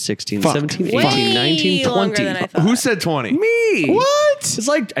 15, 16, Fuck. 17, 18, Way 19, longer 20. than I thought. Who said 20? Me. What? It's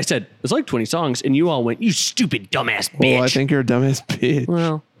like I said, it's like 20 songs, and you all went, you stupid dumbass bitch. Well, I think you're a dumbass bitch.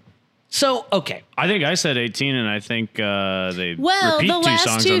 Well, so okay. I think I said 18, and I think they Well, repeat the 2 last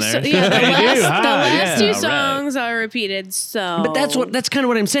songs 2 on there. yeah, the They do, last, huh? the last Yeah, 2 right. songs are repeated. So, But that's kind of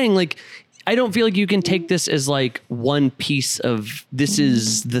what I'm saying. Like, I don't feel like you can take this as like one piece of this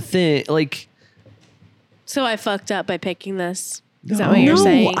is the thing. Like, So I fucked up by picking this. Is that what you're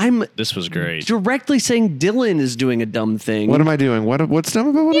saying? I'm This was great. directly saying Dylan is doing a dumb thing. What am I doing? What's dumb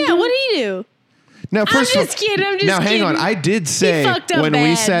about what I'm Yeah, doing? what do you do? Now, first just kidding, I'm just now, hang on. kidding. I did say fucked up when we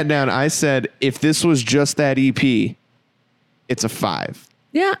bad. sat down, I said if this was just that EP, it's a 5.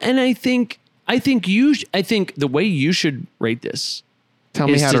 Yeah, and I think the way you should rate this Tell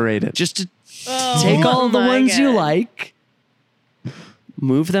me is how to rate it. Just to take all the my ones you God. like,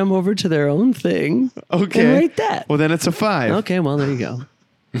 move them over to their own thing, okay. and rate that. Well, then it's a 5. Okay, well there you go.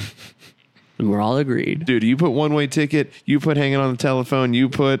 And we're all agreed. Dude, you put One Way Ticket, you put Hanging on the Telephone, you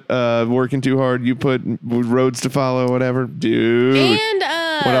put Working Too Hard, you put Roads to Follow, whatever. Dude. And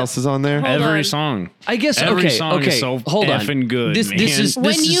what else is on there? Hold Every on. song. I guess Every okay. song okay. is so hold on. effing good, This man. is when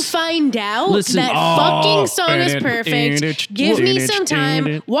this you is, find out listen- that fucking song is perfect, give me some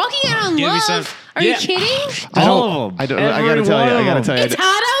time. Walking Out on Give me Love. some- Are Yeah. you kidding? All of them. I gotta tell you. I gotta tell you. It's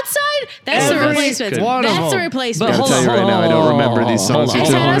hot outside. That's the Every replacement. one of That's the them. replacement. Gotta hold tell on, you right hold now, on, I don't hold on, remember these hold songs on. you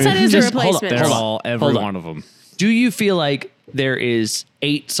It's told hot me. outside is a Just hold on. replacement. They're Hold on. all, every Hold on. one of them. Do you feel like there is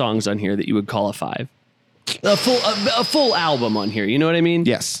 8 songs on here that you would call a 5? A full album on here. You know what I mean?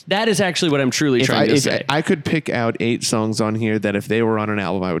 Yes. That is actually what I'm truly trying to say. I could pick out 8 songs on here that if they were on an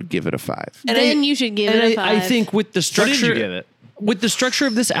album, I would give it a 5. Then you should give and it a 5. I think with the What structure, did you give it? with the structure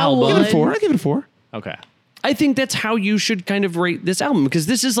of this would. album, Give it a 4. I give it a 4. Okay. I think that's how you should kind of rate this album because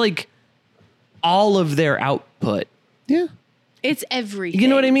this is like all of their output. Yeah. it's everything. You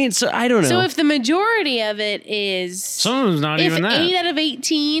know what I mean? So I don't know. So if the majority of it is Some of them's not if even that. 8 out of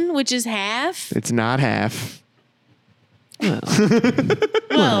 18, which is half, It's not half.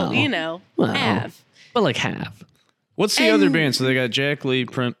 well, you know, well. half. but like half. What's the other And- band? So they got Jack Lee,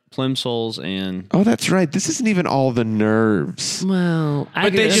 Plimsouls, and Oh, that's right. This isn't even All the Nerves. Well,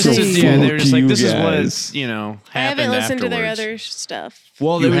 but they guess just it's- yeah, they're just Fuck like you this guys. is what happened. I haven't listened to their afterwards. other stuff.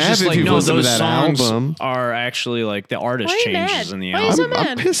 Well, You they was have just if like you've no, listened to those that songs album. are actually like the artist Why are you changes mad? in the Why are you album. so I'm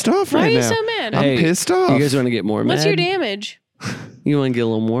mad? pissed off Why right are you now. so mad? I'm Hey, pissed off. You guys want to get more What's mad? your damage? You want to get a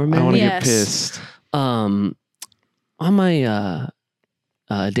little more mad? I want to Yes. get pissed. On my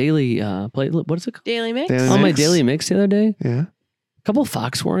daily what is it called? Daily Mix? Daily On my Mix? daily mix the other day, Yeah. a couple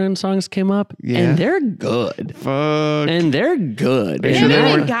Foxwarren songs came up, Yeah. and they're good. Fuck. And they're good. Are you They sure And they haven't I-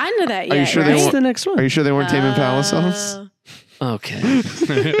 even weren't- gotten to that yet, Are you sure they right? That's weren't- the next one. Are you sure they weren't Tame Impala songs? Okay. See,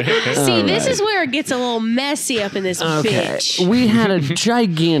 this right. is where it gets a little messy up in this Okay. bitch. We had a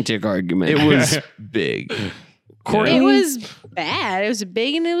gigantic argument. It was big. Courtney. It was bad. It was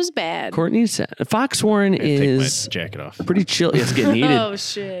big and it was bad. Courtney said Foxwarren Take my is jacket off. pretty chill. It's getting heated. Oh,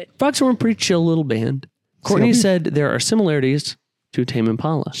 shit. Foxwarren, pretty chill little band. Courtney said there are similarities to Tame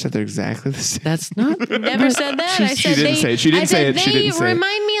Impala. Said they're exactly the same. That's not. Never said that. I said she didn't they, say it. She didn't I say said it. She they didn't say it.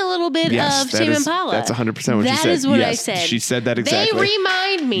 remind me a little bit Yes, of that Tame is- Impala. that's 100% what she said. That is what I Yes, said. she said that exactly. They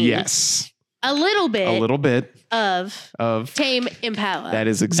remind me Yes. a little bit A little bit of of Tame Impala. that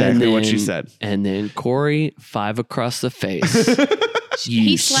is exactly what she said. And then Corey, 5 across the face.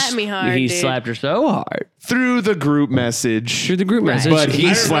 He slapped me hard, He dude. slapped her so hard Through the group message. through the group message. But he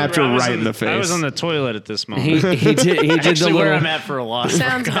I slapped her remember I was right in the face. I was on the toilet at this moment. he did. He did the Actually, where little. I'm at for a lot of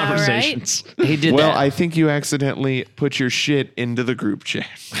Sounds about conversations. He did Well, that. I think you accidentally put your shit into the group chat.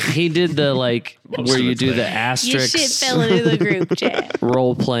 He did the like where of you the do the thing. Your asterisk shit fell into the group chat.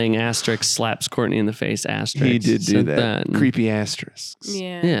 role playing asterisk slaps Courtney in the face asterisk. He did do Said that. Creepy asterisks.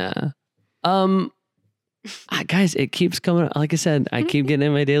 Yeah. Yeah. Guys, it keeps coming. Like I said, I keep getting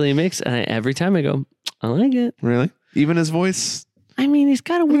in my daily mix, and every time I go, I like it. Really? Even his voice? I mean, he's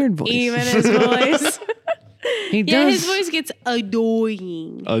got a weird voice. Even his voice. He Yeah, does. his voice gets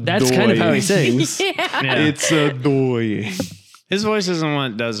annoying. That's kind of how he sings. Yeah. Yeah. It's annoying. His voice isn't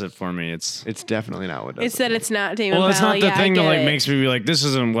what does it for me. It's It's definitely not what does It's it. that it's not Tame well, it's Impala. not the Yeah, I thing that get like it. makes me be like, this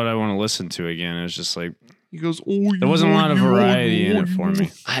isn't what I want to listen to again. It's just like He goes, there wasn't a lot of variety in it for me.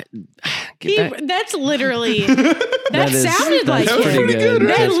 That's literally. That is- sounded like that's him. pretty good. That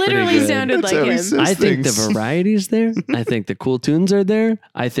That's pretty literally good. sounded That's like how he him. says I think the things. variety's there. I think the cool tunes are there.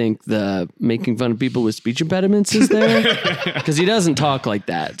 I think the making fun of people with speech impediments is there because he doesn't talk like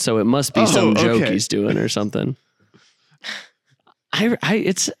that. So it must be some joke okay. he's doing or something.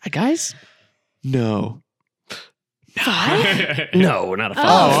 It's guys. No. No, not a five.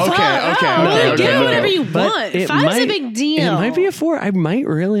 Oh, okay, fuck. okay, Oh, okay, well, okay, give it okay. whatever you But want. it Five's a might- big deal. It might be a 4. I might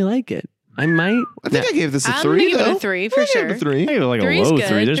really like it. I might. I think I gave this a I'm 3, gonna give it though. a 3 for I gave it sure. a 3. I give it like Three's a low good.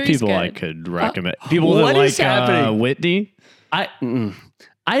 3. There's Three's people I good. could recommend. People that what is like happening? Whitney. I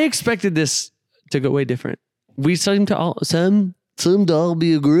expected this to go way different. We seem to all some to all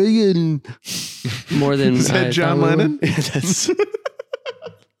be agreeing more than Is that I John thought we Lennon? would. That's-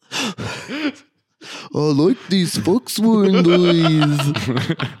 I like these Foxworm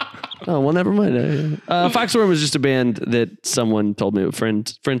boys. Oh well, never mind. Foxworm was just a band that someone told me. A friend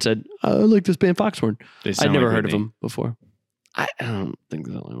said, "I like this band Foxworm." They sound I'd never like heard of Whitney. them before. I don't think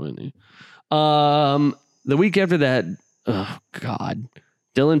they sound like Whitney. The week after that, oh God,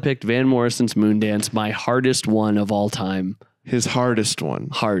 Dylan picked Van Morrison's Moondance, my hardest one of all time. His hardest one.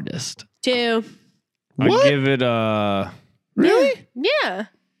 Hardest. 2. What? I give it a Really? Yeah.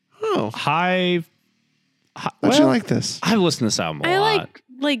 Oh. high. How'd you like this? I've listened to this album a I lot.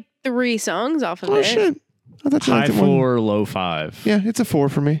 like 3 songs off of Oh, it. shit. I thought you High liked it more. 4, low 5. Yeah, it's a 4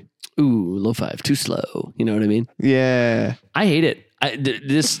 for me. Ooh, low 5, too slow. You know what I mean? Yeah. I hate it.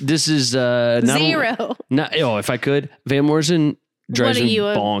 This is not 0. Not if I could, Van Morrison drives What are me you,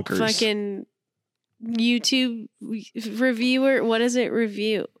 a bonkers. fucking YouTube reviewer? What is it?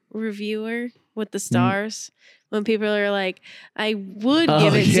 Reviewer with the stars? When people are like, I would Oh,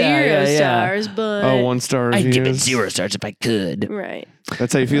 give it yeah, 0 yeah. stars, but Oh, 1-star reviews. I'd give it 0 stars if I could. right.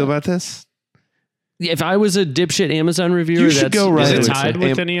 That's how you feel about this? If I was a dipshit Amazon reviewer, You should that's go right Is I it would tied say-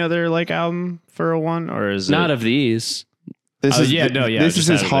 with any other like album for a 1, or is not it of these. This Oh, is yeah, no, yeah, This just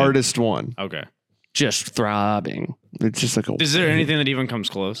is his out of it. hardest one. okay? Just throbbing. It's just like a Is there anything that even comes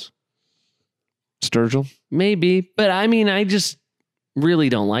close? Sturgill. Maybe, but I mean, I just really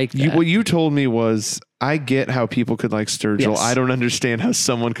don't like that. What you told me was, I get how people could like Sturgill. Yes. I don't understand how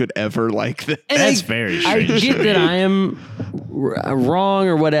someone could ever like that. And That's I, very I strange. get that I am wrong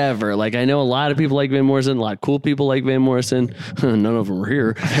or whatever. Like I know a lot of people like Van Morrison, a lot of cool people like Van Morrison. None of them are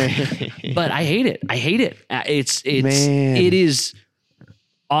here, but I hate it. I hate it. Man. It is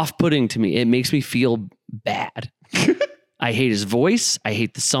off-putting to me. It makes me feel bad. I hate his voice. I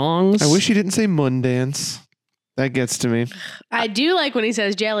hate the songs. I wish he didn't say Moondance. That gets to me. I do like when he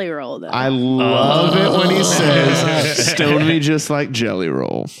says Jelly Roll, though. I love it when he says, "Stone me just like Jelly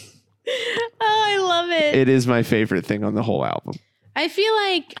Roll." oh, I love it. It is my favorite thing on the whole album. I feel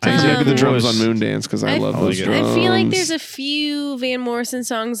like Except for the drums on was- Moondance because I love those I drums. I feel like there's a few Van Morrison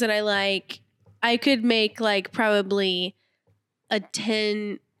songs that I like. I could make like probably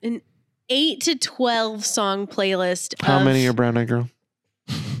an 8 to 12 song playlist. How of, many are Brown Eyed Girl?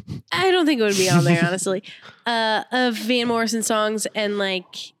 I don't think it would be on there, honestly. Of Van Morrison songs, and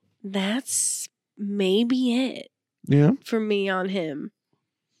like that's maybe it Yeah. for me on him.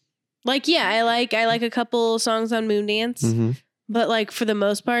 Like, yeah, I like a couple songs on Moondance, Mm-hmm. but like for the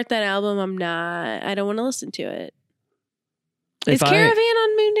most part, that album, I don't want to listen to it. If Is I- Caravan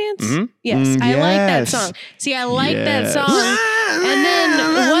on Moondance? Mhm. Yes, Mm, I like that yes. song. See, I like that Yes. song. And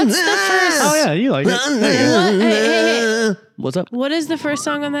then what's the first? Oh yeah, you like it. There you go. What? Hey. What's up? What is the first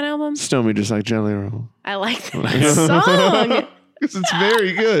song on that album? Stone me just like Jelly Roll. I like that song. Because it's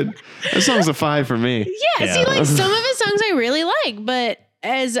very good. That song's a 5 for me. Yeah, see, Yeah. like some of his songs I really like, but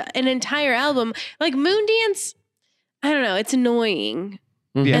as an entire album, like Moondance, I don't know, it's annoying.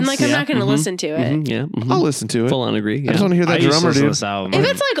 Yes. And like I'm not going to listen to it. Mhm, yeah. mhm. I'll listen to it. Full on agree. I Yeah. just want to hear I that used to drummer, listen to dude. this album. If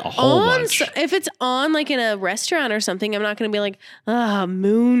it's like a whole on, bunch. if it's on like in a restaurant or something, I'm not going to be like,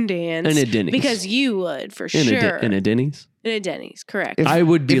 moon dance. In a Denny's. Because you would for in sure. in a Denny's. In a Denny's, correct. If- I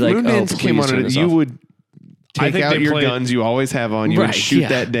would be if like, Moondance oh, came please on turn it, this you off. would I take think out they your played- guns you always have on. You Right, would shoot yeah.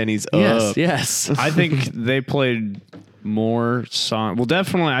 that Denny's Yes, up. yes. I think they played more songs. Well,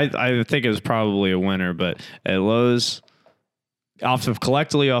 definitely, I think it was probably a winner, but at Lowe's,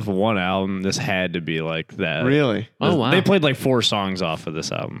 collectively off of one album, this had to be like that. Really? Oh, wow. They played like 4 songs off of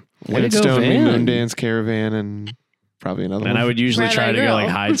this album. Way to Ed go, Stone, Me, Van. Moondance, Caravan, and probably another And one. I would usually Red try Eye to go like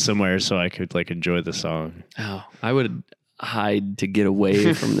Girl. hide somewhere so I could like enjoy the song. Oh, I would hide to get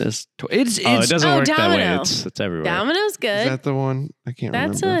away from this. It's Oh, it doesn't Oh, work that way. Domino. It's everywhere. Domino's Is good. that the one? I can't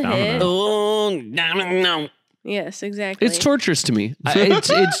That's remember. a hit. oh, no. Yes, exactly. It's torturous to me.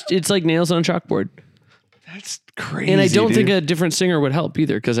 It's like nails on a chalkboard. That's crazy. And I don't think dude. a different singer would help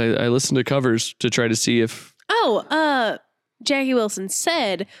either because I listen to covers to try to see if. Jackie Wilson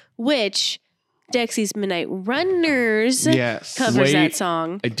said, which Dexy's Midnight Runners Yes. covers Wait. that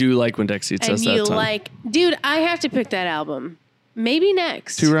song. I do like when Dexy And says that you song. like, dude, I have to pick that album. Maybe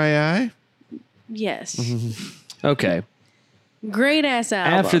next. To Rai. Yes. Okay. Great ass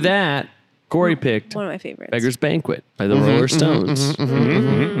album. After that, Corey picked One of my favorites. Beggar's Banquet by the Roller Stones.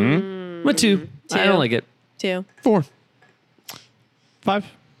 What two? I Two. don't like it. 2. 4. 5.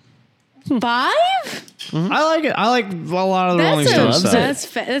 5? I like it. I like a lot of the Rolling That's Stones a,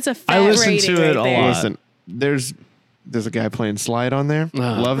 stuff. that's a fat I listen rating to it right a there. lot. Listen, there's a guy playing slide on there. Oh,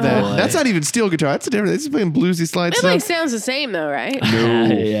 Love that. boy. That's not even steel guitar. That's a different. This is playing bluesy slide It stuff. like sounds the same though, right?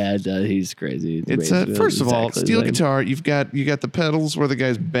 Yeah, it does. He's crazy. It's first of all, steel guitar. You got the pedals where the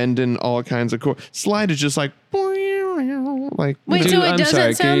guy's bending all kinds of chords. Slide is just like Wait, you know, so it I'm doesn't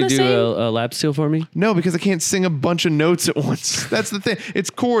sorry. sound Can you the do same? a lap steel for me? no, because I can't sing a bunch of notes at once. That's the thing. It's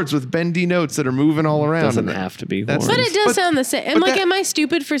chords with bendy notes that are moving all around. Doesn't have to be. That's- But horns. it does But- sound the same. but that- Am I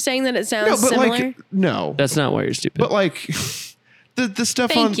stupid for saying that it sounds no, but similar? like no, That's not why you're stupid. but like. The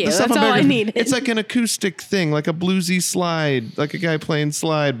stuff Thank on you. the stuff That's on all I Beggar- needed. It's like an acoustic thing, like a bluesy slide, like a guy playing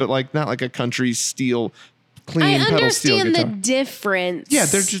slide, but like not like a country steel clean I pedal steel understand the guitar. difference. Yeah,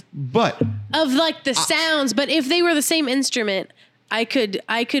 they're just but of like the sounds, but if they were the same instrument, I could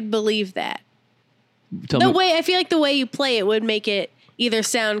believe that. Tell The me- way I feel like the way you play it would make it either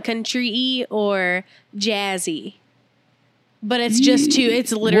sound country-y or jazzy. But it's just two.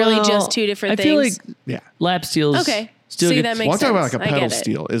 It's literally Well, just two different I things. feel like yeah. lap steels. Okay. Steel See, guit- that makes Well, I'm talking about sense. like a I pedal get it.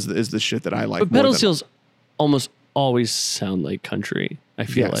 steel is the shit that I like. But more pedal than- steels almost always sound like country. I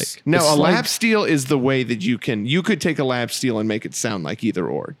feel Yes. like No, It's a like- lap steel is the way that you could take a lap steel and make it sound like either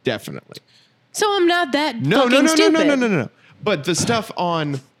or. Definitely. So I'm not that No, fucking stupid. no. But the stuff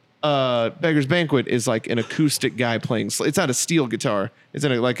on Beggar's Banquet is like an acoustic guy playing. It's not a steel guitar. It's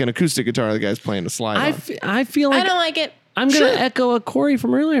like an acoustic guitar. The guy's playing a slide on. I feel like I don't like it. I'm gonna Sure. echo a Corey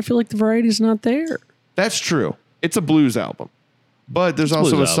from earlier. I feel like the variety's not there. That's true. It's a blues album. But there's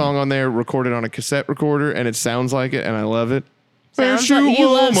also a blues song on there recorded on a cassette recorder, and it sounds like it, and I love it. Sounds Ain't like- you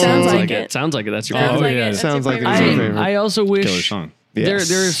love woman? Sounds Like It. Sounds like it. That's your Sounds favorite. like yeah. it. That's Sounds your like it. favorite. It's my I, favorite. I also Killer wish song. Yes.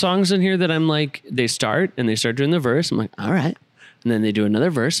 there are songs in here that I'm like they start doing the verse. I'm like, all right, and then they do another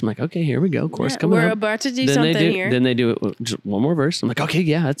verse. I'm like, okay, here we go. Chorus Yeah, coming we're up. about to do then something they do, here. Then they do just one more verse. I'm like, okay,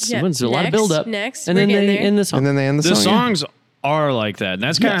 yeah, it's Yeah. a lot of Next, build up. next, and we're then getting they there. end the song. And then they end the The song. songs are like that. And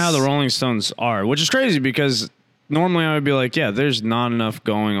that's kind of Yes. how the Rolling Stones are, which is crazy because normally I would be like, yeah, there's not enough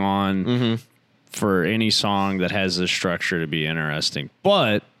going on for any song that has this structure to be interesting.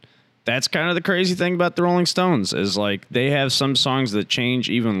 But that's kind of the crazy thing about the Rolling Stones is like they have some songs that change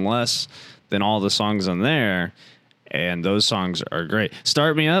even less than all the songs on there. And those songs are great.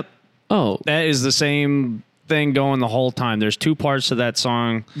 Start Me Up, Oh, that is the same thing going the whole time. There's 2 parts to that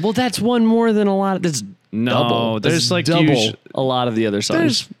song. well, that's one more than a lot. That's No, double. there's That's like double a lot of the other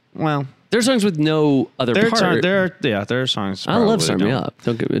songs. There's There's songs with no other part. there are songs. I love probably "Start Me don't. Up."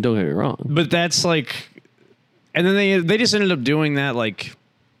 Don't get me wrong. But that's like, and then they just ended up doing that like,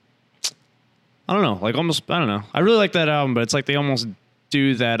 I don't know, like almost I don't know. I really like that album, but it's like they almost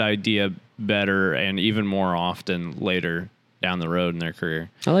do that idea better and even more often later down the road in their career.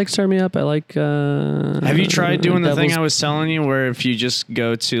 I like "Start Me Up." I like. Have you tried doing the thing Devil's- I was telling you, where if you just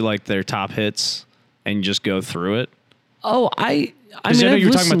go to like their top hits and just go through it? Oh, I I know I've you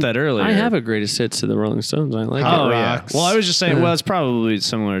were talking about listened- that earlier. I have a greatest hits to the Rolling Stones. I like Oh, it. yeah. Yeah. Well, I was just saying. Well, it's probably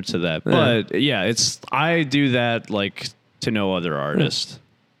similar to that, but yeah, it's I do that like to no other artist.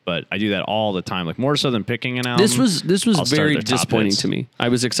 but I do that all the time, like more so than picking an album. This was I'll start very their top disappointing hits. to me. I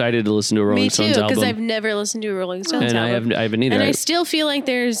was excited to listen to a Rolling Me too, Stones because album, I've never listened to a Rolling Stones and album. I haven't either. And I still feel like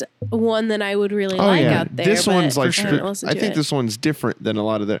there's one that I would really like out there. This but one's like, I haven't listened I to think it. this one's different than a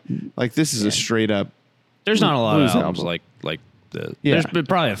lot of their. Like this is a straight up. There's not a lot of Blues albums album. like the. Yeah. There's been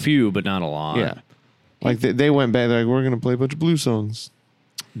probably a few, but not a lot. Yeah, like they went back. They're like, we're gonna play a bunch of blues songs.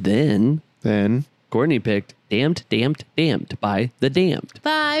 Then Then Courtney picked "Damned, Damned, Damned" by The Damned.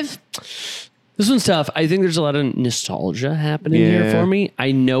 5. This one's tough. I think there's a lot of nostalgia happening here Yeah. for me.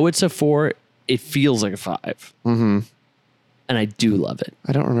 I know it's a 4. It feels like a 5. Mm-hmm. And I do love it.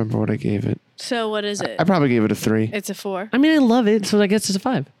 I don't remember what I gave it. So what is it? I probably gave it a 3. It's a 4. I mean, I love it, so I guess it's a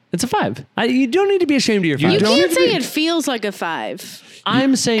 5. It's a 5. You don't need to be ashamed of your 5. You don't can't need to say be- it feels like a 5.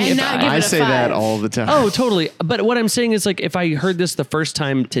 I'm saying And if not give I it a say 5. that all the time. Oh, totally. But what I'm saying is, like, if I heard this the first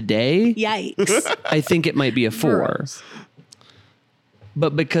time today, Yikes. I think it might be a 4. Gross.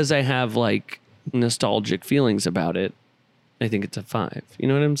 But because I have like nostalgic feelings about it, I think it's a 5. You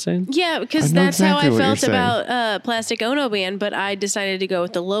know what I'm saying? Yeah, because I know that's exactly how what I you're felt saying. about Plastic Ono Band, but I decided to go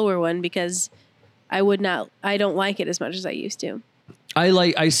with the lower one because I don't like it as much as I used to.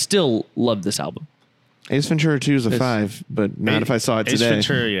 I still love this album. Ace Ventura 2 is a 5, but not if I saw it Ace today.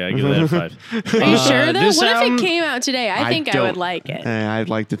 Ventura, yeah, I give that a 5. Are you sure though? this What album- if it came out today? I think I don't- would like it. I'd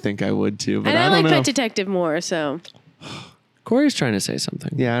like to think I would too, but And I I don't like know. Pet Detective more, so Corey's trying to say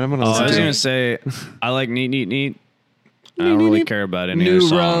something. Yeah, and I'm gonna Oh, I listen was to gonna it. say I like Neat. I don't really care about any New other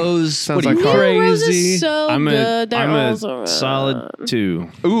song. Rose. Sounds What are you like New Rose crazy? is so I'm good. They're I'm all a so solid 2,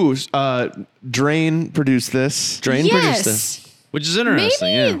 Ooh, Drain produced this. Drain produced this. Yes. which is interesting.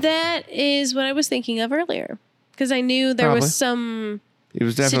 Maybe Yeah. that is what I was thinking of earlier. Because I knew there Probably. was some It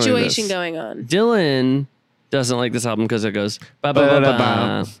was definitely situation this. going on. Dylan doesn't like this album because it goes ba ba ba ba.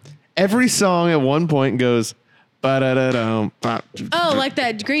 Ba-da-da-ba. Every song at one point goes ba-da-da-dum, ba- Oh, like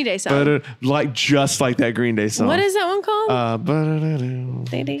that Green Day song. ba-da- like just like that Green Day song. What is that one called? Ba-da-da-dum.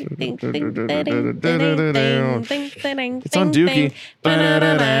 It's on Dookie.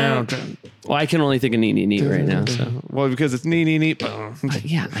 Ba-da-da-dum. Well, I can only think of Neat Neat Neat right now. So Well, because it's neat.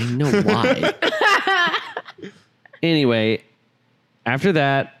 yeah, I know why. Anyway, after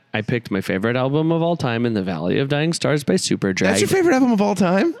that, I picked my favorite album of all time, In the Valley of Dying Stars by Superdrag. That's your favorite album of all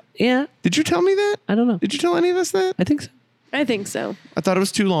time? Yeah, Did you tell me that? I don't know. Did you tell any of us that? I think so. I think so. I thought it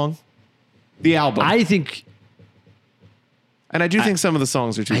was too long. The album. I think and I do think some of the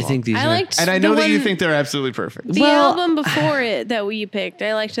songs are too long. I think these I are. liked And I the know that you one- think they're absolutely perfect. the Well- album before it that you picked.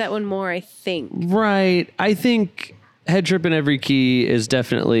 I liked that one more, I think. Right. I think Head Trip in Every Key is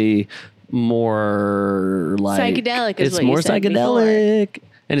definitely more like Psychedelic is It's what you more said psychedelic,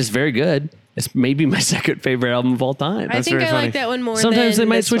 and it's very good. It's maybe my second favorite album of all time. I think very I funny. like that one more. Sometimes they than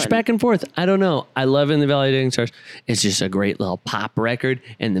might this switch one. back and forth. I don't know. I love In the Valley of Dying Stars. It's just a great little pop record.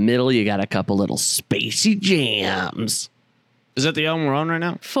 In the middle, you got a couple little spacey jams. Is that the album we're on right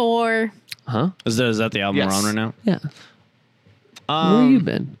now? 4. Huh? Is that the album Yes. we're on right now? Yeah. Where you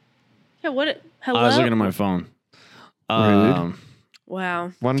been? Yeah, what? Hello? I was looking at my phone.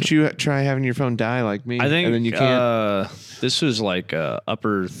 Wow. Why don't you try having your phone die like me? I think and then you can't. this was like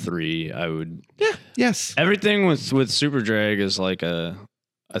upper 3. I would Yes. everything with Super Drag is like a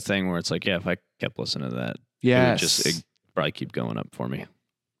thing where it's like, yeah, if I kept listening to that, Yes. it'd probably keep going up for me.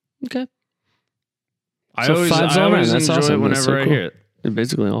 Okay. I So always, five's I all always around. That's enjoy awesome. it That's whenever so I cool. hear it.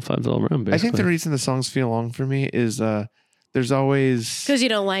 Basically, all 5's all around. Basically. I think the reason the songs feel long for me is there's always Because you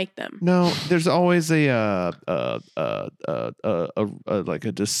don't like them. no, there's always a like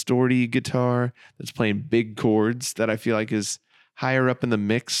a distorty guitar that's playing big chords that I feel like is higher up in the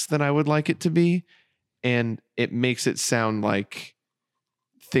mix than I would like it to be, and it makes it sound like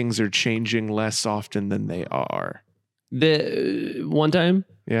things are changing less often than they are. The one time,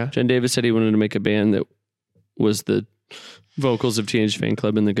 Yeah. Jen Davis said he wanted to make a band that was the vocals of Teenage Fan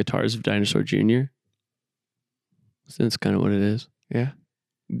Club and the guitars of Dinosaur Jr. So that's kind of what it is. Yeah.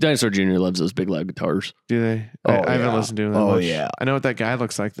 Dinosaur Jr. loves those big loud guitars. Do they? Oh, I haven't yeah. listened to him that Oh, much. yeah. I know what that guy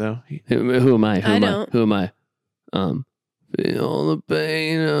looks like though. Who am I? I don't. Who am I? Feel the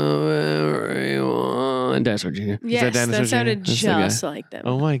pain of everyone. Dinosaur Jr. Yes, Dinosaur that Jr.? sounded That's the guy. just like them.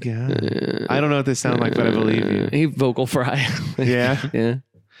 Oh my god. I don't know what they sound like, but I believe you. He vocal fry. Yeah. Yeah.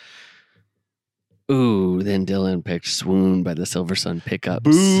 Ooh, then Dylan picked Swoon by the Silver Sun Pickups.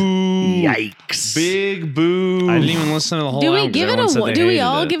 Boo. Yikes. Big boo. I didn't even listen to the whole Do we album. give it Everyone a said one? they Do we hated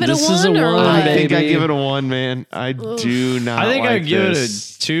all it. give it This a is a one? Or one, I what? think I baby. give it a 1, man. I do not. I think like I'd give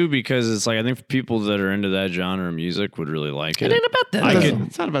this. it a 2 because it's like I think people that are into that genre of music would really like it. It ain't about that. I though. could-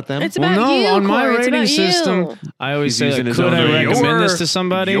 It's not about them. It's Well, about no, you, on my Corey. It's rating about system, you. I always He's say, using like, his could own I rating. recommend this to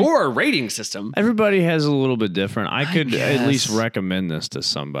somebody? Your rating system. Everybody has a little bit different. I could at least guess. recommend this to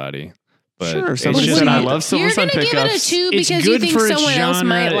somebody. But Sure. it's Somebody just said I not- love Silver You're Sun gonna give it a Pickups. 2 it's because you good think for its someone else genre.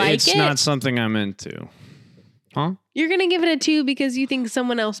 might like it's it. not something I'm into. Huh? You're gonna give it a 2 because you think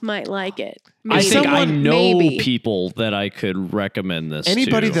someone else might like it. I Maybe. think I know Maybe. people that I could recommend this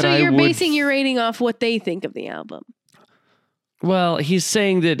Anybody to. that So I you're would- basing your rating off what they think of the album. Well, he's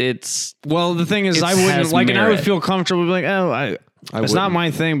saying that it's Well, the thing is, It I wouldn't has like, and I would merit. feel comfortable being like, oh, it's not wouldn't.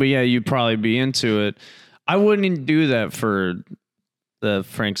 my thing, but yeah, you'd probably be into it. I wouldn't do that for the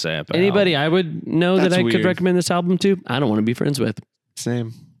Frank Zappa. anybody I would know That's that I could weird. recommend this album to. I don't want to be friends with.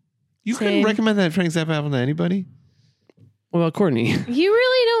 Same. You Same. couldn't recommend that Frank Zappa album to anybody? What about Courtney? You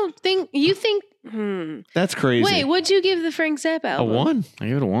really don't think you think? That's crazy. Wait, what'd you give the Frank Zappa a album? 1? I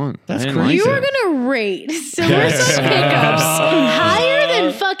give it a 1. That's I didn't crazy. You like were it. gonna rate Silver Sun Pickups higher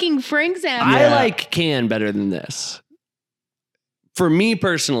than fucking Frank Zappa. I like Can better than this. For me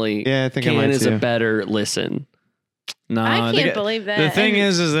personally, Yeah, I think I Can might is too. a better listen. No, I can't think- believe that. The thing And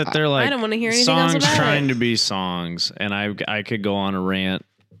is that they're like I don't want to hear anything else songs about trying it. to be songs, and I could go on a rant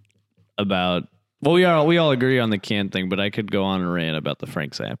about. Well, we all agree on the Can thing, but I could go on a rant about the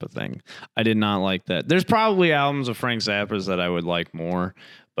Frank Zappa thing. I did not like that. There's probably albums of Frank Zappa's that I would like more,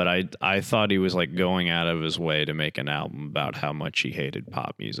 but I thought he was like going out of his way to make an album about how much he hated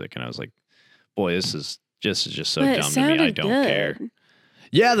pop music, and I was like, boy, this is just so But it dumb to me. I sounded don't good. care.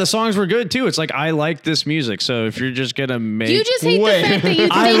 Yeah, the songs were good too. It's like I like this music, so if you're just gonna make, You just hate Wait. the fact that you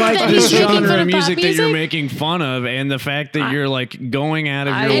think I like that this he's making fun genre of of music pop that you're music making fun of, and the fact that you're like going out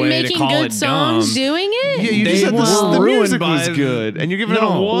of your and way to making call good it songs dumb. doing it. Yeah, you They just said were the ruined music was by- good, and you're giving it a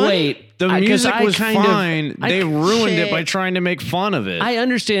No, 1? Wait, The 'cause music I was kind of- fine. They ruined it Shit. by trying to make fun of it. I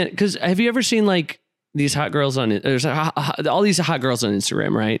understand because have you ever seen like these hot girls on it? There's all these hot girls on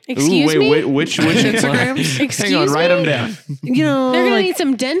Instagram, right? Excuse Ooh, me. which Instagrams? Excuse Hang on, write me? them down. You know, They're gonna like, need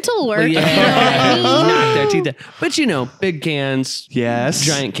some dental work. yeah, You know what I mean? knock their teeth out. But you know, big cans, Yes.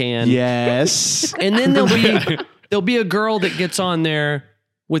 giant can, Yes. and then there'll be a girl that gets on there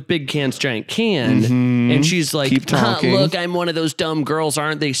with big cans, giant can, and she's like, Keep talking. "Look, I'm one of those dumb girls.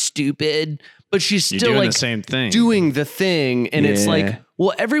 Aren't they stupid?" But she's You're still doing like the same thing. doing the thing, and it's Yeah. like,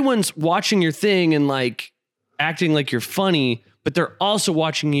 well, everyone's watching your thing and like acting like you're funny, but they're also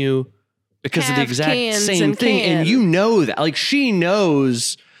watching you because of the Have exact cans same and thing, can. and you know that. Like she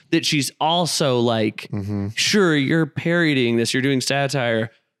knows that she's also like, sure, you're parodying this, you're doing satire,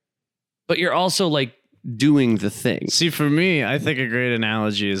 but you're also like doing the thing. See, for me, I think a great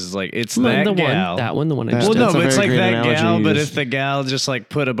analogy is like it's The that one, gal. that one, the one I That- just Well, did. no, That's a but it's very like great that analogy gal. you But just- if the gal just like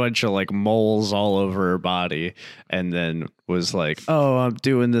put a bunch of like moles all over her body and then was like, "Oh, I'm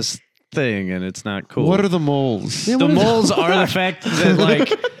doing this thing," and it's not cool. What are the moles? the moles? Are the fact that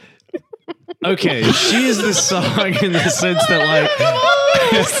like, okay, she is the song in the sense that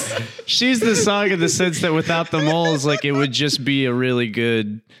like, she's the song in the sense that without the moles, like it would just be a really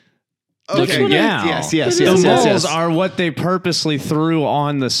good. Okay, looking gal. yes, The yes, moles yes. are what they purposely threw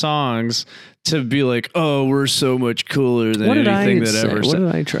on the songs to be like, oh, we're so much cooler than What did I anything that say? ever What said.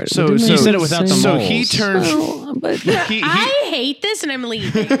 did I try to So- what did so- I You said it without the say? So moles. he turned Well, but I hate this and I'm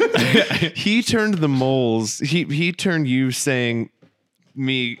leaving. he turned the moles. He turned you saying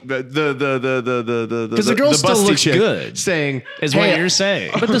me the because the girl still looks good, saying Is hey, what you're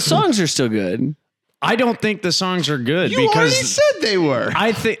saying. but the songs are still good. I don't think the songs are good you already because said they were.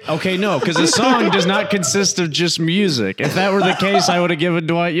 I think no, because a song does not consist of just music. If that were the case, I would have given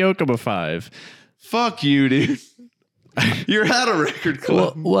Dwight Yoakam a 5. Fuck you, dude. You're out of record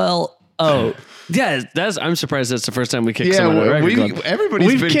club. Yeah, I'm surprised that's the first time we kicked Yeah, someone out of record club. everybody's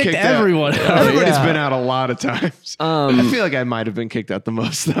We've been kicked kicked everyone out. out. Everybody's Yeah. been out a lot of times. I feel like I might have been kicked out the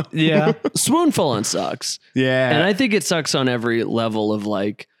most though. Yeah. Swoonful on sucks. Yeah, And I think it sucks on every level of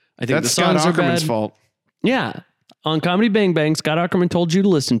like, I think that's the Scott songs are Ackerman's bad. fault. Yeah. On Comedy Bang Bang, Scott Ackerman told you to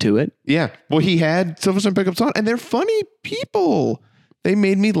listen to it. Yeah, well, he had Silver Sun Pickups on, and they're funny people. They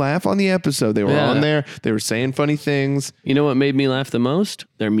made me laugh on the episode. They were Yeah. on there. They were saying funny things. You know what made me laugh the most?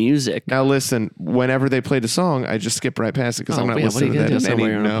 Their music. Now listen, whenever they played a song, I just skip right past it because Oh, I'm not yeah, what are listening you to gonna that. do? in any-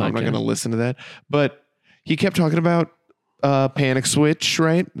 Somewhere on a no, I'm not podcast. going to listen to that. But he kept talking about Panic Switch,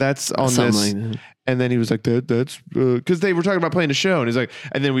 right? That's on Something this. like that. And then he was like, that's because they were talking about playing a show. And he's like,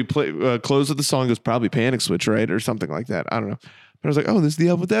 and then we play close with the song. It was probably Panic Switch, right? Or something like that. I don't know. I was like, oh, this is the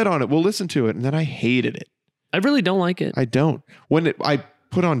album with that on it. We'll listen to it. And then I hated it. I really don't like it. I don't. I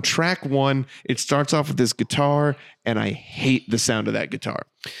put on track 1, it starts off with this guitar, and I hate the sound of that guitar.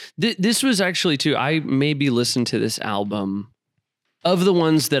 This was actually too. I maybe listened to this album of the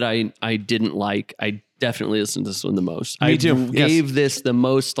ones that I didn't like. I definitely listened to this one the most. Me too. I gave this the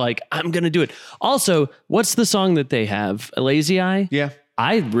most. Like, I'm gonna do it. Also, what's the song that they have? A Lazy Eye. Yeah.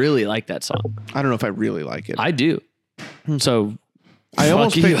 I really like that song. I don't know if I really like it. I do. So I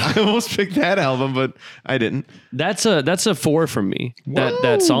almost you. picked that album, but I didn't. that's a 4 from me.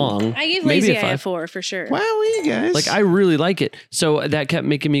 That song. I gave Maybe Lazy a Eye a 5. 4 for sure. Wow, you guys. Like, I really like it. So that kept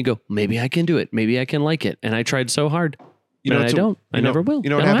making me go, maybe I can do it. Maybe I can like it. And I tried so hard. You know, but I don't. I never will. You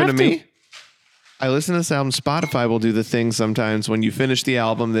know what I don't happened to have me? I listen to this album. Spotify will do the thing sometimes when you finish the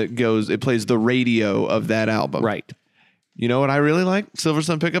album that it plays the radio of that album. Right. You know what I really like? Silver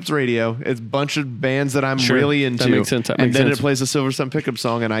Sun Pickups radio. It's a bunch of bands that I'm Sure. really into. That makes sense. That and makes then sense. it plays a Silver Sun Pickup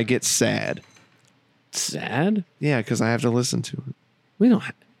song and I get sad. Sad? Yeah, because I have to listen to it. We don't.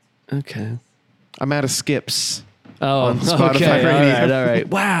 Okay. I'm out of skips. Oh, On Spotify okay. radio. All right.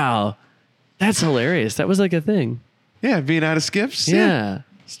 Wow. That's hilarious. That was like a thing. Yeah, being out of skips. Yeah.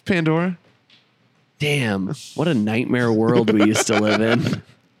 It's Pandora. Damn. What a nightmare world we used to live in.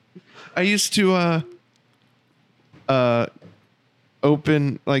 I used to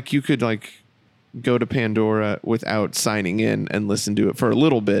open, like, you could like go to Pandora without signing in and listen to it for a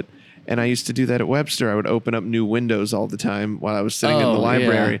little bit. And I used to do that at Webster. I would open up new windows all the time while I was sitting in the Oh,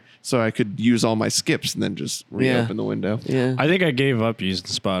 library yeah. so I could use all my skips and then just reopen the window. Yeah. I think I gave up using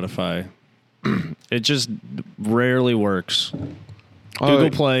Spotify. It just rarely works.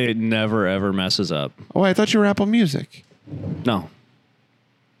 Google Play never ever messes up. Oh, I thought you were Apple Music. No.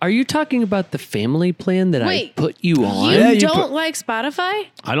 Are you talking about the family plan that I Wait, put you on? You Yeah, you don't put- like Spotify?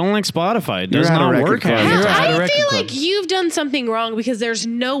 I don't like Spotify. It does You're out of not record work. club. on You're it. out of I record feel club. like you've done something wrong because there's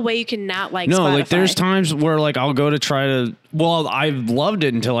no way you can not like No, Spotify. like there's times where like I'll go to try to. Well, I loved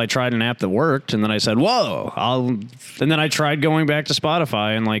it until I tried an app that worked, and then I said, "Whoa!" And then I tried going back to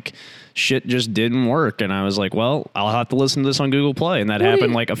Spotify, and like shit just didn't work. And I was like, "Well, I'll have to listen to this on Google Play." And that do you-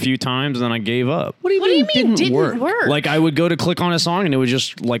 happened like a few times, and then I gave up. What do you What do you mean mean didn't work? Like I would go to click on a song, and it would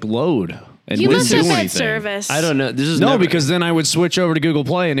just like load and you wouldn't must do have bad anything. service. I don't know. This is No, never- because then I would switch over to Google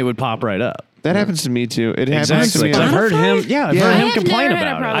Play, and it would pop right up. That happens to me too. It happens to Exactly. me. 'Cause I've heard him. Yeah, I've Yeah. heard I him have complain never had a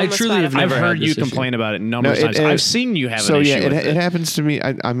about problem it. I with truly have Spotify. never I've had heard you this issue. complain about it numerous No, times. it- I've seen you have So an yeah, issue with it happens to me.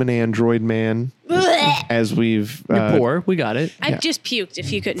 I'm an Android man, as we've. You're poor. We got it. I just puked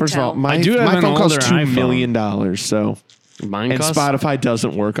if you couldn't First tell. of all, my I do have an phone costs older $2 iPhone. million, so Mine and costs, Spotify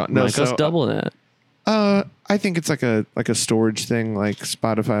doesn't work on. No, mine costs so, double that. I think it's like a storage thing. Like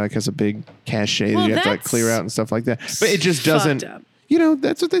Spotify like has a big cache that Well, you have to like that's clear out and stuff like that. But it just fucked doesn't. up. You know,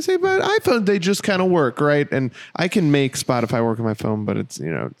 that's what they say about iPhone. They just kind of work, right? And I can make Spotify work on my phone, but it's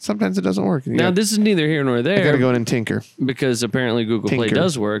sometimes it doesn't work. Now, this is neither here nor I gotta there go in and tinker. because apparently Google Play Tinker.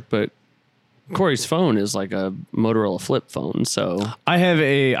 does work, but Corey's phone is like a Motorola flip phone. So I have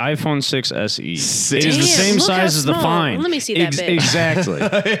a iPhone 6 SE. It is the Damn, same look how size as the small. Find. Let me see that bit. Exactly.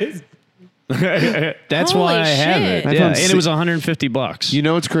 That's Holy why I have shit. it. Yeah, iPhone and it was $150. You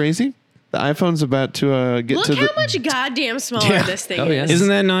know what's crazy? The iPhone's about to get Look to how the. much goddamn smaller this thing Oh, yeah. is. Isn't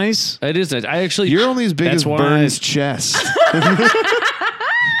that nice? it is. I actually. You're only as big That's as why- Burns' chest.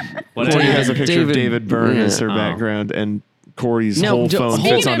 What Corey Yeah. has a picture of David Byrne Yeah. as her Oh. background, and Corey's No, whole d- phone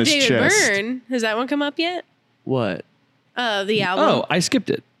Speaking fits on of his David chest. Byrne, has that one come up yet? what? The album. Oh, I skipped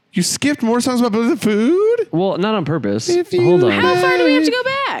it. You skipped more songs about the food? Well, not on purpose. If you Hold on. How far do we have to go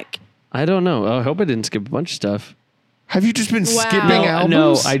back? I don't know. I hope I didn't skip a bunch of stuff. Have you just been Wow. skipping No,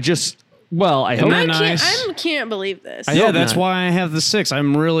 albums? No, I just. Well, I hope. that I nice? can't believe this. I Yeah, hope that's not. why I have the 6.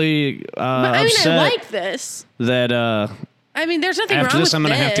 I'm really but I mean, upset I like this. that I mean, there's nothing after wrong this with I'm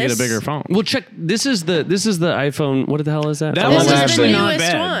going to this. have to get a bigger phone. Well, check. This is the iPhone. What the hell is that? That This one's is the actually not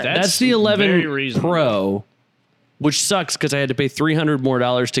newest bad. one. That's the very 11 reasonable. Pro, which sucks because I had to pay $300 more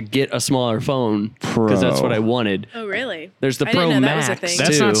to get a smaller phone because that's Pro. what I wanted. Oh, really? There's the I Pro didn't know that was Max. a thing.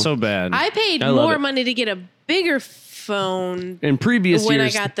 That's too. not so bad. I paid I love more it. money to get a bigger phone In previous when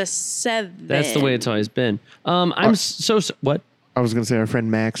years, I got the 7. that's the way it's always been. I'm so what? I was going to say our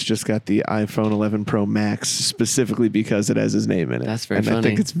friend Max just got the iPhone 11 Pro Max specifically because it has his name in it. That's very and I funny.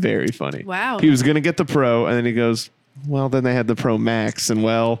 think it's very funny. Wow. He was going to get the Pro, and then he goes, well, then they had the Pro Max, and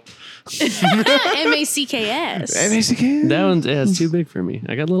well, MACKS. basically, That one's it's too big for me.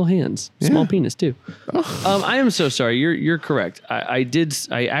 I got little hands, small penis too. I am so sorry. You're correct. I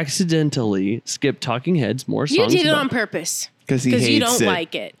accidentally skipped Talking Heads. More songs. You did it about- on purpose because he because hates you don't it.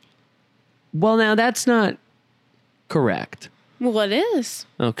 like it. Well, now that's not correct. Well, what is?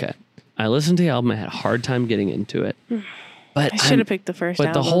 Okay. I listened to the album. I had a hard time getting into it. But I should have picked the first but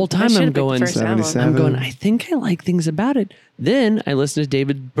album. the whole time I should I'm have picked the going, first album. 77. I'm going, I think I like things about it. Then I listened to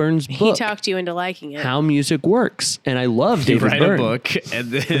David Byrne's He book, talked you into liking it. How Music Works. And I love You David write Byrne. a book,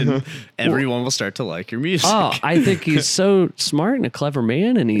 and then everyone will start to like your music. Oh, I think he's so smart and a clever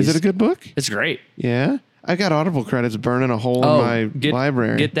man. And he's, Is it a good book? it's great. Yeah. I got Audible credits burning a hole in my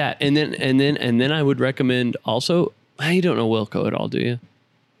library. Get that. And then I would recommend also, you don't know Wilco at all, do you?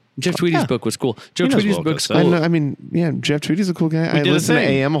 Jeff Tweedy's book was cool. Joe knows Tweedy's Wilco book's stuff. I cool. know. I mean, yeah, Jeff Tweedy's a cool guy. I did a listen to thing.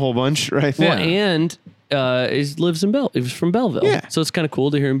 AM a whole bunch, right? Well, Yeah. and he lives in He was from Belleville. Yeah. So it's kind of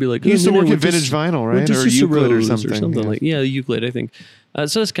cool to hear him be like, He used to "Oh, work no, at Vintage Vinyl, went right? to Or Euclid or Cicero's something. Yeah. like, yeah, Euclid, I think.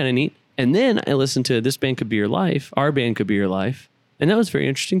 So it's kind of neat. And then I listened to This Band Could Be Your Life, Our Band Could Be Your Life. And that was very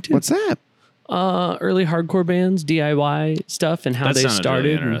interesting too. What's that? Early hardcore bands, DIY stuff, and how That they sounded started.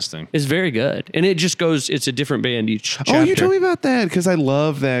 really and interesting. It's very good. And it just goes, it's a different band each chapter. Oh, you told me about that because I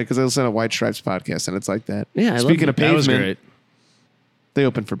love that because I listen to White Stripes podcast and it's like that. Yeah, I love Speaking it. of That Pavement, was great. they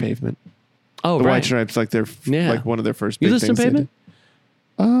opened for Pavement. Oh, The right. White Stripes, like their like one of their first. You big listen things to they Pavement? did.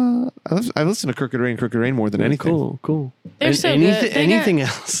 I listen to Crooked Rain more than anything. Cool. They're And so good. They got- anything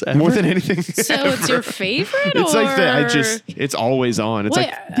else? Ever? More than anything. So it's your favorite? It's or? like that. It's always on. It's Wait,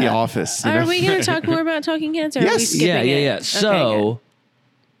 like The Office. You Are know? we going to talk more about Talking Heads? Or are we Yes. skipping Yeah. it? Okay, So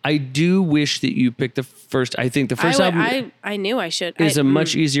I do wish that you picked the first. I think the good. first album I knew I should. is a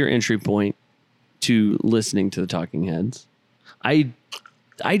much easier entry point to listening to the Talking Heads. I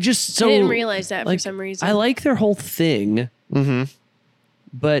just so I didn't realize that like, for some reason. I like their whole thing,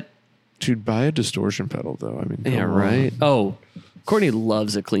 but Dude, buy a distortion pedal though. I mean, yeah, come on. right. Oh, Courtney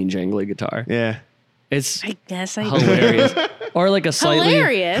loves a clean jangly guitar. Yeah. It's I guess I do. hilarious, or like a slightly.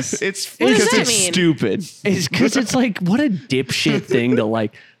 Hilarious. It's What does because that it's mean? stupid. It's because it's like what a dipshit thing to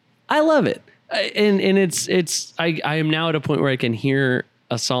like. I love it, and it's I am now at a point where I can hear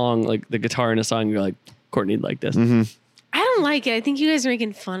a song like the guitar in a song. And you're like Courtney'd like this. Mm-hmm. I don't like it. I think you guys are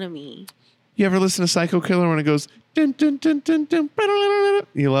making fun of me. You ever listen to Psycho Killer when it goes dun, dun, dun, dun, dun, ba-da-da-da-da?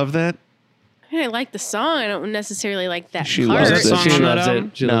 You love that? I mean, I like the song. I don't necessarily like that She part. loves Is that it. song She on that loves album?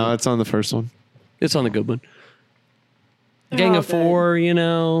 it. She No, loves it's on the first one. it. It's on the good one. They're Gang all of good. Four, you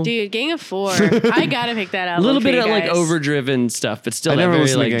know. Dude, Gang of Four. I gotta pick that A album. little for bit you of like guys. overdriven stuff, but still I that never very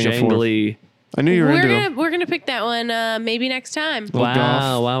listened to like Gang of Four. jangly. I knew you were into it. We're gonna pick that one maybe next time. Well,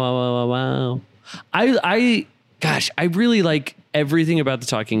 golf. Wow. I gosh, I really like everything about the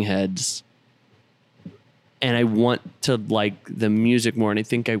Talking Heads. And I want to like the music more, and I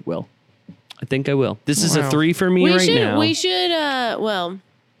think I will. This is a Wow. 3 for me right now. We should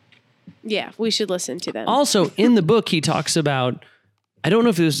yeah, we should listen to them. Also, in the book, he talks about, I don't know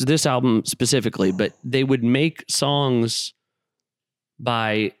if it was this album specifically, but they would make songs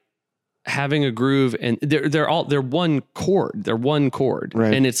by having a groove, and they're one chord. They're one chord.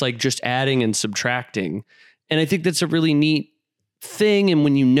 Right. And it's like just adding and subtracting. And I think that's a really neat thing. And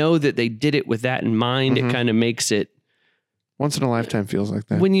when you know that they did it with that in mind, it kind of makes it, Once in a lifetime feels like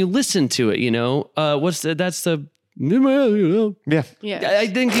that. when you listen to it, you know, that's the, Yeah. yeah. I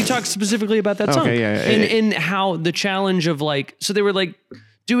think he talks specifically about that song. Okay, yeah. And how the challenge of like, so they were like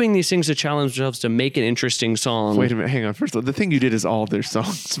doing these things to challenge themselves to make an interesting song. Wait a minute. Hang on. First of all, the thing you did is all of their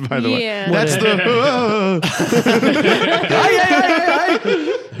songs, by the way. Yeah. That's the.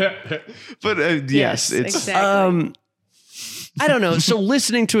 But yes, it's. exactly. I don't know. So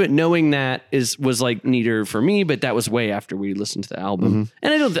listening to it, knowing that was like neater for me, but that was way after we listened to the album.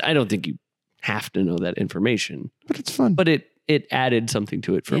 And I don't think you have to know that information, But it's fun. but it added something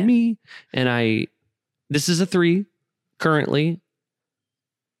to it for Yeah. me. And this is a 3 currently.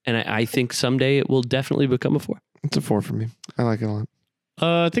 And I think someday it will definitely become a 4. It's a 4 for me. I like it a lot.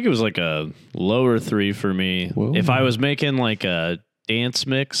 I think it was like a lower 3 for me. Whoa. If I was making like a dance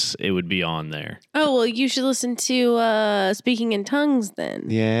mix, it would be on there. Oh, well, you should listen to Speaking in Tongues then.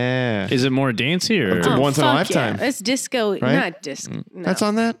 Yeah. Is it more dancey or? It's a once in a fuck lifetime. Yeah. It's disco, not disco. No. That's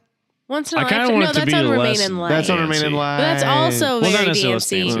on that? Once in a I kinda lifetime. want No, it to that's be on Remain less- in Life. That's on Dancey. Remain in Live. But that's also Well, not very necessarily less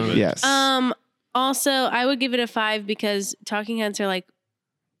dancey. dancey, but- Yes. Also, I would give it a 5 because Talking Heads are like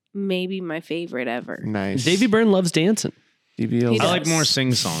maybe my favorite ever. Nice. Davy Byrne loves dancing. DBL. He I like does. more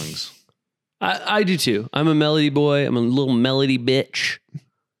sing songs. I do too. I'm a melody boy. I'm a little melody bitch.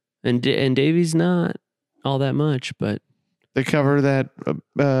 And Davy's not all that much, but They cover that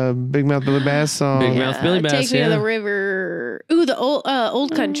Big Mouth Billy Bass song. Big Mouth Billy Bass, Take me to yeah. the river. Ooh, the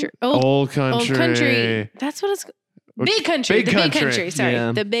old country. Old Country. Old country. That's what it's. Big country. Big the Country. big country. Sorry,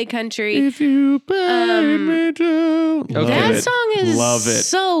 Yeah. the big country. If you pay me to. Okay. That it. song is Love it.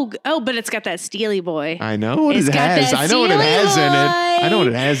 so. But it's got that Steely Boy. I know what It's it got has. that I know what it Steely has in it. Boy. I know what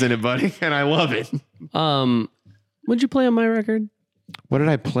it has in it, buddy, and I love it. what'd you play on my record? What did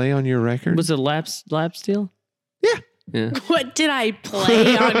I play on your record? Was it lap steel? Yeah. Yeah. What did I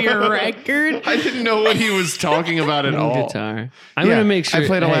play on your record? I didn't know what he was talking about at all. Guitar. I'm gonna make sure. I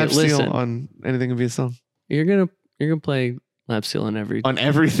played a hey, lap steel listen, on anything can be a song. You're gonna play lap steel on every On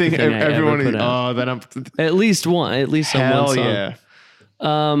everything, Thing I ever everyone. put out. Oh, then I'm. at least on one Hell song. yeah!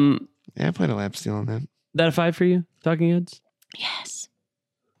 Yeah, I played a lap steel on that. That a 5 for you, Talking Heads? Yes.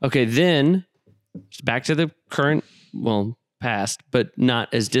 Okay, then back to the current, past, but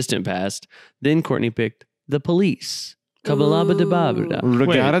not as distant past. Then Courtney picked The Police. Kabalaba de Babada.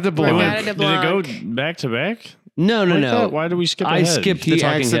 Regatta de Blanc. Regatta de Did it go Blanc. back to back? No. Like that? Why did we skip I ahead? skipped the He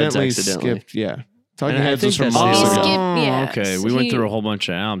Talking Heads accidentally accidentally. skipped. Yeah, Talking And I Heads think was from that's months the He ago. skipped- Oh, yeah, okay. so We went he- through a whole bunch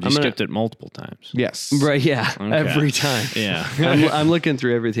of albums. I'm You gonna- skipped it multiple times. Yes, Right, yeah. Okay. Every time. Yeah. I'm looking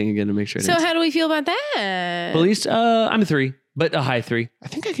through everything again to make sure. I So didn't- how do we feel about that? Police, I'm a 3, but a high 3. I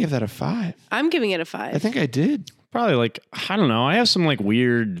think I gave that a 5. I'm giving it a 5. I think I did. Probably like, I don't know. I have some like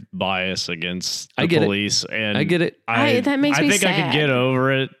weird bias against the I get it. police. And I get it. That makes I me think I sad. could get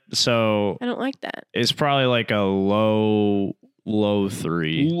over it. So I don't like that. it's probably like a low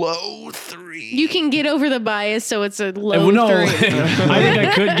 3. Low 3. You can get over the bias, so it's a low Well, no, 3. I think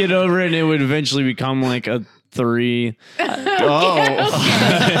I could get over it and it would eventually become like a 3. Oh,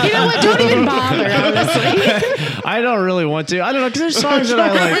 You know what? Don't even bother, honestly. I don't really want to. I don't know, because there's songs that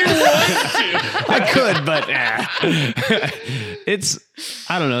I like. I could, but it's,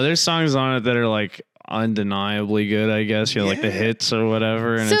 I don't know. There's songs on it that are like undeniably good, I guess. You know, like the hits or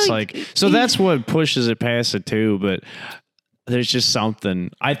whatever. And So it's like, so that's what pushes it past it too. But there's just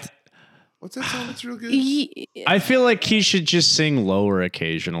something. what's that song that's real good? I feel like he should just sing lower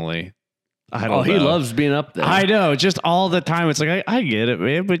occasionally. I don't know. He loves being up there. I know, just all the time. It's like I get it,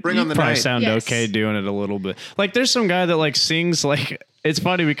 man, but Bring you on the probably night. sound Yes. okay doing it a little bit. Like there's some guy that like sings like it's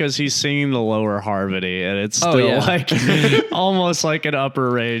funny because he's singing the lower harmony and it's Oh, still yeah. like almost like an upper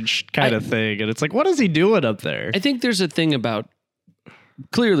range kind of thing. And it's like, what is he doing up there? I think there's a thing about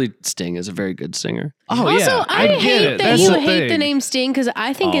clearly Sting is a very good singer. Oh Also, I get hate it. that That's you the hate the thing. name Sting because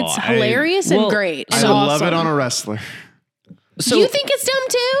I think it's I- hilarious and well, great. I And love it awesome. on a wrestler. So You think it's dumb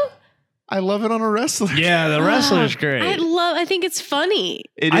too? I love it on a wrestler. Yeah, the wrestler's Ah, great. I think it's funny.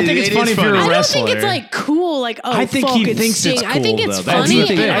 I think it's funny if you're a I don't wrestler. think it's like cool. Like I think fuck, he it's thinks Sting. it's I think cool, it's though. That's funny the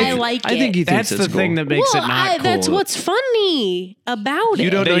thing. and I- I like I it. think he That's thinks the it's thing cool. that makes well, it not cool. that's what's funny about You it.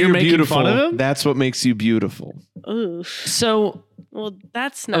 don't That know you're you're making beautiful. fun of him? That's what makes you beautiful. Oof. So Well,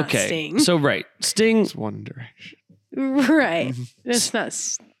 that's not okay. Sting. So right, Sting. It's One Direction. Right. That's not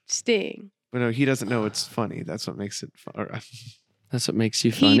Sting. But no, he doesn't know it's funny. That's what makes it fun. That's what makes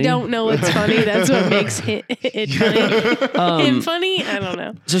you funny. He don't know it's funny. That's what makes it funny. Him funny? I don't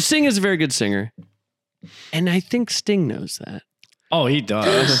know. So Sting is a very good singer, and I think Sting knows that. Oh, he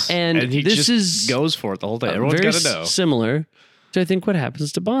does. And he this just is goes for it the whole day. Everyone's very got to know. similar to I think what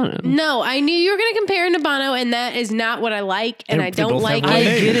happens to Bono. No, I knew you were going to compare him to Bono, and that is not what I like, and They- I they don't both like have I one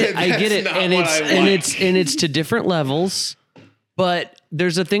it. name. get it. I get it. That's And not it's what I and like. it's to different levels. But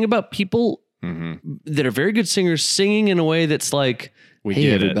there's a thing about people that are very good singers singing in a way that's like, We hey,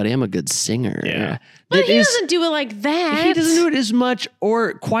 get it. everybody, I'm a good singer. Yeah. But That he is- doesn't do it like that. he doesn't do it as much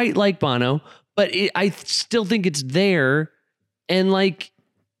or quite like Bono, but I still think it's there. And like,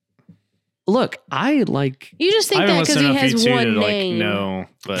 look, I like You just think I that haven't because listened he enough has U2 one to name. like know.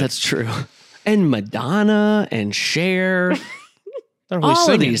 But that's true. And Madonna and Cher, they're always all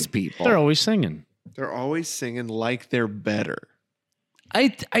singing. of these people. They're always singing. They're always singing like they're better.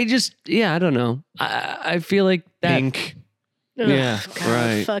 I just I don't know. I feel like that. Pink, Ugh, Yeah, God,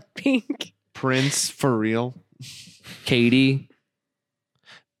 right. Fuck Pink. Prince, for real. Katy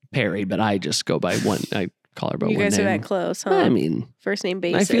Perry, but I just go by one. I call her by You one guys name. are that close, huh? I mean, First name I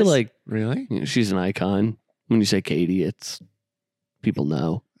basis. feel like Really? she's an icon. When you say Katy, it's people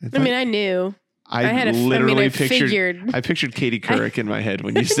know. I mean, I knew. I had a. literally I pictured. I pictured Katie Couric in my head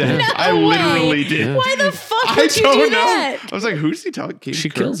when you said. No I literally way. did. Yeah. Why the fuck I would you don't do know. that? I was like, "Who's he talking?" Katie She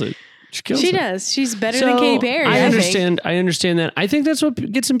Couric? kills it. She kills She it. does. She's better than Katy Perry. I think. understand. I understand that. I think that's what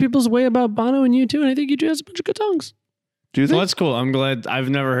gets in people's way about Bono and U2, and I think U2 has a bunch of good songs. Do you think? Well, that's cool. I'm glad. I've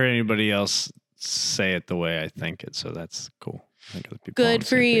never heard anybody else say it the way I think it, so that's cool. I think other people are on Good the for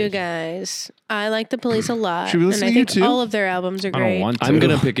same you page. guys. I like the Police a lot, Should we and listen I to think U2? all of their albums are I don't great. want to. I'm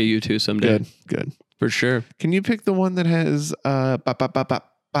gonna pick a U2 someday Good. Good. for sure. Can you pick the one that has bop bop bop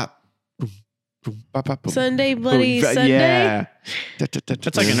bop bop boom boom bop bop boom? Sunday Bloody boom. Sunday. Yeah.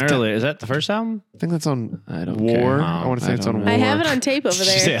 That's like an early. Is that the first album? I think that's on I don't War. care. I want to say I it's don't on know. War. I have it on tape over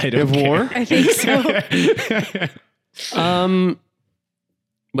Did you say there. I You don't have care? War? I think so.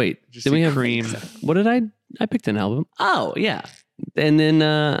 Wait. Just Did we see have Cream. What did I picked an album. Oh yeah, and then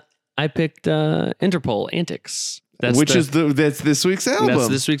I picked Interpol Antics. Which is that's this week's album. That's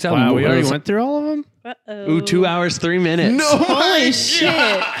this week's album. Wow, we already It's went through all of them. Uh-oh. Ooh, 2 hours, 3 minutes. No, Holy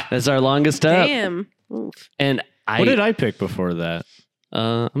shit. That's our longest up. Damn. Oof. And What did I pick before that?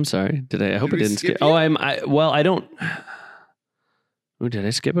 I'm sorry. Did I hope Did I we didn't skip skip. you? Oh, I don't. Oh, did I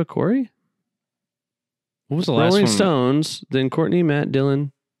skip a Corey? What was the last Rolling one? Stones, then Courtney, Matt,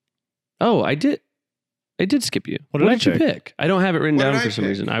 Dylan. Oh, I did skip you. What did I you pick? pick? I don't have it written What down did for I some pick?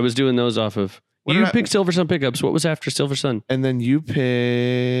 reason. I was doing those off of. What You did I- picked Silver Sun Pickups. What was after Silver Sun? And then you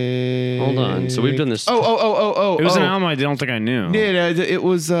pick. Hold on. So we've done this. Oh. It was an album I don't think I knew. Yeah, it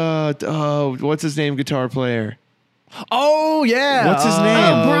was. What's his name? Guitar player. Oh yeah. What's his Oh,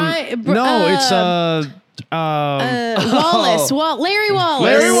 name? Brian. No, it's Wallace. Larry Wallace.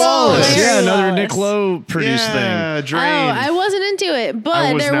 Larry Wallace. yeah, another Wallace. Nick Lowe produced thing. Oh, Drain. I wasn't into it, I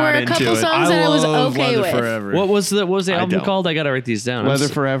but was there not were a into couple it. songs that I was love okay Leather with. Forever. What was the I album don't. called? I gotta write these down. Leather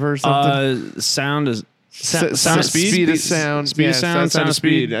Forever or something. Sound is Sound of Speed. Speed of Sound. Speed of Sound, Sound of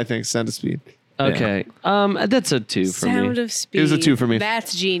Speed. Speed. I think Sound of Speed. Okay. That's a 2 for Sound me. of Speed. It was a 2 for me.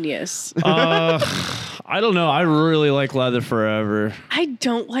 That's genius. I don't know. I really like Leather Forever. I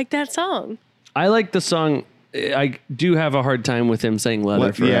don't like that song. I like the song. I do have a hard time with him saying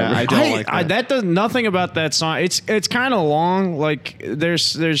leather forever. Yeah, I don't like that. That does nothing about that song. It's kind of long. Like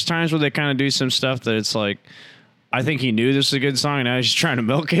there's times where they kind of do some stuff that it's like, I think he knew this was a good song and now he's just trying to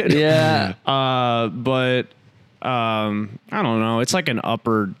milk it. Yeah. But I don't know. It's like an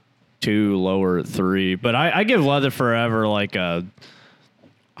upper 2, lower 3. But I give Leather Forever like a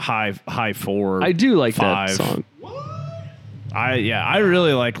high 4. I do like 5. that song. I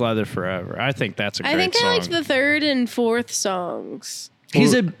really like Leather Forever. I think that's a great I think song. I liked the third and fourth songs.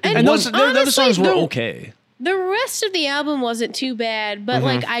 He's a and those the other honestly, songs were the- okay. The rest of the album wasn't too bad, but Mm-hmm.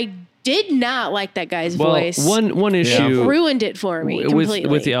 like I did not like that guy's well, voice. one issue Ruined it for me completely.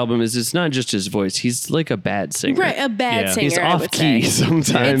 with the album is it's not just his voice. He's like a bad singer. right, a bad Yeah. singer. He's I off would key say.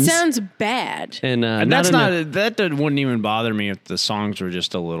 sometimes. It sounds bad. and That's enough- that wouldn't even bother me if the songs were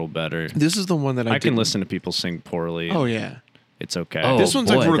just a little better. This is the one that I can didn't- listen to people sing poorly. Oh yeah. It's okay. Oh, This one's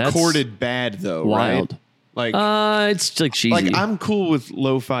boy, like that's recorded bad though. wild. Right? Like. It's like cheesy. Like I'm cool with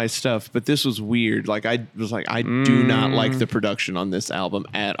lo-fi stuff, but this was weird. Like I was like, I do not like the production on this album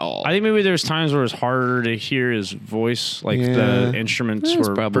at all. I think maybe there's times where it's harder to hear his voice. Like Yeah. the instruments That's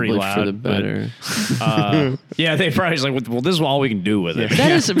were probably pretty loud. for the but, better. yeah, they probably just like, well, this is all we can do with it.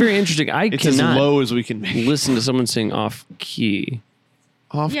 That is very interesting. I it's as cannot low as we can make. listen to someone sing off key.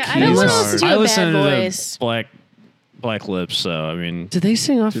 Off Yeah, key I don't is want to hard. listen I to a listen bad to voice. the Black Lips, so I mean, Do they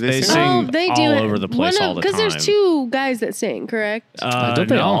sing off? Do they they sing? sing Oh, they do all it. over the place all the time. Because there's 2 guys that sing, correct? Don't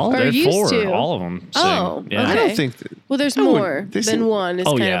they all? There Or are used 4. to. All of them sing. Oh, yeah. I okay. don't think. Well, there's I wouldn't- more they than sing- one. Is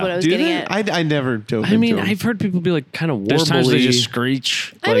Oh, kind yeah. of what I was Do getting they? at. I never dove I mean, into 'em. I've heard people be like kind of warbly. There's times they just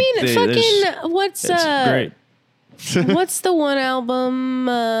screech. I like, mean, fucking what's it's great. what's the one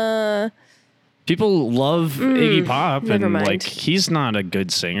album? People love Iggy Pop, never and mind. like he's not a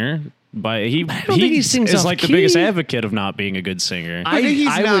good singer, but he don't think he sings is off like the key. biggest advocate of not being a good singer. I think he's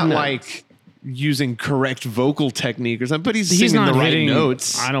I not would like using correct vocal technique or something, but he's He's singing not the right hitting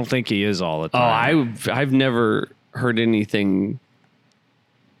notes. I don't think he is all the Oh, time. I've never heard anything.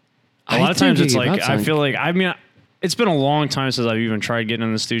 A lot of times it's like I feel. feel like I mean it's been a long time since I've even tried getting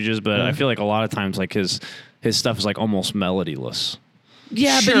in the Stooges, but I feel like a lot of times like his stuff is like almost melodyless.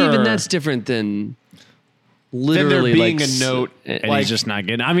 Yeah, but Sure. even that's different than Then literally there being like a note, And like he's just not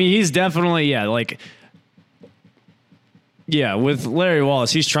getting. I mean, he's definitely with Larry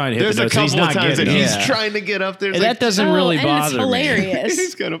Wallace, he's trying to hit there's the a notes. and he's couple not of times that getting he's them. trying to get up there. It's And like, that doesn't Oh, really and bother it's me. hilarious.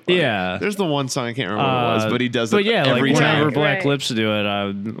 he's kind of funny. Yeah. There's the one song I can't remember what it was, but he does it But yeah, every like time. whenever Right, Black right. Lips do it,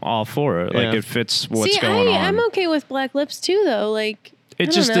 I'm all for it. Like Yeah. it fits what's See, going on. I'm okay with Black Lips too, though. Like, It I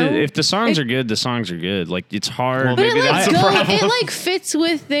don't just know. if the songs It- are good, the songs are good. Like it's hard. Well, But maybe it like that's the goes, problem. it like fits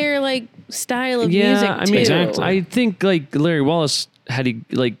with their like style of Yeah, music I too. mean, Exactly. I think like Larry Wallace had he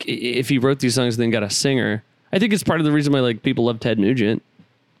like if he wrote these songs and then got a singer, I think it's part of the reason why like people love Ted Nugent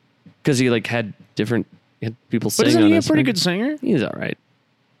because he like had different people but sing isn't on he a his pretty thing. good singer? He's all right,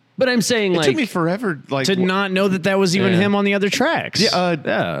 but I'm saying It like took me forever, like To not know that was even Yeah. him on the other tracks.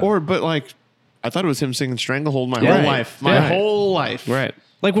 but like I thought it was him singing "Stranglehold" my Yeah. whole life. My Yeah. whole life. right.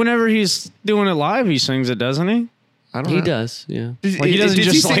 like whenever he's doing it live, he sings it, doesn't he? I don't He know. does, yeah. Like he doesn't Did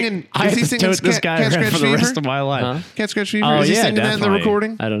just he like sing in, I is he have to singing tote this guy Cat around Scratch for the Fever? rest of my life. Huh? Cat Scratch Fever? Oh, is he yeah, singing that in the definitely.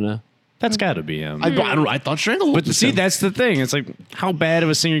 recording? I don't know. That's got to be him. I thought Stranglehold. But was see, him. that's the thing. It's like, how bad of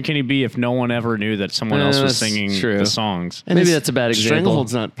a singer can he be if no one ever knew that someone else was that's singing true. the songs? And Maybe it's- that's a bad example.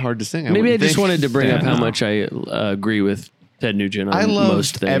 Stranglehold's not hard to sing. Maybe I wouldn't just think. wanted to bring Yeah, up how no. much I agree with Ted Nugent on I love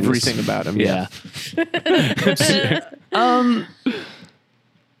most things. everything about him. Yeah.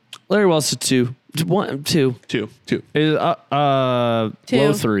 Larry Wallace a 2. 1, 2. Two. Is, Two.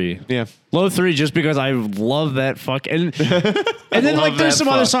 low 3. Yeah. Low 3 just because I love that fuck and then like Love there's that some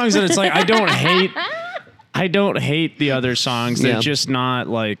other fuck. songs that it's like I don't hate the other songs. They're Yeah. just not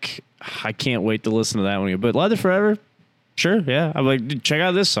like I can't wait to listen to that one. But Leather Forever, sure, yeah. I'm like, dude, check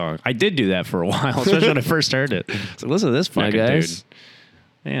out this song. I did do that for a while, especially when I first heard it. So listen to this fucking guys.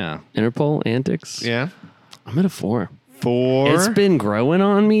 dude. Yeah. Interpol Antics. Yeah. I'm at a 4. 4. It's been growing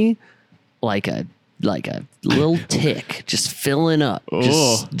on me like a little tick, just filling up,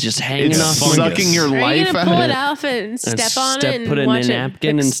 just hanging It's off. sucking your Are you life gonna pull out. it off and step on it and put it in watch a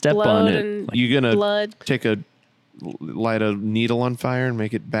napkin and step on explode it. and You gonna blood? light a needle on fire and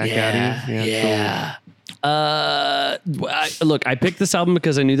make it back out of you? Yeah. Look, I picked this album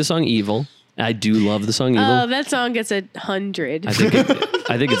because I knew the song "Evil." I do love the song "Evil." Oh, that song gets 100.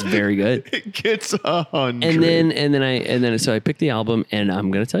 I think it's very good. It gets 100. And then so I picked the album, and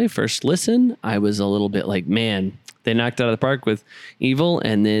I'm gonna tell you, first listen, I was a little bit like, man, they knocked it out of the park with "Evil,"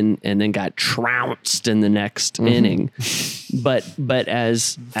 and then got trounced in the next inning. But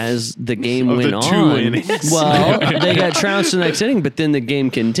as the game Of went the 2 on, innings. well, they got trounced in the next inning, but then the game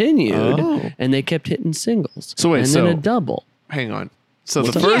continued, and they kept hitting singles. So wait, and so- then a double. Hang on. So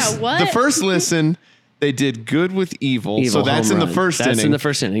What's the up? first Yeah, what? the first listen, they did good with evil. So Evil, that's home in the run. first That's inning. in the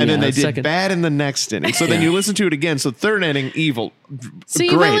first inning, And then yeah. they did Second- bad in the next inning. So then you listen to it again. So third inning, evil. So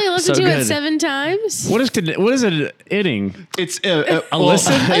you've Great. only listened So to it good. 7 times? What is an inning? It's A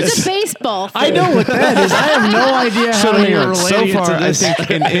listen? It's a baseball thing. I know what that is. I have no idea so how hang you're on. So relating far, to I this. think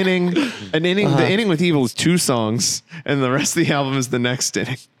the inning with evil is 2 songs, and the rest of the album is the next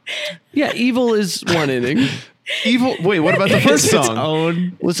inning. Yeah, "Evil" is 1 inning. Evil. Wait, what about the first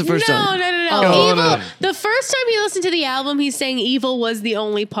song? What's the first no, song? no. Oh, Evil. no. The first time he listened to the album, he's saying "Evil" was the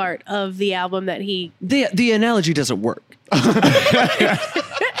only part of the album that he. The analogy doesn't work.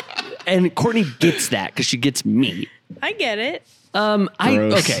 And Courtney gets that because she gets me. I get it Gross.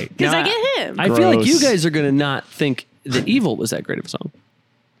 Okay, because now I get him. I feel like you Gross. guys are gonna not think that "Evil" was that great of a song.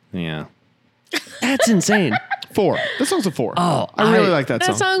 Yeah. That's insane. 4. That song's a 4. Oh, I really I- like that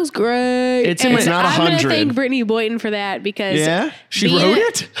that song. song's great. It's in my- It's not I'm gonna 100. thank Brittany Boyton for that because Yeah? She being wrote a-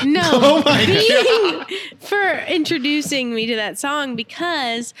 it? No, Oh my for introducing me to that song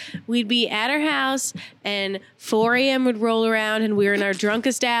because we'd be at her house and 4 a.m. would roll around and we were in our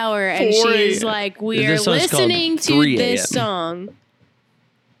drunkest hour and 4 she's a.m. like, "We are This song's called listening to 3 this a.m.. song."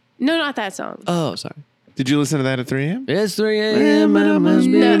 No, not that song. Oh, sorry. Did you listen to that at 3 a.m.? It's 3 a.m. and I must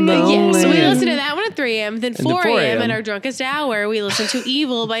be No, lonely. yes, we listened to that one at 3 a.m. Then 4 4 a.m. a.m. in our drunkest hour, we listened to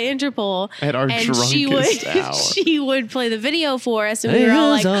 "Evil" by Interpol. At our and she drunkest would hour. she would play the video for us, and we were all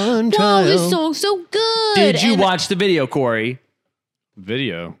like, Hands on "Whoa, this trial." song's so good!" Did you And watch the video, Corey?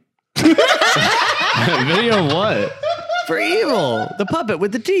 Video. Video what? For "Evil," the puppet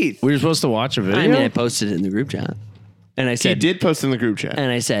with the teeth. We were supposed to watch a video? I mean, I posted it in the group chat, and I He said, did post in the group chat.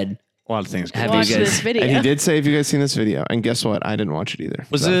 and I said, a lot of things. Have watch you guys? this video? And he did say, "Have you guys seen this video?" And guess what? I didn't watch it either.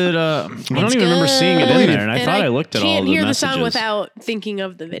 Was So- it? I don't even remember seeing it in there, and I thought I looked at all can't the hear messages. the song without thinking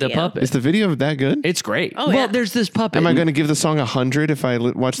of the video. the puppet. Is the video that good? It's great. Oh, well, yeah. there's this puppet. Am I going to give the song 100 if I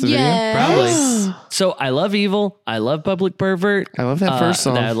watch the Yes. Probably. So I love "Evil." I love "Public Pervert." I love that first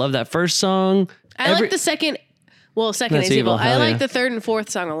song. I love that first song. I like the second. Well, second That's is "Evil." Evil, I hell like yeah. the third and fourth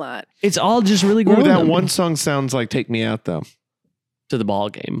song a lot. It's all just really video? growing Ooh, that on me. one song sounds like "Take Me Out" though. to the ball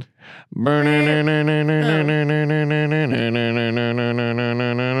game. So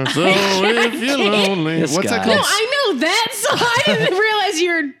if you're lonely, This what's that guy. No, called? I know that song. I didn't realize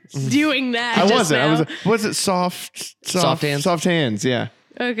you were doing that. I just wasn't. I now. was. What's it? Soft Hands? Soft hands. Yeah.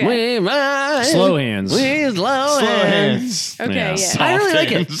 Okay. Slow hands. Slow hands. Okay. Yeah. Yeah. I really like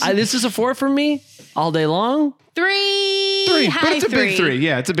hands. it. This is a 4 for me all day long. 3. 3, High but it's a 3. big 3.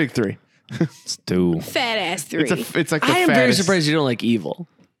 Yeah, it's a big 3. It's 2. Fat ass 3. It's like the I am very fattest- surprised you don't like "Evil."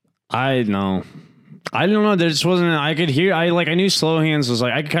 I know. I don't know. There just wasn't. I could hear. I knew Slow Hands was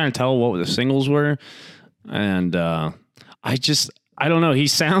like. I could kind of tell what the singles were, and I don't know. He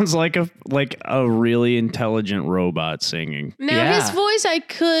sounds like a really intelligent robot singing. Now Yeah. his voice, I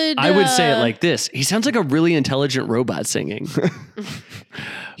could. I would say it like this. He sounds like a really intelligent robot singing.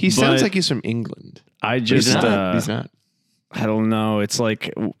 He sounds But- like he's from England. I just. He's not. He's not. I don't know. It's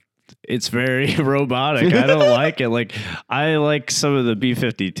like. It's very robotic. I don't like it. Like I like some of the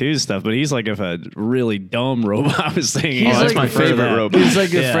B-52 stuff, but he's like if a really dumb robot was singing. He's I like prefer my favorite that. robot. He's like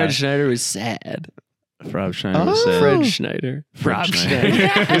if Yeah. Fred Schneider was sad. Rob Schneider was Oh. sad. Fred Schneider. Rob Schneider.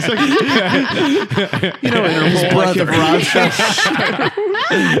 Schneider. You know, Interpol like brother. Rob Schneider.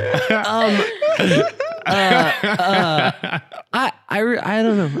 I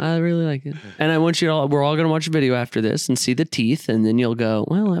don't know. I really like it. And I want you all, we're all going to watch a video after this and see the teeth. And then you'll go,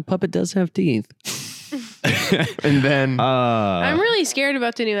 well, that puppet does have teeth. And then I'm really scared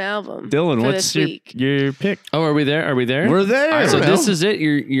about the new album. Dylan, for what's this week. your pick? Oh, are we there? Are we there? We're there. So don't this know. is it.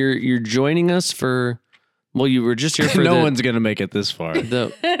 You're joining us for, well, you were just here for No the, one's gonna make it this far.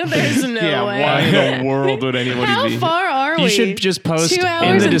 the, There's no yeah, way. why in the world would anybody How be? far are we? You should just post 2 in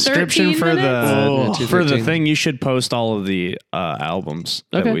hours the and description 13 for minutes? the 2:13. thing. You should post all of the albums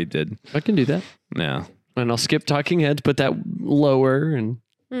Okay. that we did. I can do that. Yeah, And I'll skip Talking Heads, put that lower and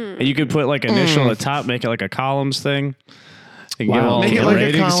and you could put like initial at the top, make it like a columns thing. And Wow. give all Make it the like a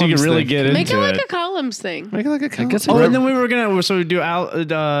ratings, so you columns can really thing. get Make it into like it. a columns thing. Make it like a guess Oh, Whatever. and then we were gonna do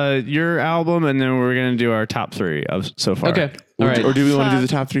your album, and then we're gonna do our top 3 of so far. okay. All right. Or do we want to do Fuck.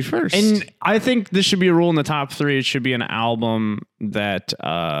 the top 3 first? And I think this should be a rule in the top 3. It should be an album that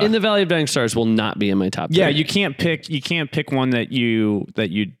In the Valley of Dying Stars will not be in my top 3. yeah, you can't pick one that you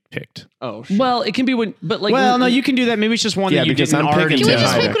picked. oh, shit. Well, it can be one, but like, Well, no, you can do that. Maybe it's just one Yeah, that you because didn't I'm already picking Can we Tim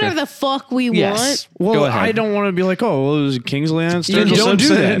just Heidecker. pick whatever the fuck we yes. want? Well, Go ahead. I don't want to be like, oh, well, it was Kingsley on You Sturgill don't do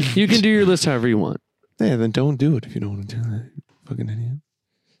Simpson. that. You can do your list however you want. Yeah, then don't do it if you don't want to do that. You fucking idiot.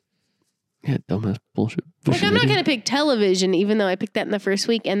 Yeah, dumbass bullshit. Like, I'm not going to pick Television, even though I picked that in the first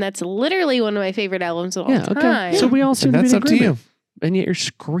week, and that's literally one of my favorite albums of all Yeah, time. okay. So we all seem And to be that's in up to agreement. you. And yet you're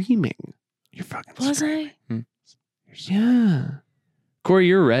screaming. You're fucking Was screaming. I? Yeah. Corey,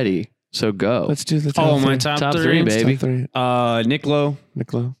 you're ready. So go. Let's do the top Oh, my 3. top, Top 3, three, baby. Top 3. Nick Lowe,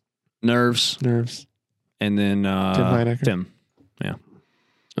 Nick Lowe, Nerves, Nerves. and then Tim Heidecker. Tim.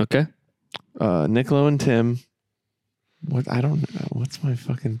 Okay. Nick Lowe and Tim. What? I don't know. What's my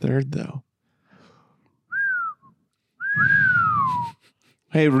fucking third, though?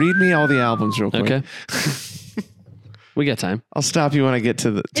 Hey, read me all the albums real quick. Okay. We got time. I'll stop you when I get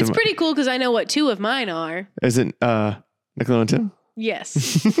to the. It's pretty cool because I know what 2 of mine are. Is it Nick Lowe and Tim?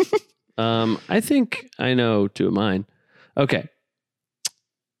 Yes. I think I know 2 of mine. Okay.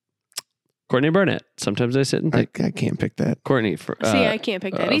 Courtney Barnett. Sometimes I sit and think. I can't pick that. Courtney. See, I can't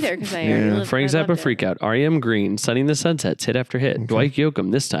pick that either because I already yeah. lived Frank I loved Zappa it. Freak Out. R.E.M. Green. Sunny in the Sunsets. Hit after hit. Dwight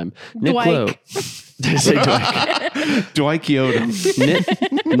Yoakam this time. Nick Dwight. Lowe. Did I say Dwight? Dwight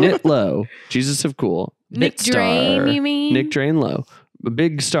Yoakam. Nit Lowe. Jesus of Cool. Nick Bit Star, Drain, you mean? Nick Drain Lowe.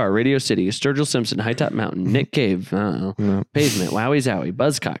 Big Star. Radio City. Sturgill Simpson. High Top Mountain. Nick Cave. I don't know. No. Pavement. Wowie Zowie.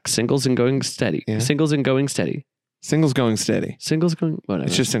 Buzzcock. Singles and Going Steady. Yeah. Singles and Going Steady. Singles going steady. Singles going. Whatever.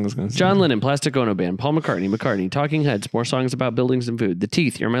 It's just singles going steady. John Lennon, Plastic Ono Band, Paul McCartney, Talking Heads, more songs about buildings and food. The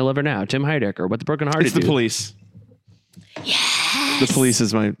Teeth, You're My Lover Now, Tim Heidecker, What the Broken Hearted It's the Do. Police. Yes. The Police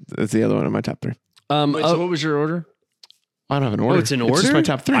is that's the other one in my top 3. Wait, so what was your order? I don't have an order. it's in It's just order? my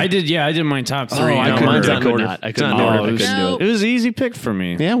top 3. I did my top 3. I No, couldn't mine's do it. not I could order. not. I It's couldn't not do in it. order. I couldn't do No. it. It was an easy pick for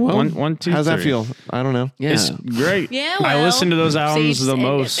me. Yeah, well, one, two, how's that three. feel? I don't know. Yeah. It's great. Yeah, I well, listen to those albums Sage the ended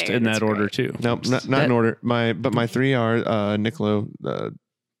most there. in That's that order great. too. Nope, not That- in order. But my 3 are Nick Lowe,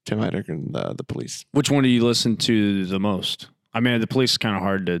 Tim Heidecker, and the Police. Which one do you listen to the most? I mean, the Police is kind of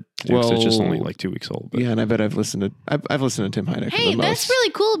hard to do 'cause it's just Well, only like 2 weeks old. But. Yeah, and I bet I've listened to I've listened to Tim Heidecker Hey, the most. that's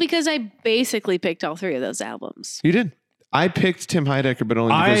really cool because I basically picked all 3 of those albums. You did. I picked Tim Heidecker, but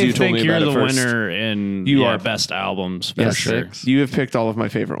only because I you told think me you're about the it first. winner in You are. best albums for Yes, sure. You have picked all of my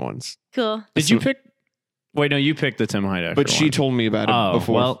favorite ones, Cool. Did you pick? Wait, no, you picked the Tim Heidecker. but she one. told me about it Oh,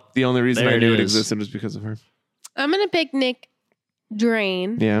 before. well, the only reason there I it knew it is. existed was because of her. I'm going to pick Nick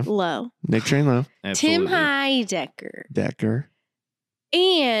Drain Yeah. Low. Nick Train Lowe, Tim Absolutely. Heidecker. Decker.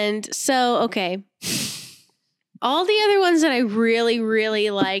 And so, okay. All the other ones that I really, really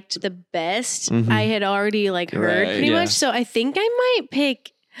liked the best, Mhm. I had already like heard Right, pretty yeah. much. So I think I might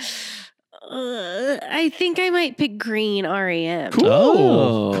pick. I think I might pick Green REM. Cool.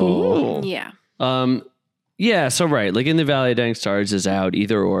 Oh. Cool. Yeah. Yeah, so right. Like In the Valley of Dying Stars is out.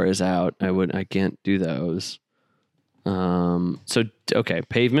 Either or is out. I can't do those. So okay.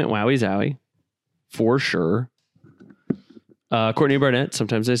 Pavement, Wowie Zowie. For sure. Courtney Barnett,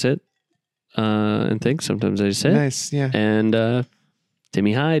 sometimes I sit. And think, sometimes I sit. Nice. Yeah. And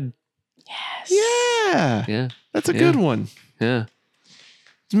Timmy Hyde. Yes. Yeah. Yeah. That's a Yeah. good one. Yeah.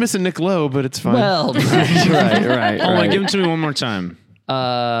 It's missing Nick Lowe, but it's fine. Well, right. Hold on, give it to me one more time.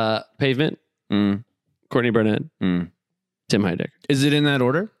 Pavement, Mm, Courtney Barnett, mm. Tim Heidecker. Is it in that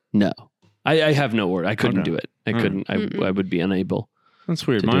order? No. I have no order. I couldn't Okay. do it. I Mm. couldn't. Mm-mm. I would be unable. That's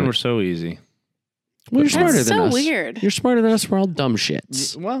weird. To do Mine it. were so easy. Well, you're smarter That's than so us. weird. You're smarter than us. We're all dumb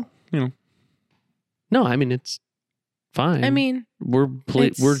shits. Well, you know. No, I mean it's fine. I mean, we're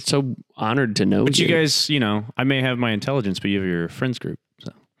it's- we're so honored to know. But you guys, you know, I may have my intelligence, but you have your friends group.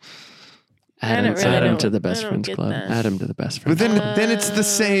 So I Add don't really him know. to the I best don't friends get club. that. Add him to the best But friends. then it's the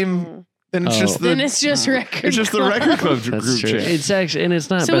same. Then it's just the Then it's just record. it's just the club. record club That's group true. chat. It's actually, and it's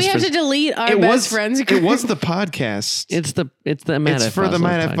not. So best we have friends. to delete our It best was friends group. It was the podcast. It's the Matt It's F. for the Bosler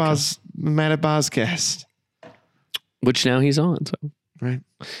Matt F. podcast, Bozcast. which now he's on. So Right.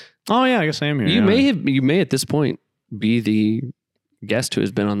 Oh yeah, I guess I am here. you yeah. may at this point be the guest who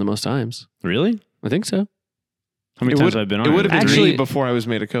has been on the most times. Really? I think so. How many times have I been on? It would have been Actually- me before I was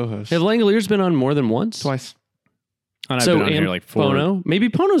made a co-host. Have Langalier's been on more than once? Twice. And I've So been on and here like 4, Pono, maybe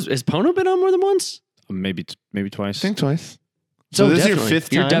has Pono been on more than once? maybe twice. I think twice. So this is your definitely.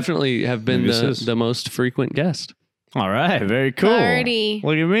 fifth You time? definitely have been Maybe this is. the most frequent guest. All right, very cool. Alrighty.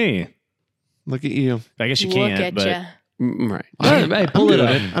 Look at me. Look at you. I guess you Look can't, at but ya. Right. I'm- Hey, pull I'm it doing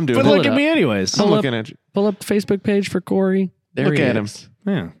up. it. I'm doing but it. Pull look it at up. me anyways. I'm pull looking at you. Pull up the Facebook page for Corey. There Look he at him. is.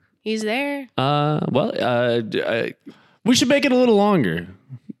 Yeah. He's there. We should make it a little longer.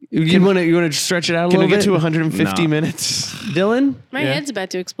 You want to stretch it out a Can we little get bit? to 150 No. minutes? Dylan, My Yeah. head's about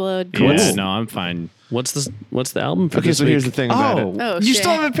to explode. Yeah, no, I'm fine. what's the album for Okay, this so week? here's the thing about it. Oh, you shit.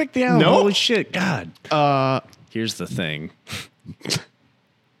 still haven't picked the album. Nope. Holy shit, God. Here's the thing.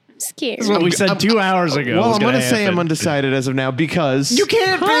 I'm scared. This is what we said 2 hours ago. Well, was I'm going to gonna say I'm happen. undecided as of now because You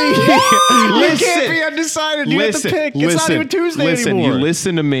can't be. You can't be undecided. You have to pick. It's not even Tuesday listen, anymore. you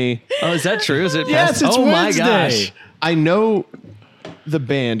listen to me. Oh, is that true? Is it? Yes, past- it's oh Wednesday. my gosh. I know the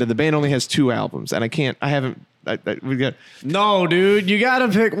band, and the band only has 2 albums, and we got. No, dude, you gotta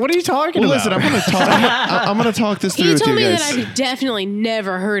pick. What are you talking Well, about? listen, I'm going to talk. I'm going to talk this through He with told you me guys. that I've definitely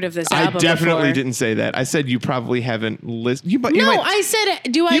never heard of this I album definitely before. didn't say that. I said you probably haven't listened. You No, might, I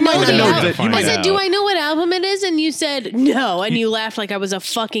said, do I you know might the not know album? that- you I might said, not. do I know what album it is? And you said no, and you laughed like I was a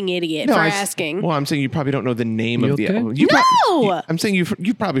fucking idiot for I- asking. Well, I'm saying you probably don't know the name You of the okay? album. No! I'm saying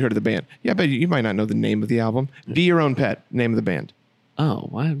you probably heard of the band. Yeah, but you might not know the name of the album. Be Your Own Pet, name of the band. Oh,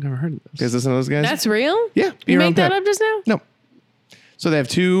 well, I've never heard of You this. guys listen to those guys? That's real? Yeah. Be You Your Own make that Pet. up just now? No. So they have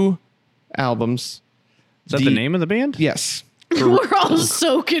 2 albums. Is that the name of the band? Yes. We're all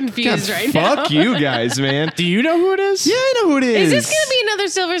so confused right now. Fuck you guys, man. Do you know who it is? Yeah, I know who it is. Is this going to be another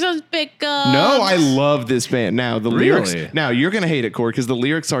Silver Sons pickup? No, I love this band. Now the lyrics. Really? Now you're gonna hate it, Corey, because the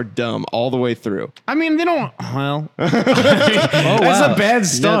lyrics are dumb all the way through. I mean, they don't. Well, Oh, that's wow. a bad Now,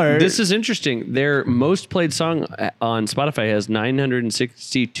 start. this is interesting. Their most played song on Spotify has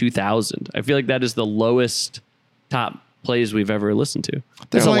 962,000. I feel like that is the lowest top plays we've ever listened to.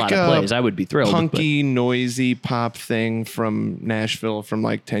 There's They're a like lot of a plays. I would be thrilled. Punky, noisy pop thing from Nashville from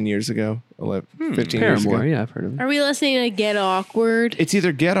like 10 years ago, 11, 15 but years ago. Paramore, yeah, I've heard of it. Are we listening to Get Awkward? It's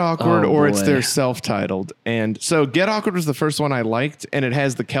either Get Awkward Oh, or it's boy. their self-titled. And so Get Awkward was the first one I liked, and it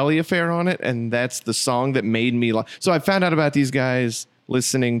has the Kelly Affair on it, and that's the song that made me like. So I found out about these guys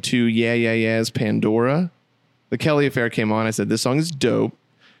listening to Yeah Yeah Yeah's Pandora. The Kelly Affair came on. I said, this song is dope.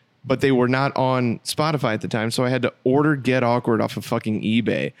 But they were not on Spotify at the time, so I had to order Get Awkward off of fucking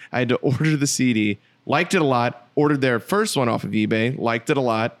eBay. I had to order the CD, liked it a lot, ordered their first one off of eBay, liked it a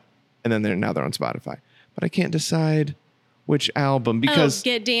lot, and then now they're on Spotify. But I can't decide which album because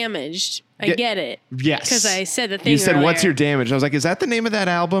Get Damaged. I Get- get it. yes, Because I said the thing you said, "What's earlier. your damage?" I was like, "Is that the name of that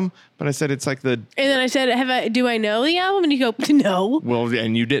album?" But I said it's like the And then I said, do I know the album? And you go, no. well,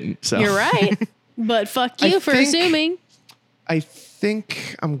 and you didn't. So You're right. But fuck you I for think- assuming. I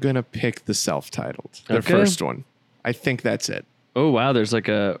think I'm gonna pick the self-titled, the Okay. first one. I think that's it. Oh, wow. There's like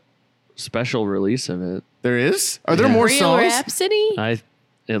a special release of it. There is? Are there Yeah. more Real songs? Rhapsody? I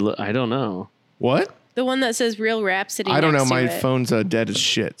don't know. What? The one that says Real Rhapsody. I don't know. next to My it. phone's dead as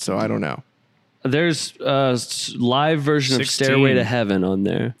shit, so I don't know. There's a live version of 16. Stairway to Heaven on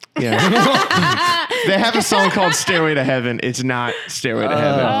there. Yeah. They have a song called Stairway to Heaven. It's not Stairway to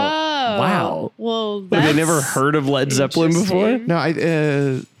Heaven. Oh. Wow. Well, Have that's they never heard of Led Zeppelin before? interesting.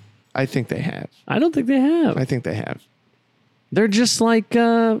 No, I think they have. I don't think they have. I think they have. They're just like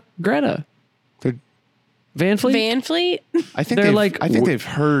Greta. They're, Van Fleet? Van Fleet? I think They're they've, like- I think they've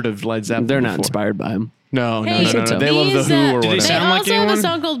heard of Led Zeppelin. They're not before. inspired by him. No, Hey, no, no, no. They love the these, Who or Do they whatever. They sound like also have a anyone?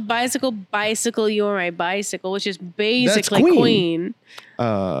 song called Bicycle, You're My Bicycle, which is basically Queen. Queen.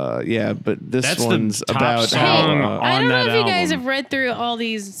 Yeah, but this That's the one's top about song how. I don't know that if you guys album. have read through all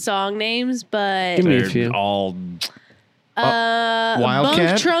these song names, but Give me a They're few. all. Wildcat?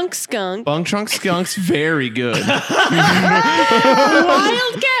 Bunk Trunk Skunk. Bunk Trunk Skunk's very good. Wildcat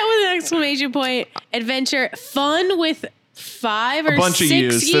with an exclamation point. Adventure. Fun with 5 or A bunch 6 of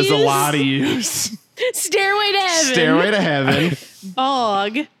use. There's a lot of use. Stairway to Heaven. Stairway to Heaven.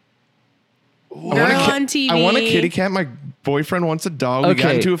 Bog. I Girl want a on TV. I want a kitty cat. My boyfriend wants a dog. We got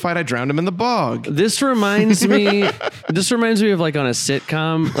Okay. into a fight. I drowned him in the bog. This reminds me. This reminds me of like on a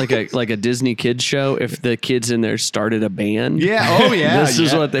sitcom, like a Disney kids show. If the kids in there started a band, Yeah. Oh, yeah. This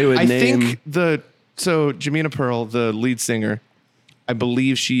is yeah. what they would I name. think so Jamina Pearl, the lead singer, I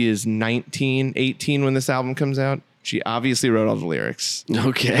believe she is 19, 18 when this album comes out. She obviously wrote all the lyrics.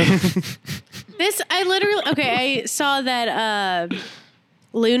 Okay. I saw that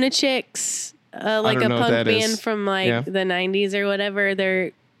Luna Chicks, like a don't know what punk that band is. from like Yeah. the 90s or whatever.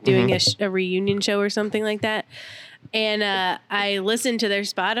 They're doing a reunion show or something like that. And I listened to their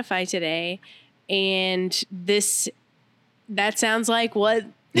Spotify today, and that sounds like what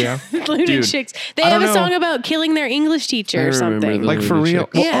Yeah. Luna Dude, Chicks. They I have a don't know. song about killing their English teacher I or remember something. the- Like for Luna real.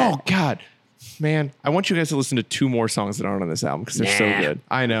 Chicks. Well, Yeah. Oh God, man, I want you guys to listen to 2 more songs that aren't on this album because they're so good.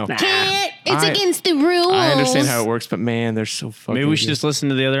 I know. Can't. It's I- against the rules. I understand how it works, but man, they're so fucking. Maybe we should good. just listen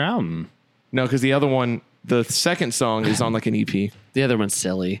to the other album. No, because the other one, the second song is on like an EP. The other one's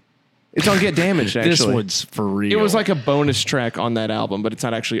silly. It's on Get Damaged. Actually, This one's for real. it was like a bonus track on that album, but it's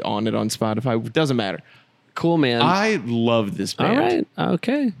not actually on it on Spotify. It doesn't matter. Cool, man. I love this All band. right.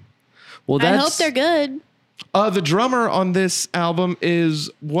 Okay. Well, I that's. hope they're good. The drummer on this album is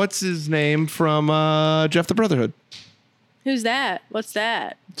what's his name from Jeff the Brotherhood. Who's that? What's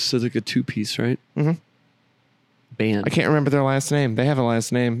that? So it's like a 2-piece, right? Mm-hmm. Band. I can't remember their last name. They have a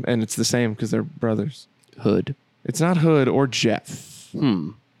last name, and it's the same because they're brothers. Hood. It's not Hood or Jeff.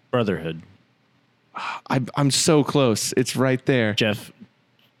 Brotherhood. I'm so close. It's right there. Jeff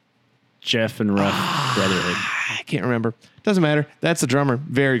and Ruff Brotherhood. I can't remember. Doesn't matter. That's the drummer.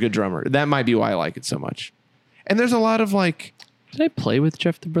 Very good drummer. That might be why I like it so much. And there's a lot of like, Did I play with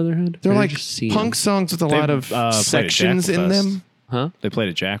Jeff the Brotherhood? they're Or did I like just see punk him? songs with a They, lot of played at sections in Jackal Fest. them. Huh? They played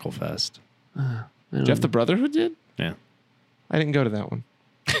at Jackal Fest. I don't Jeff know. the Brotherhood did? Yeah. I didn't go to that one.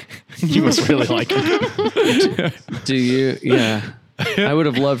 You must really like it. Do you? Yeah. I would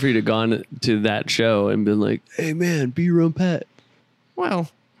have loved for you to gone to that show and been like, "Hey man, be your own pet. Well,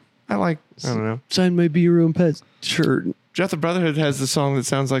 I don't know. Sign my be your own pet shirt." Jeff the Brotherhood has the song that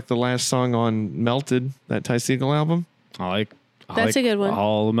sounds like the last song on Melted, that Ty Segall album. I That's a good one.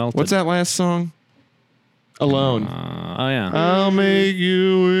 All Melted. What's that last song? Alone. Oh yeah. I'll make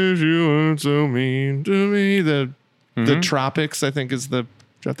you wish you weren't so mean to me. The Tropics, I think, is the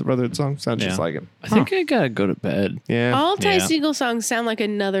Jeff the Brotherhood song. Sounds just Yeah. like it. I think I gotta go to bed. Yeah. All Ty Yeah. Segall songs sound like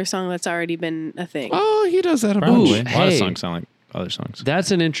another song that's already been a thing. Oh, he does that a Probably. bunch. A lot of hey. songs sound like other songs.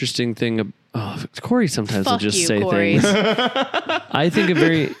 That's an interesting thing. Corey sometimes will Fuck just you, say Corey. things. I think a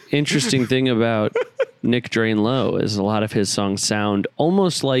very interesting thing about Nick Drain Low is a lot of his songs sound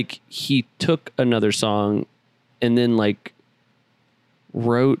almost like he took another song and then like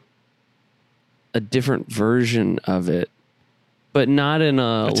wrote a different version of it, but not in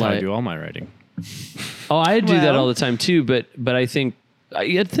a That's how I like. do all my writing. Oh, I do that Well- all the time too. But I think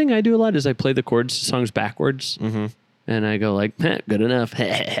the thing I do a lot is I play the chords songs backwards, and I go like, "Good enough."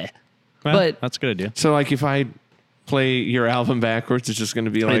 Well, But- that's a good idea. So, like, if I play your album backwards, it's just going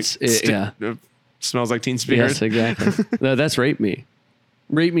to be like, yeah. Smells Like Teen Spirit. Yes, exactly. No, that's Rape Me.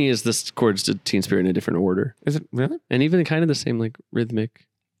 Rape Me is the chords to Teen Spirit in a different order. Is it really? And even kind of the same like rhythmic.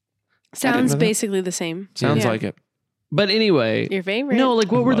 Sounds know that. basically the same. Sounds Yeah. like it. But anyway. Your favorite? No,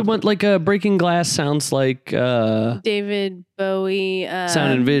 like what were the love one like Breaking Glass sounds like David Bowie.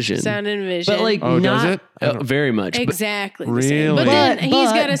 Sound and Vision. Sound and Vision. but like Oh, does not it? I don't- very much. But- exactly the Really? same. But then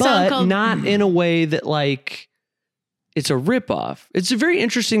he's got a song but called not in a way that like it's a ripoff. It's a very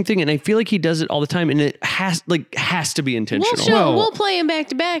interesting thing, and I feel like he does it all the time, and it has to be intentional. Well- We'll play him back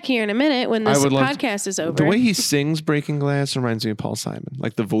to back here in a minute when this I would love podcast is over. The way he sings Breaking Glass reminds me of Paul Simon.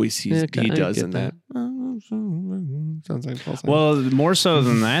 Like the voice Yeah, he I does get in that. Sounds like Paul Simon. Well, more so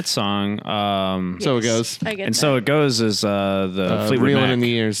than that song. So it goes. I get And that. so it goes is the Fleetwood Reeling Mac. in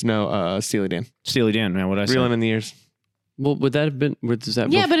the Ears. No, Steely Dan. Steely Dan, man. What did I say? Reeling in the Ears. Well, would that have been? Does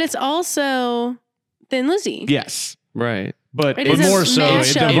that? yeah, but it's also Thin Lizzy. Yes. right. But It But is a more so,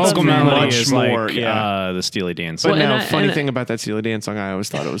 mashup the of vocal them. melody Much is more, like yeah. the Steely Dan But song. Well, now, and I- funny and I- thing about that Steely Dan song, I always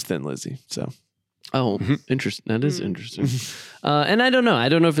thought it was Thin Lizzy. So Oh, interesting. That is interesting. And I don't know. I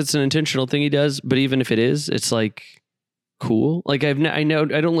don't know if it's an intentional thing he does, but even if it is, it's like cool. Like I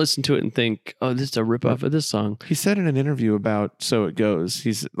don't listen to it and think, oh, this is a ripoff of this song. he said in an interview about So It Goes,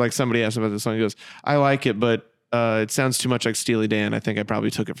 he's like, somebody asked him about the song. He goes, I like it, but it sounds too much like Steely Dan. I think I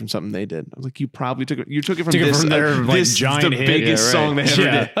probably took it from something they did. I was like, you probably took it. You took it from Took it this. from their, like, this is giant the hit. biggest Yeah, right. song they ever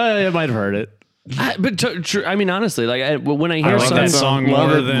Yeah. did. I might have heard it. I mean, honestly, like when I hear I like that songs, song Love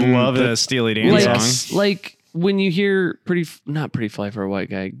more it, than love the it. Steely Dan like, song. like when you hear not pretty fly for a white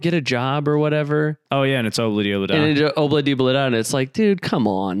guy, Get a Job or whatever, Oh yeah, and it's Obla Di Obla and Da. it, Obla Di Obla Da, and it's like, dude, come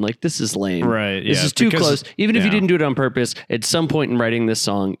on, like this is lame, Right, This yeah, is too because- close. Even if you yeah. didn't do it on purpose, at some point in writing this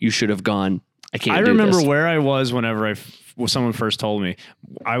song, you should have gone. I can't. I do remember this. where I was whenever someone first told me.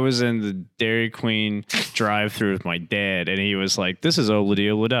 I was in the Dairy Queen drive-through with my dad, and he was like, "This is Obla Di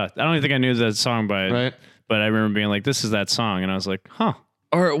Obla Da." I don't even think I knew that song by Right. But I remember being like, this is that song. And I was like, huh.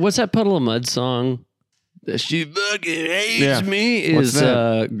 Or what's that Puddle of Mud song? She fucking hates Yeah. me. What's Is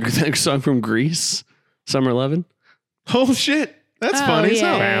that song from Grease, Summer Lovin'? Oh shit, that's funny as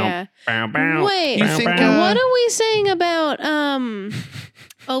hell. yeah. Bow, bow. Wait, You think, what are we saying about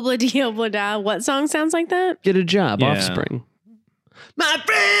Obla Di Obla Da? What song sounds like that? Get a job, Yeah. Offspring. My friend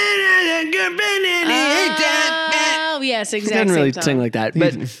has a good friend and he hates that. Oh, yes, He exactly. doesn't really sing like that,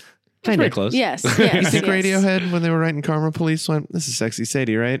 but He's- kind Pretty of close. Yes, yes. You think yes. Radiohead, when they were writing Karma Police, went, "This is Sexy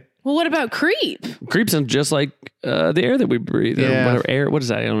Sadie, right?" Well, what about Creep? Creep sounds just like the air that we breathe. Or Yeah. whatever air. What is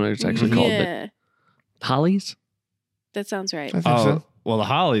that? I don't know what it's actually called. Yeah, But Hollies. that sounds right. I think Oh, so. well, the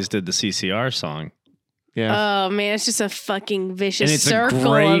Hollies did the CCR song. Yeah. Oh man, it's just a fucking vicious And it's a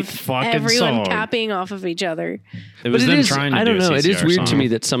circle great of fucking everyone song. copying off of each other. It was But them it is, trying to I don't do a know. It is CCR weird to song. me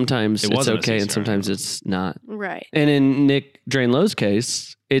that sometimes It it's wasn't a okay and CCR. sometimes it's not. Right. And in Nick Drainlow's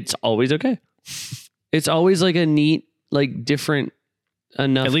case, it's always okay. It's always like a neat, like different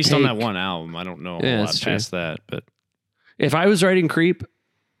enough. At least on take. that one album. I don't know a Yeah, lot that's true. past that. But If I was writing Creep,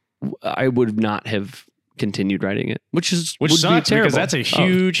 I would not have continued writing it, which Which would be sucks terrible. because that's a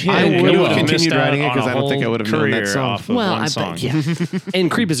huge hit. I and would you have would've continued missed out writing it on 'cause a I don't think I whole would have known that career song. off of well, one I song. bet, yeah. And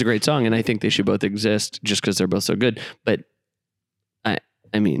Creep is a great song, and I think they should both exist just because they're both so good. But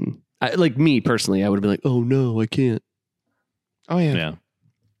I mean, like me personally, I would have been like, oh no, I can't. Oh yeah. Yeah.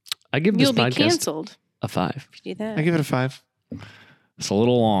 I give this You'll be podcast canceled a 5. if you do that. I give it a 5. It's a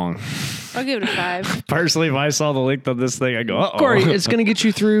little long. I'll give it a 5. Personally, if I saw the link on this thing, I go, uh-oh. Corey, it's going to get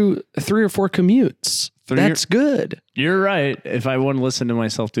you through 3 or 4 commutes. That's good. You're right. If I want to listen to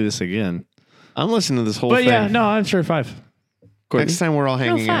myself do this again. I'm listening to this whole But thing. yeah, no, I'm sure 5. Courtney? Next time we're all No,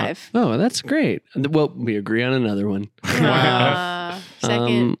 hanging out. 5. Oh, that's great. Well, we agree on another one.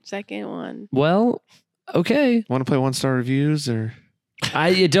 Second one. Well, okay. Want to play 1-star reviews or?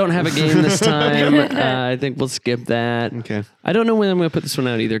 I don't have a game this time. I think we'll skip that. Okay. I don't know when I'm going to put this one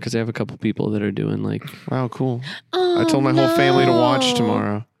out either because I have a couple people that are doing like. Wow, cool. Oh, I told my whole family to watch no.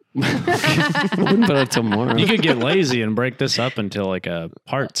 tomorrow. I wouldn't put it tomorrow. You could get lazy and break this up into like a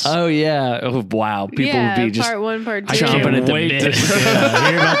parts. Oh yeah! Oh wow! People yeah, would be just. part 1, part 2. I chomping can't at the wait bit. to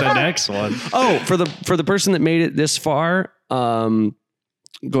hear about the next one. Oh, for the person that made it this far, go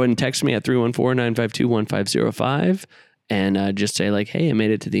ahead and text me at 314-952-1505 and just say like, "Hey, I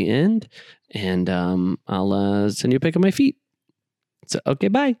made it to the end," and I'll send you a pic of my feet. So okay,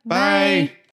 bye. Bye.